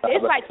it's like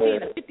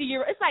seeing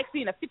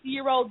a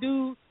 50-year-old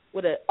dude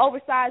with an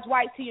oversized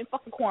white tee and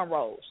fucking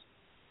cornrows.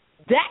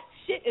 That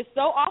shit is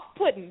so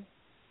off-putting.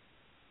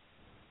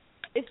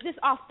 it's just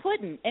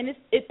off-putting, and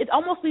it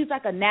almost leaves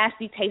like a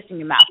nasty taste in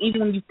your mouth,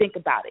 even when you think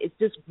about it. It's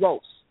just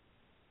gross.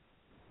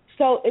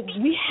 So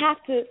we have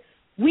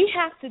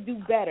to do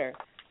better.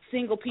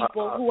 Single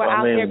people who are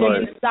out there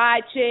being the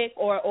side chick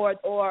or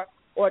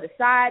the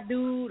side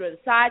dude or the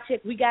side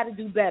chick, we got to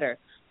do better,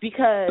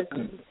 because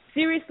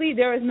seriously,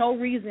 there is no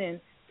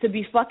reason to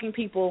be fucking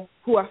people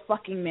who are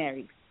fucking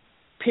married.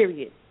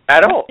 Period.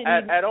 At all.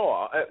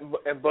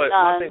 But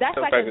that's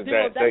like a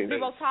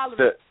zero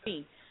tolerance for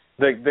me.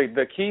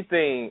 The key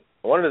thing,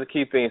 one of the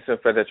key things, in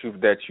fact, that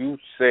you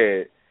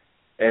said,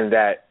 and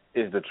that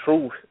is the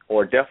truth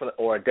or a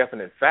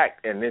definite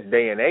fact in this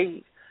day and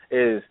age,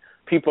 is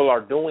people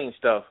are doing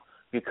stuff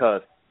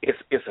because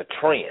it's a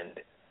trend.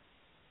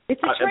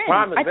 It's a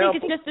trend. I think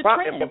it's just a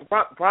trend.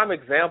 Prime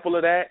example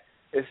of that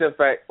is, in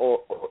fact,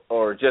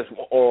 or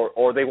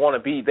they want to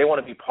be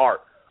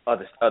part of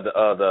the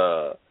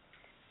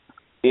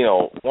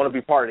want to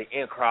be part of the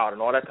in crowd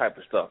and all that type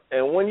of stuff.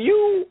 And when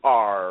you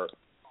are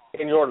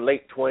in your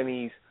late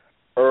 20s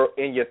or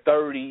in your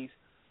 30s,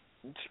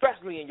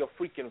 especially in your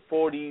freaking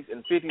 40s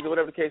and 50s or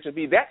whatever the case may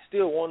be, that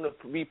still want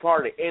to be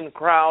part of the in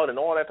crowd and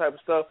all that type of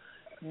stuff,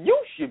 you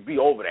should be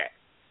over that.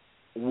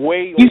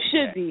 Way over you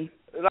should that. Be.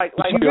 Like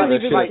Thank you.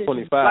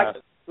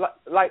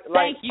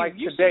 Like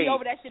you today, should be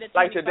over that shit at 25,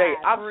 like today,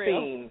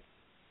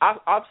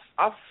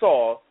 I've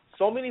saw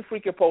so many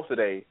freaking posts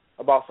today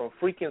about some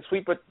freaking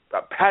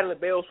Patti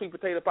LaBelle sweet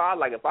potato pie.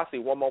 Like, if I see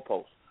one more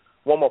post,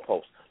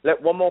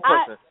 let one more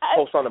person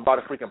post something about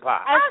a freaking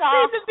pie. I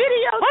saw the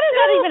video. What is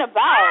that even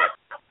about?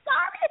 I'm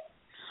sorry.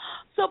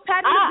 So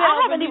Patti LaBelle.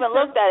 I haven't even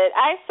looked at it.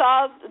 I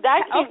saw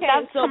that.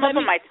 That's come up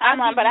on my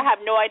timeline, but I have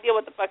no idea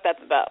what the fuck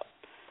that's about.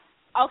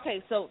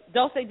 Okay, so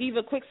Dulce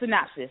Diva, quick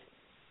synopsis.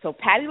 So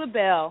Patti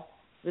LaBelle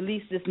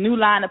released this new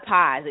line of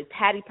pies, like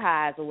Patty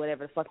pies or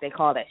whatever the fuck they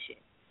call that shit.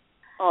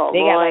 Oh, they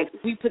boy. got like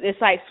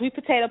it's like sweet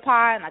potato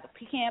pie and like a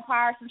pecan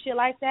pie or some shit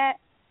like that.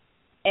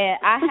 And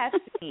I have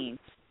seen,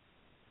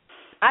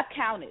 I've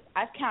counted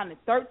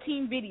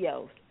 13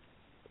 videos.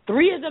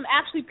 3 of them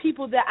actually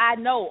people that I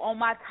know on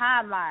my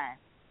timeline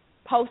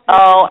posted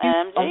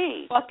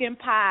OMG fucking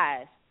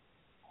pies.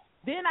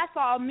 Then I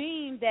saw a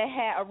meme that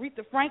had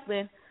Aretha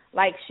Franklin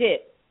like,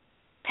 shit,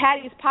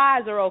 Patty's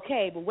pies are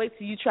okay, but wait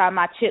till you try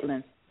my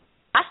chitlins.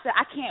 I said,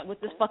 I can't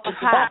with this fucking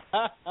pie.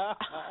 I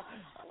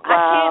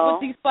can't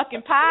with these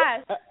fucking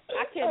pies.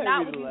 I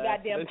cannot with these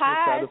goddamn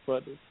pies.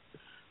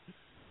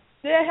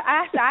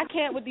 I said, I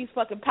can't with these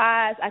fucking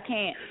pies. I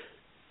can't.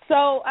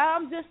 So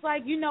I'm just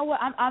like, you know what?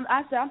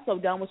 I said, I'm so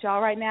done with y'all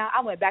right now.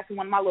 I went back to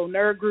one of my little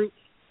nerd groups,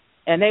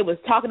 and they was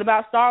talking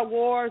about Star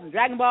Wars and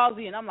Dragon Ball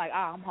Z, and I'm like,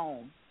 I'm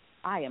home.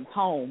 I am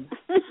home.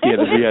 You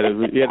had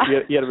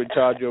to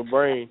recharge your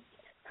brain.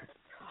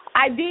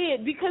 I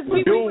did, because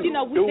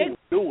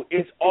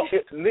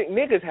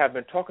niggas have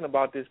been talking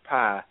about this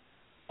pie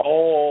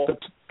all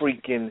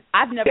freaking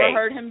I've never day.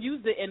 heard him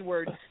use the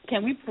N-word.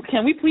 Can we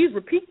please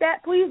repeat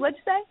that, please? What'd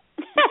you say?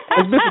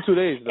 It's been for 2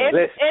 days, though.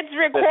 It's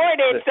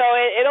recorded, so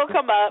it'll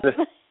come up.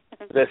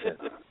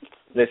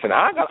 Listen.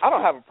 I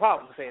don't have a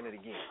problem saying it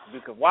again.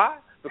 Because why?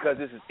 Because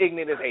this is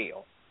ignorant as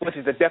hell, which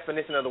is the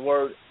definition of the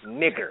word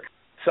nigger.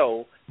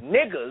 So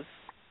niggas.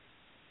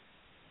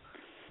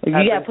 You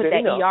gotta put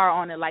that ER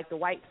on it like the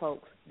white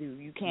folks do.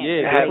 You can't.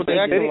 Yeah, I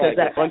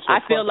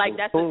feel like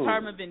that's a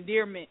term of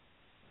endearment.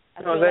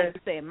 I feel like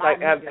saying my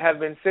have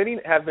been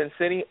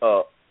sitting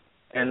up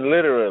and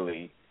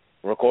literally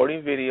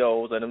recording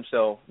videos of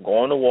themselves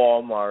going to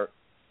Walmart,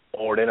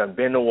 or they done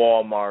been to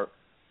Walmart,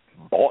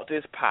 bought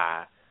this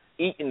pie,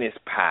 eating this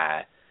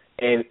pie,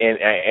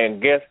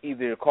 and guess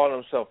either calling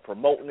themselves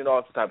promoting it,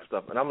 all this type of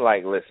stuff. And I'm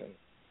like, listen.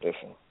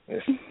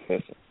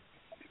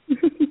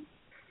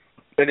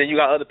 And then you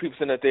got other people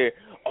sitting up there,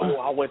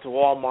 I went to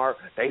Walmart,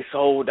 they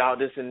sold out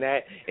this and that.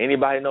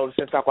 Anybody know the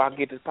sense where I can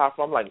get this pie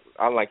from?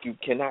 I'm like, you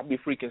cannot be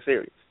freaking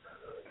serious.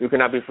 You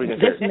cannot be freaking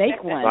serious. Just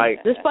make one.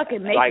 Just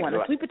fucking make one.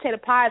 A sweet potato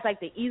pie is like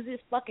the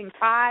easiest fucking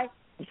pie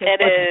you can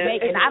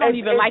make, and I don't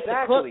even like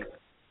to cook.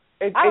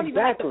 I don't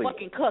even like to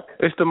fucking cook.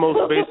 It's the most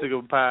basic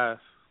of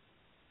pies.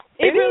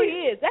 It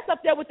really is. That's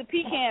up there with the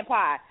pecan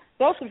pie.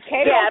 Throw some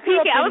Karo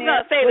pecan. I was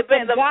gonna say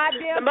the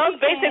most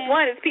basic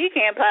one is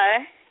pecan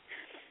pie.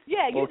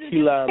 Yeah, you just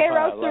use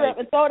Karo syrup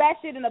and throw that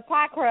shit in a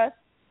pie crust.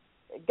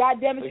 God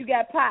damn it, you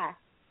got pie.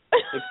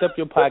 Step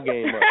your pie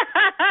game up.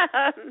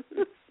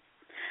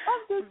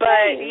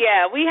 But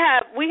yeah, we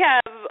have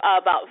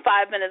about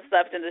 5 minutes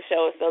left in the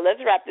show, so let's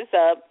wrap this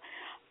up.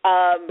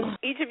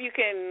 Each of you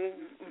can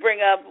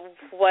bring up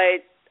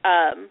what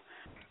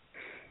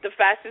the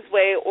fastest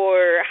way,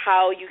 or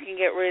how you can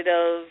get rid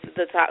of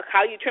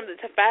how you trim the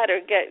fat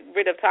or get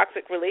rid of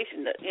toxic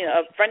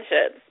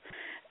friendships,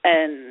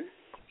 and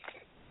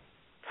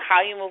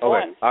how you move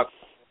on.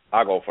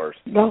 I'll go first.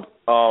 Go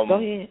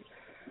ahead.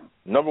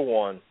 Number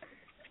 1,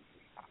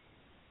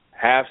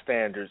 have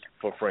standards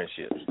for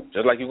friendships.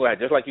 Just like you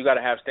got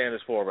to have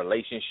standards for a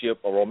relationship,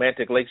 a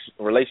romantic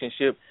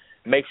relationship.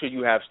 Make sure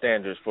you have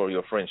standards for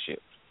your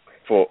friendships,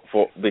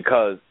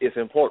 because it's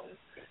important,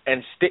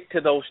 and stick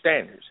to those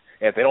standards.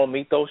 If they don't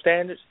meet those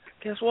standards,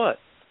 guess what?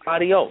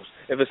 Adios.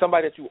 If it's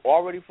somebody that you're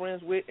already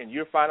friends with and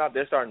you find out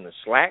they're starting to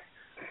slack,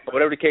 or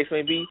whatever the case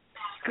may be,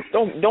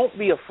 don't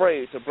be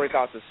afraid to break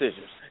out the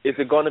scissors. Is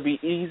it going to be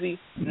easy?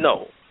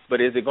 No.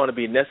 But is it going to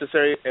be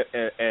necessary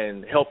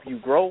and help you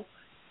grow?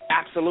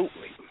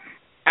 Absolutely.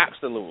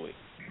 Absolutely.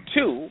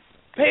 2,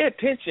 pay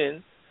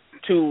attention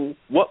to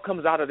what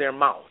comes out of their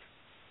mouth.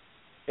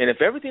 And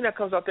if everything that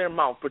comes out their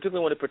mouth,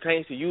 particularly when it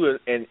pertains to you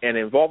and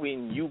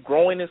involving you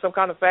growing in some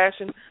kind of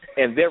fashion,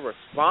 and their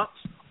response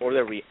or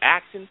their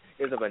reaction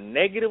is of a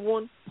negative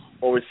one,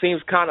 or it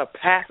seems kind of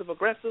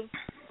passive-aggressive,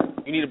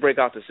 you need to break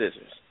out the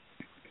scissors.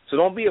 So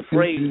don't be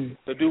afraid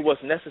to do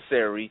what's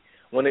necessary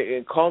when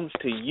it comes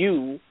to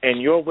you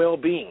and your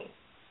well-being.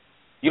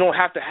 You don't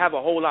have to have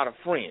a whole lot of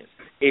friends.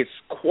 It's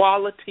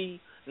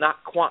quality,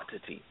 not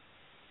quantity.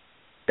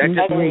 That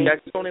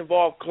just don't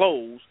involve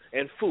clothes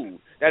and food.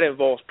 That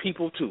involves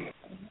people too.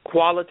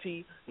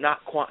 Quality,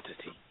 not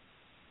quantity.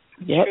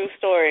 Yep. True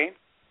story.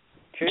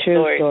 True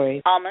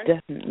story. Almond?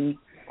 Definitely.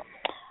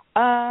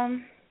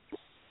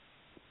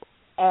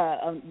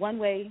 One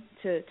way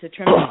to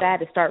trim the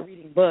fat is start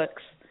reading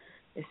books.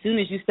 As soon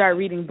as you start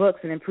reading books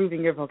and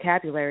improving your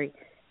vocabulary,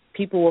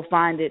 people will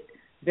find it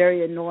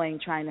very annoying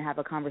trying to have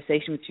a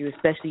conversation with you,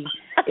 especially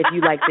if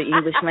you like the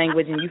English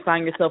language and you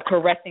find yourself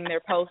correcting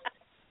their posts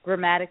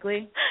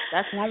grammatically.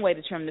 That's one way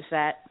to trim the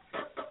fat.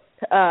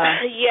 People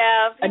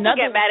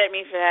get mad at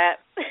me for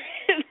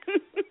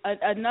that.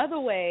 Another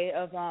way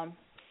of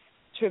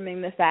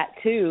trimming the fat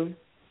too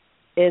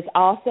is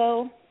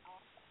also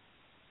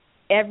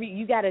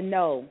you got to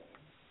know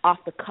off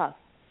the cuff.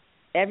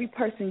 Every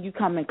person you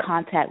come in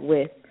contact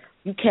with,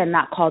 you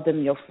cannot call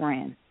them your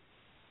friend.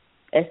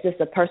 It's just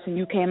a person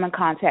you came in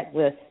contact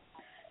with,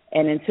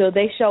 and until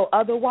they show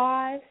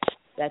otherwise,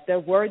 that they're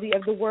worthy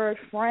of the word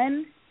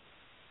friend,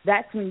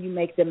 that's when you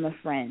make them a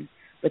friend.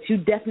 But you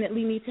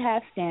definitely need to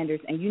have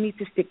standards, and you need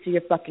to stick to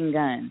your fucking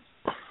guns.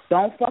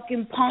 Don't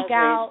fucking punk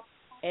out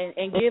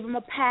and give them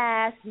a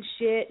pass and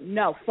shit.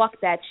 No, fuck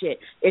that shit.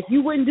 If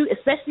you wouldn't do,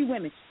 especially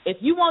women, if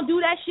you won't do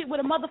that shit with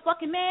a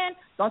motherfucking man,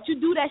 don't you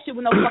do that shit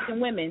with no fucking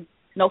women,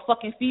 no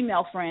fucking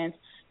female friends,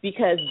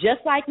 because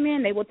just like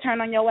men, they will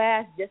turn on your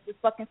ass just as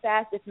fucking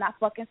fast, if not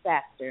fucking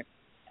faster.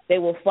 They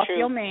will fuck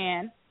your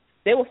man.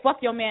 They will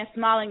fuck your man,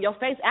 smile in your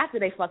face after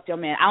they fucked your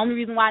man. The only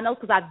reason why I know is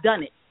because I've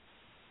done it.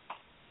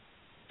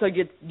 So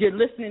you're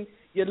listening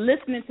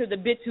to the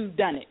bitch who's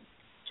done it.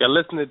 You're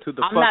listening to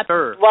the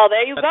fucker. Well,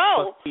 there you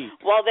go.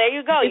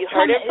 You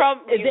heard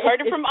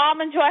it from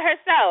Almond Joy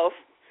herself.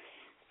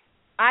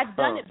 I've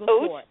done it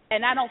before,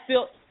 and I don't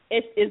feel.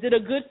 Is it a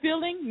good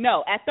feeling?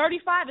 No. At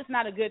 35, it's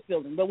not a good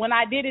feeling. But when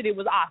I did it, it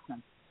was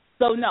awesome.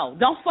 So no,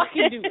 don't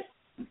fucking do it.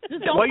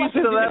 Just don't. Why you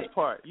said the last it.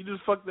 part? You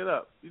just fucked it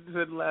up. You just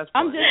said the last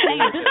part. I'm just saying,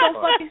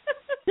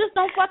 just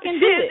don't fucking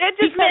do it.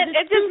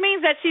 It just means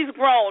that she's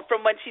grown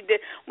from when she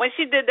did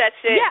that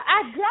shit. Yeah,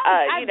 I've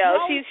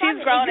grown. She's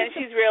grown and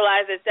she's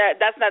realized that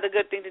that's not a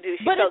good thing to do.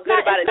 She felt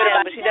good about it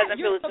then, but she doesn't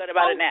feel as good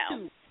about it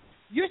now.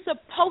 You're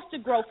supposed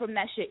to grow from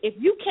that shit. If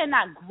you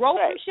cannot grow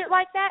from shit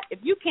like that, if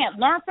you can't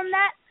learn from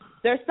that,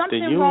 there's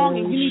something wrong,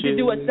 and you need to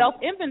do a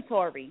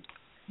self-inventory.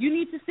 You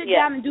need to sit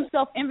down and do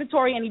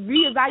self-inventory and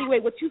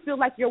reevaluate what you feel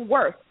like you're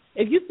worth.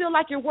 If you feel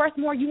like you're worth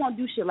more, you won't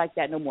do shit like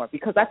that no more.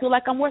 Because I feel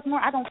like I'm worth more,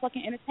 I don't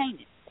fucking entertain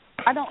it.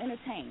 I don't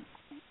entertain.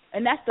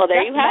 And that's the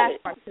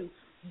last part, too.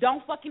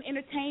 Don't fucking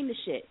entertain the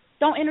shit.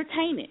 Don't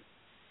entertain it.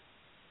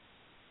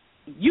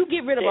 You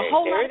get rid of a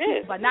whole lot of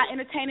people by not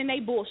entertaining they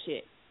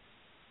bullshit.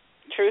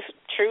 True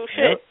shit.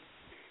 Yep.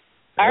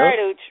 All right,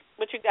 Ooch,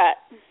 what you got?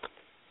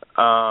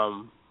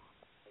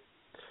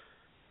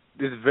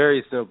 It's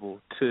very simple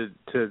to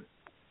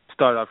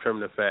start off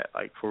trimming the fat,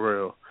 like for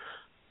real.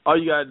 All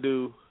you gotta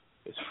do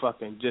is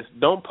fucking just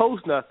don't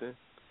post nothing.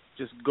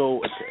 Just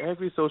go into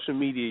every social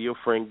media your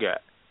friend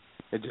got,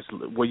 and just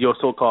with your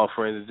so-called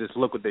friends, and just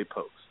look what they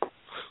post.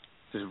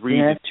 Just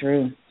read it.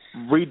 True.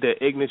 Read the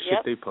ignorant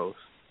shit they post.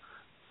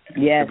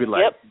 Yeah. Be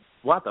like,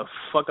 why the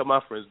fuck am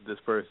I friends with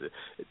this person?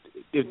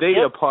 If they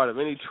are part of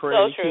any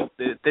trend,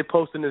 they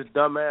posting this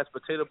dumbass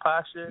potato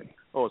pie shit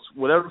or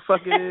whatever the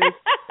fuck it is.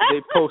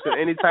 They posting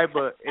any type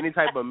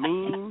of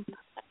meme,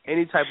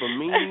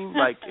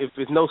 like if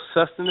there's no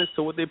sustenance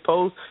to what they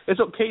post,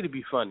 it's okay to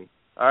be funny.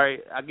 All right,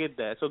 I get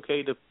that. It's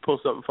okay to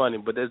post something funny,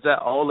 but is that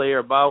all they're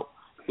about?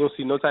 You don't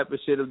see no type of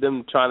shit of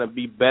them trying to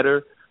be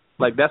better.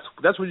 Like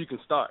that's where you can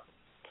start.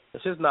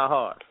 It's just not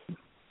hard.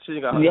 Shit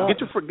ain't got hard.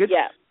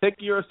 Take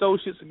your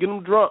associates and get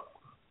them drunk.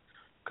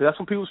 Because that's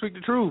when people speak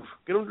the truth.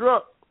 Get them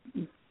drunk.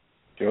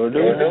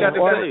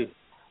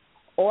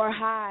 Or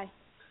high.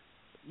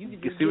 You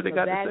can just see what they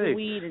got a bag to say. Of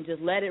weed and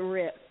just let it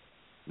rip.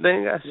 They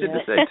ain't got shit to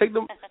say. Take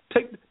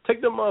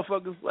them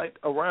motherfuckers like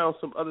around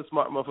some other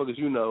smart motherfuckers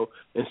you know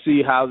and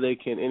see how they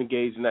can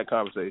engage in that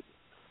conversation.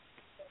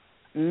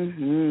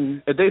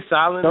 Mm-hmm. If they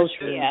silent,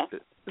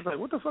 it's like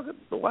what the fuck?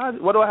 Why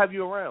do I have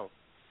you around?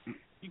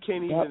 You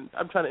can't even.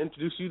 I'm trying to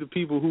introduce you to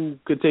people who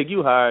could take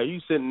you higher. You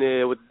sitting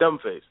there with a dumb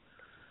face.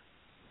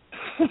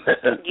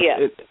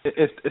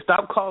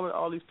 Stop calling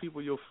all these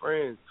people your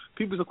friends.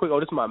 People so quick. Oh,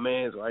 this is my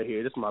man's right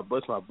here. This is my boy.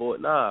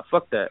 Nah,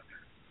 fuck that.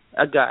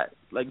 I got,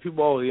 like,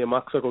 people always,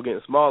 my circle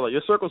getting smaller.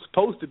 Your circle's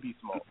supposed to be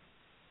small.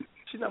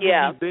 She's not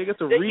supposed to be big.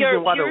 It's a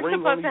reason why the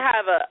ring only...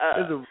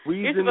 There's a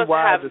reason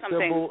why the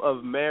symbol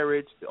of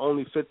marriage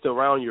only fits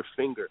around your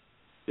finger.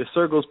 Your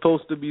circle's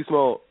supposed to be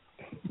small.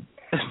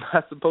 It's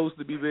not supposed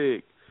to be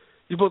big.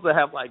 You're supposed to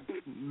have, like,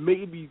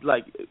 maybe,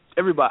 like,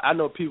 everybody. I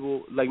know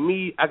people, like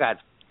me, I got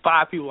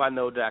 5 people I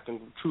know that I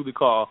can truly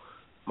call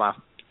my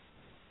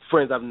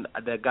friends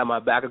that got my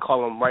back. I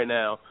call them right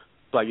now.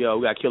 Like, yo,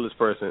 we got to kill this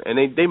person.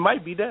 And they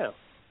might be down.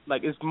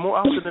 Like, it's more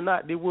often than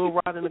not, they will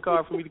ride in the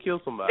car for me to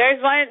kill somebody.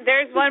 There's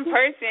one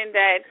person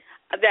that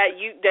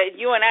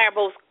you and I are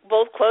both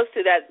close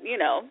to that,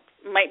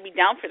 might be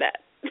down for that.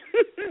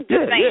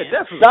 Yeah,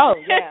 definitely. So,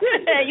 yeah.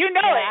 You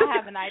know it. I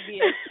have an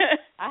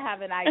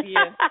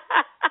idea.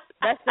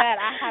 That's that.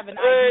 I have an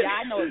idea.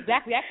 I know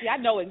exactly. Actually, I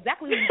know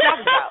exactly what you're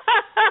talking about.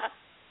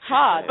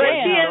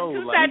 But she has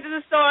two sides of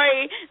the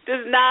story.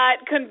 Does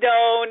not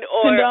condone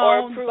or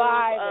approve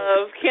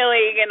of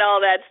killing and all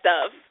that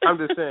stuff. I'm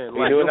just saying,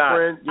 like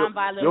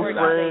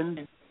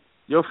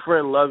your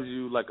friend loves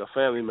you like a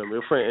family member.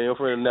 Your friend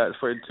is not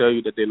afraid to tell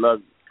you that they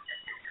love you.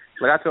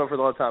 Like I tell her for a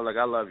long time, like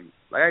I love you.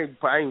 Like I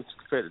ain't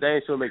that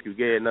ain't sure make you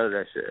gay, none of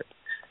that shit.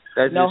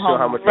 That just show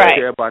how much I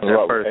care about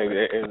that person.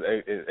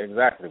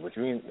 Exactly. But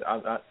you mean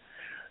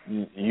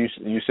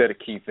you said a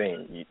key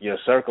thing. Your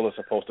circle is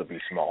supposed to be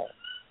small.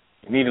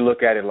 You need to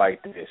look at it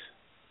like this.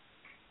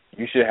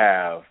 You should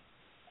have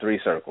 3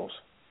 circles.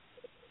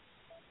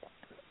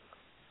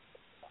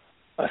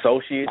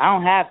 Associates. I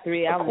don't have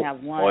 3. I only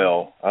have 1.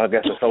 Well, I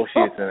guess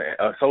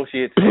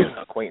associates and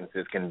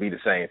acquaintances can be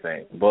the same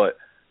thing. But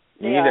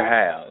you need to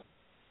have,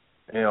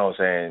 you know what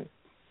I'm saying,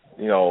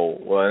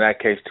 well, in that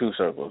case, 2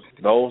 circles.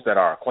 Those that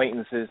are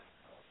acquaintances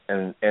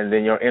and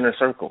then your inner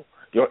circle.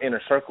 Your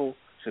inner circle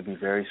should be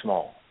very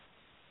small.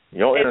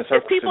 Your inner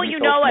circle people should be you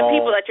so know small. and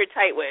people that you're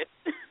tight with.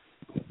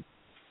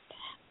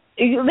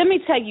 Let me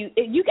tell you,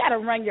 you got to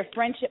run your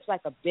friendships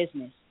like a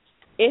business.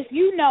 If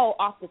you know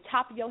off the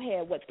top of your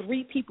head what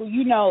 3 people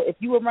if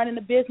you were running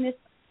a business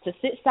to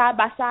sit side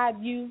by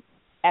side you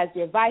as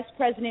your vice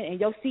president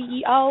and your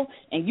CEO,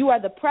 and you are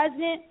the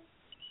president,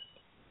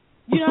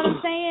 you know what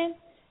I'm saying?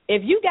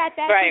 If you got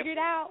that figured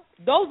out,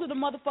 those are the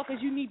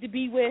motherfuckers you need to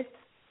be with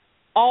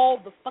all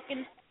the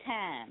fucking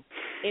time.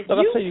 If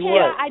you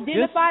can't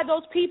identify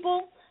those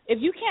people,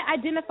 if you can't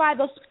identify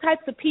those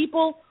types of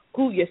people,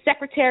 who your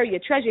secretary,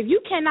 your treasurer, if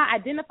you cannot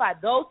identify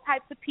those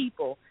types of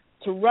people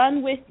to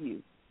run with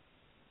you,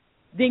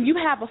 then you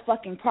have a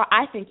fucking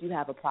I think you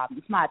have a problem.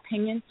 It's my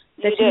opinion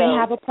that you may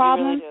have a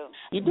problem.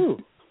 You do.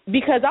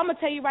 Because I'm going to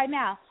tell you right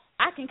now,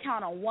 I can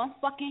count on one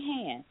fucking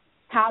hand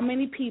how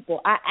many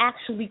people I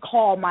actually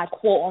call my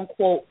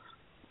quote-unquote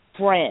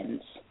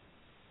friends.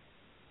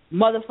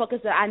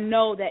 Motherfuckers that I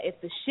know that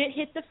if the shit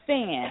hit the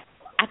fan,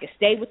 I could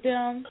stay with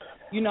them.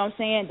 You know what I'm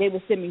saying? They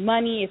would send me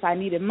money if I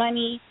needed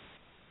money.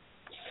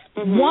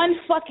 Mm-hmm. One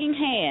fucking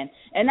hand.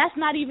 And that's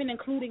not even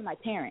including my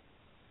parents.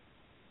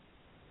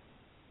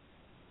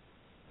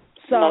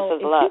 So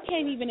if you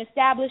can't even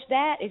establish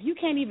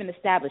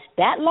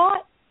that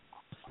lot,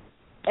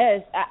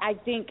 I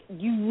think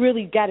you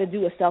really got to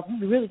do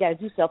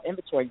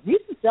self-inventory.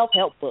 Read some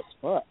self-help books.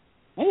 Fuck.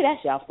 Maybe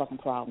that's y'all fucking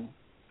problem.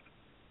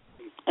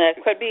 That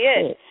could be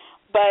it.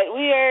 But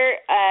we are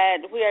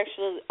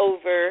actually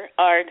over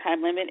our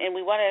time limit, and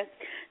we want to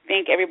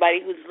thank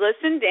everybody who's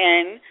listened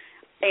in.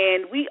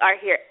 And we are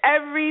here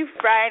every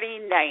Friday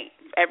night.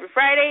 Every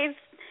Fridays,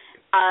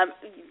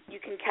 you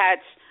can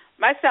catch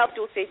myself,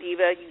 Dulce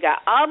Diva. You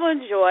got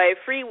Almond Joy.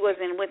 Free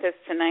wasn't with us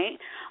tonight.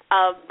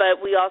 But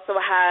we also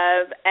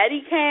have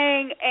Eddie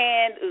Kang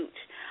and Ooch.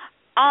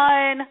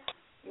 On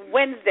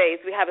Wednesdays,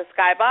 we have a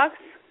Skybox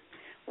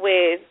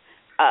with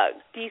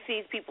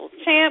DC's People's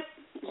Champ.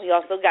 We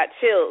also got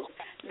Chills.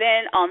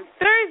 Then on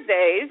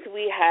Thursdays,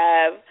 we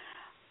have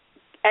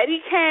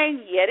Eddie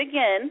Kang yet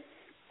again.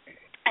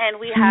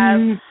 And we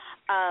have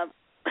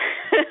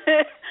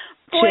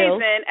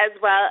Poison as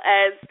well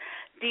as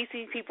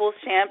DC People's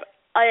Champ.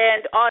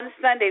 And on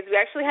Sundays, we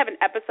actually have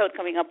an episode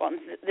coming up on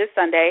this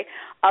Sunday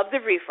of The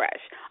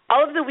Refresh.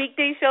 All of the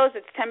weekday shows,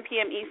 it's 10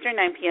 p.m. Eastern,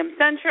 9 p.m.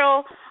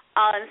 Central.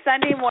 On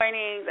Sunday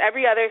mornings,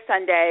 every other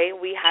Sunday,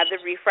 we have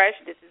The Refresh.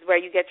 This is where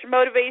you get your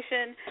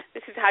motivation.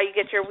 This is how you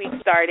get your week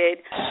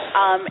started.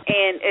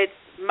 And it's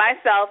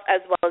myself as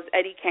well as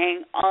Eddie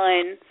Kang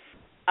on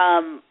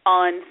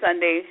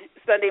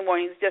Sunday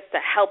mornings just to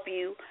help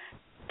you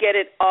get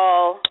it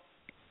all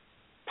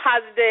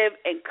positive,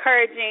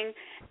 encouraging,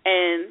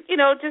 and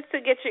just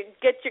to get your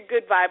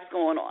good vibes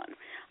going on.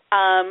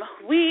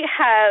 We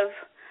have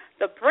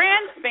the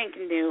brand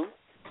spanking new,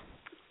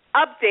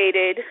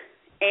 updated,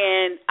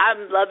 and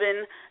I'm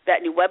loving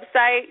that new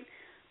website,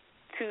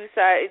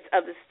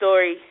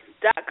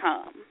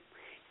 twosidesofthestory.com.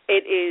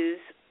 It is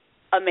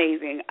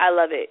amazing. I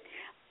love it.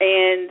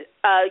 And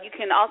you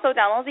can also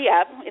download the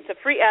app. It's a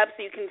free app,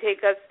 so you can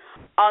take us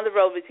on the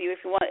road with you if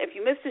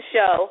you missed a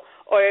show,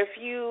 or if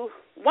you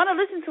want to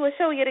listen to a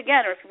show yet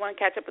again, or if you want to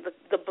catch up with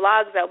the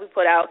blogs that we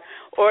put out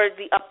or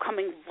the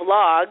upcoming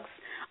vlogs.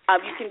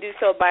 You can do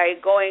so by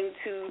going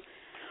to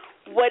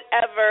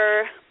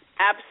whatever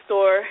app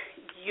store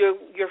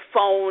your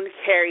phone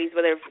carries,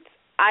 whether it's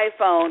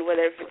iPhone,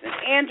 whether it's an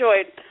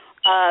Android,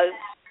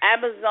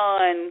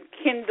 Amazon,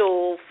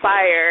 Kindle,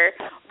 Fire,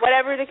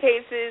 whatever the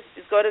case is,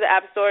 just go to the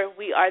App Store.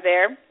 We are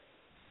there.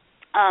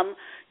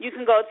 You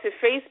can go to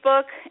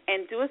Facebook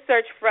and do a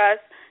search for us,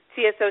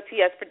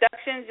 TSOTS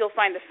Productions. You'll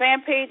find the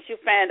fan page.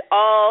 You'll find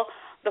all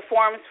the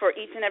forums for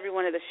each and every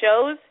one of the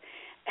shows.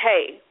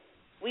 Hey,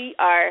 we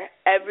are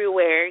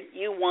everywhere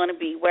you want to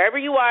be. Wherever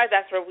you are,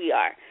 that's where we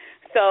are.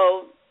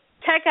 So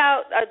check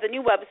out the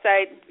new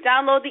website.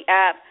 Download the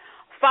app.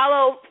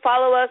 Follow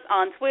us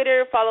on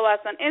Twitter. Follow us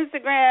on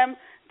Instagram.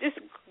 Just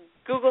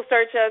Google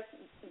search us.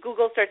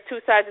 Google search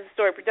Two Sides of the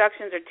Story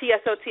Productions or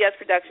TSOTS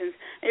Productions,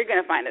 and you're going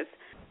to find us.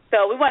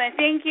 So we want to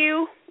thank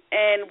you,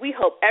 and we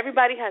hope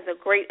everybody has a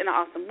great and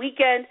awesome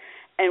weekend,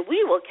 and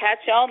we will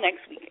catch y'all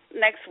next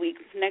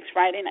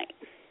Friday night.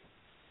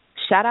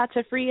 Shout out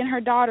to Free and her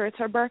daughter. It's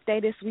her birthday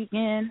this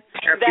weekend.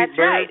 That's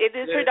right. It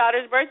is her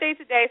daughter's birthday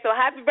today, so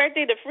happy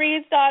birthday to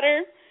Free's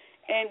daughter,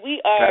 and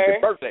we are...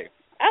 Happy birthday.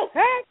 Oh,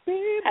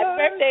 happy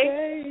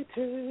birthday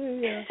to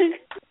you.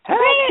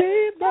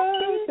 Happy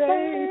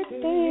birthday to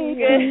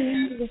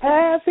you.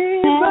 Happy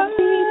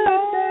birthday.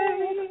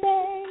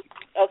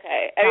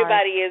 Okay,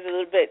 everybody is a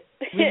little bit.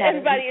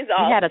 Everybody is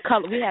off. We had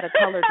a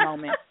colored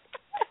moment.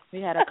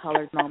 We had a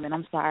colored moment.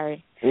 I'm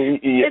sorry.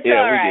 It's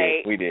all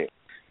right. We did.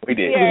 We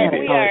had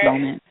a colored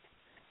moment.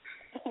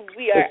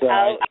 We are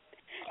out.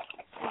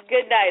 Right.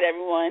 Good night,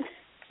 everyone.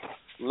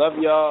 Love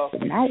y'all.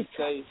 Good night.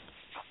 Safe.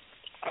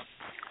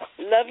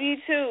 Love you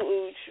too,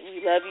 Ooch.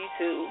 We love you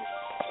too.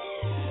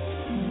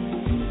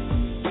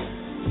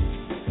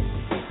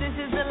 This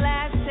is the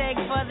last take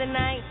for the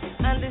night.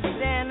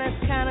 Understand that's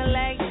kinda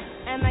late,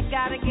 and I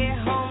gotta get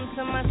home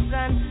to my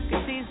son,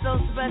 'cause he's so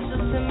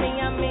special to me.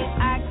 I mean,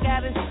 I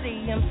gotta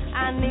see him,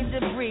 I need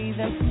to breathe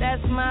him.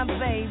 That's my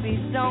baby,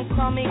 don't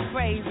call me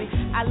crazy.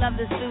 I love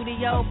the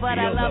studio, but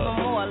I love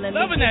him more. Let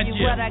me give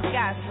you what I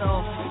got,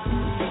 so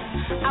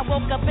I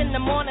woke up in the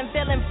morning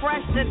feeling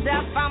fresh to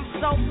death. I'm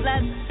so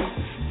blessed.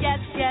 Yes,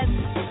 yes.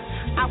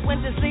 I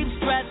went to sleep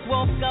stressed,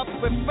 woke up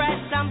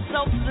refreshed. I'm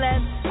so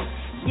blessed.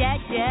 Yeah,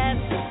 yes.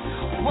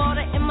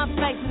 Water in my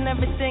face and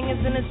everything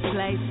is in its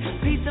place.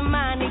 Peace of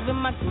mind, even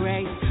my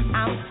grace.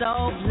 I'm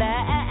so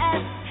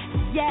blessed.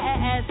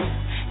 Yes,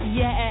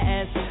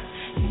 yes,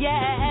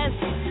 yes.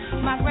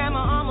 My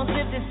grandma almost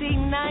lived to see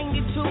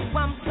 92.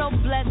 I'm so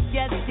blessed.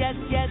 Yes, yes,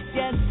 yes,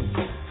 yes.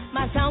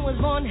 My son was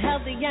born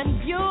healthy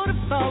and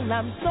beautiful.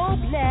 I'm so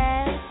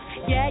blessed.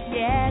 Yeah,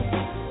 yes.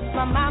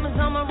 My mama's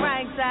on my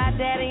right side,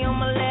 daddy on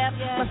my left.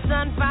 My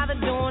son, father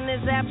doing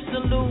his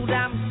absolute.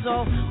 I'm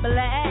so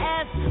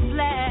blessed,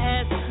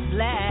 blessed,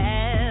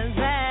 blessed,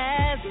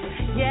 blessed.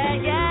 Yeah,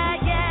 yeah,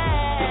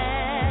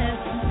 yes.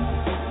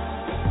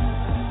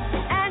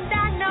 And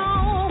I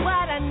know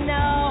what I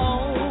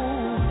know.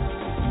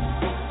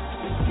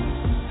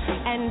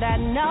 And I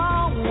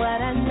know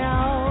what I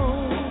know.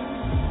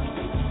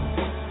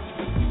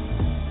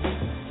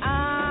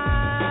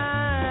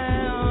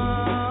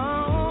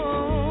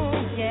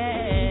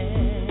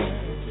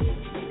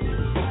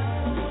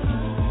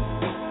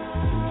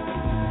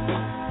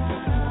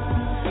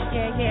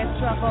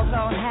 Trouble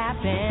gon'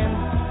 happen,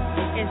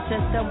 it's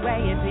just the way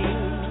it be.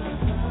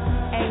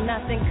 Ain't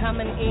nothing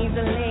coming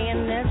easily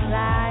in this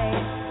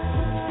life.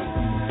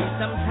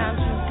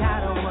 Sometimes you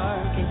gotta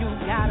work and you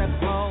gotta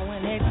grow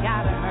and it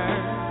gotta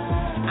hurt.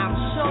 I'm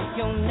sure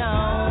you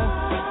know.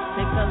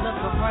 Take a look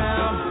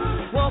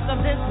around. Woke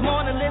up this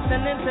morning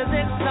listening to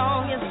this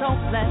song. You're so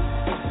blessed.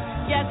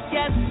 Yes,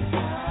 yes.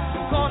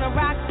 Gonna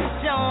rock the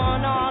show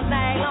all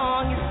night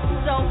long. You're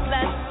so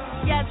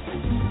blessed. Yes.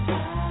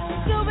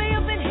 So we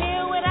up in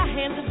here with our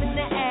hands up in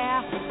the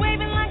air,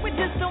 waving like we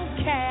just don't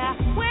care.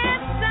 We're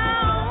so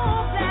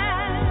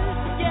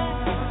blessed, yeah,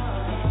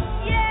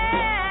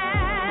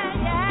 yeah,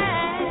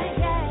 yeah,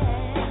 yeah.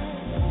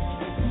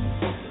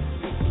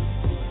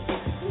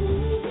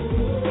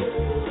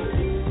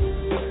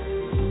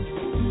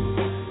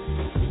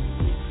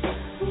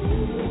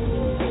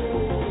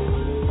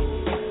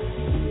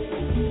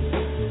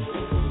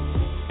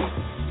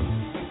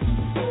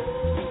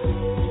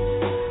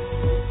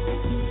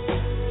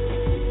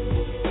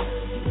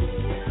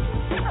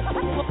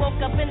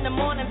 Woke up in the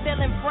morning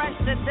feeling fresh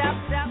to death.